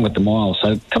and be strong at the mile.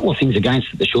 So a couple of things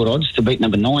against at the short odds. To beat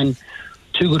number 9,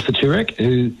 Too Good for Turek,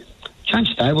 who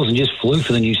changed stables and just flew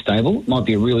for the new stable. Might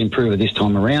be a real improver this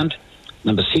time around.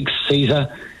 Number 6,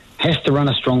 Caesar, has to run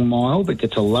a strong mile, but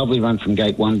gets a lovely run from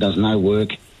gate 1, does no work.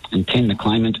 And 10, The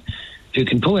Claimant, who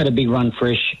can pull out a big run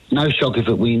fresh. No shock if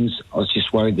it wins. I was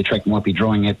just worried the track might be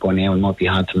drying out by now and might be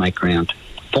hard to make ground.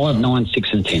 5, 9, 6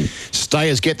 and 10.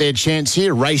 Stayers get their chance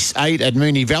here. Race 8 at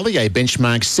Moonee Valley, a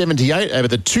benchmark 78 over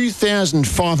the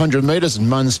 2,500 metres, and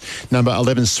Mun's number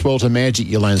 11, Swelter Magic,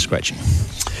 your lane scratching.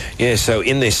 Yeah, so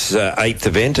in this 8th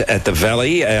event at the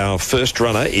Valley, our first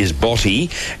runner is Botti,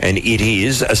 and it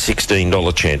is a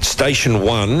 $16 chance. Station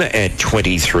 1 at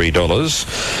 $23.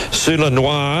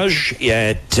 Soulanoise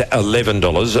at $11.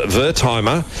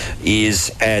 Vertimer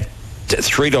is at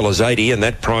 $3.80, and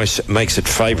that price makes it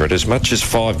favourite. As much as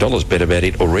 $5 bet about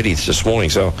it already this morning.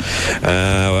 So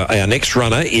our next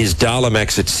runner is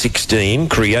Dalamax at $16,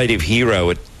 Creative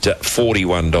Hero at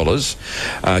 $41.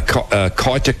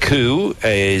 Kaitaku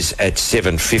is at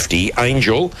 $7.50.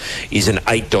 Angel is an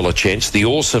 $8 chance. The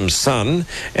Awesome Sun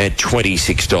at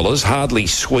 $26. Hardly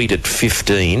Sweet at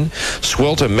 $15.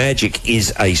 Swelter Magic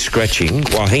is a scratching.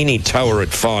 Wahine Tower at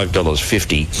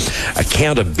 $5.50.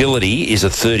 Accountability is a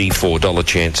 $34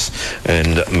 chance,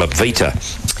 and Mavita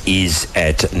is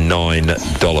at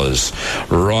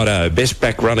 $9. Righto, best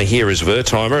back runner here is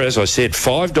Vertimer. As I said,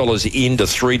 $5 into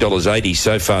 $3.80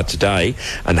 so far today,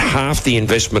 and half the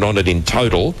investment on it in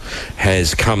total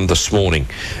has come this morning.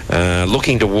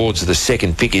 Looking towards the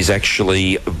second pick is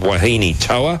actually Wahine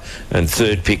Toa, and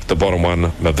third pick, the bottom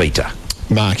one, Mavita.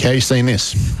 Mark, how are you seeing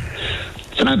this?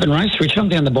 It's an open race, Rich. I'm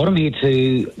down the bottom here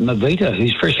to Mavita,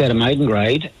 who's fresh out of maiden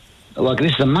grade. Like,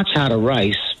 this is a much harder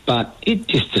race, but it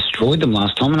just destroyed them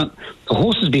last time. And the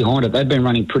horses behind it, they've been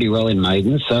running pretty well in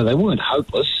maiden, so they weren't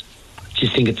hopeless.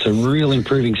 Just think it's a real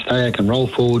improving stayer, can roll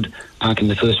forward, park in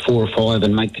the first 4 or 5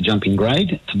 and make the jump in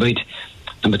grade to beat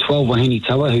number 12, Wahine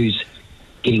Toa, who's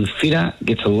getting fitter,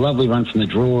 gets a lovely run from the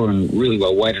draw and really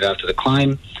well weighted after the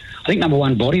claim. I think number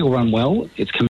 1, Body, will run well. It's coming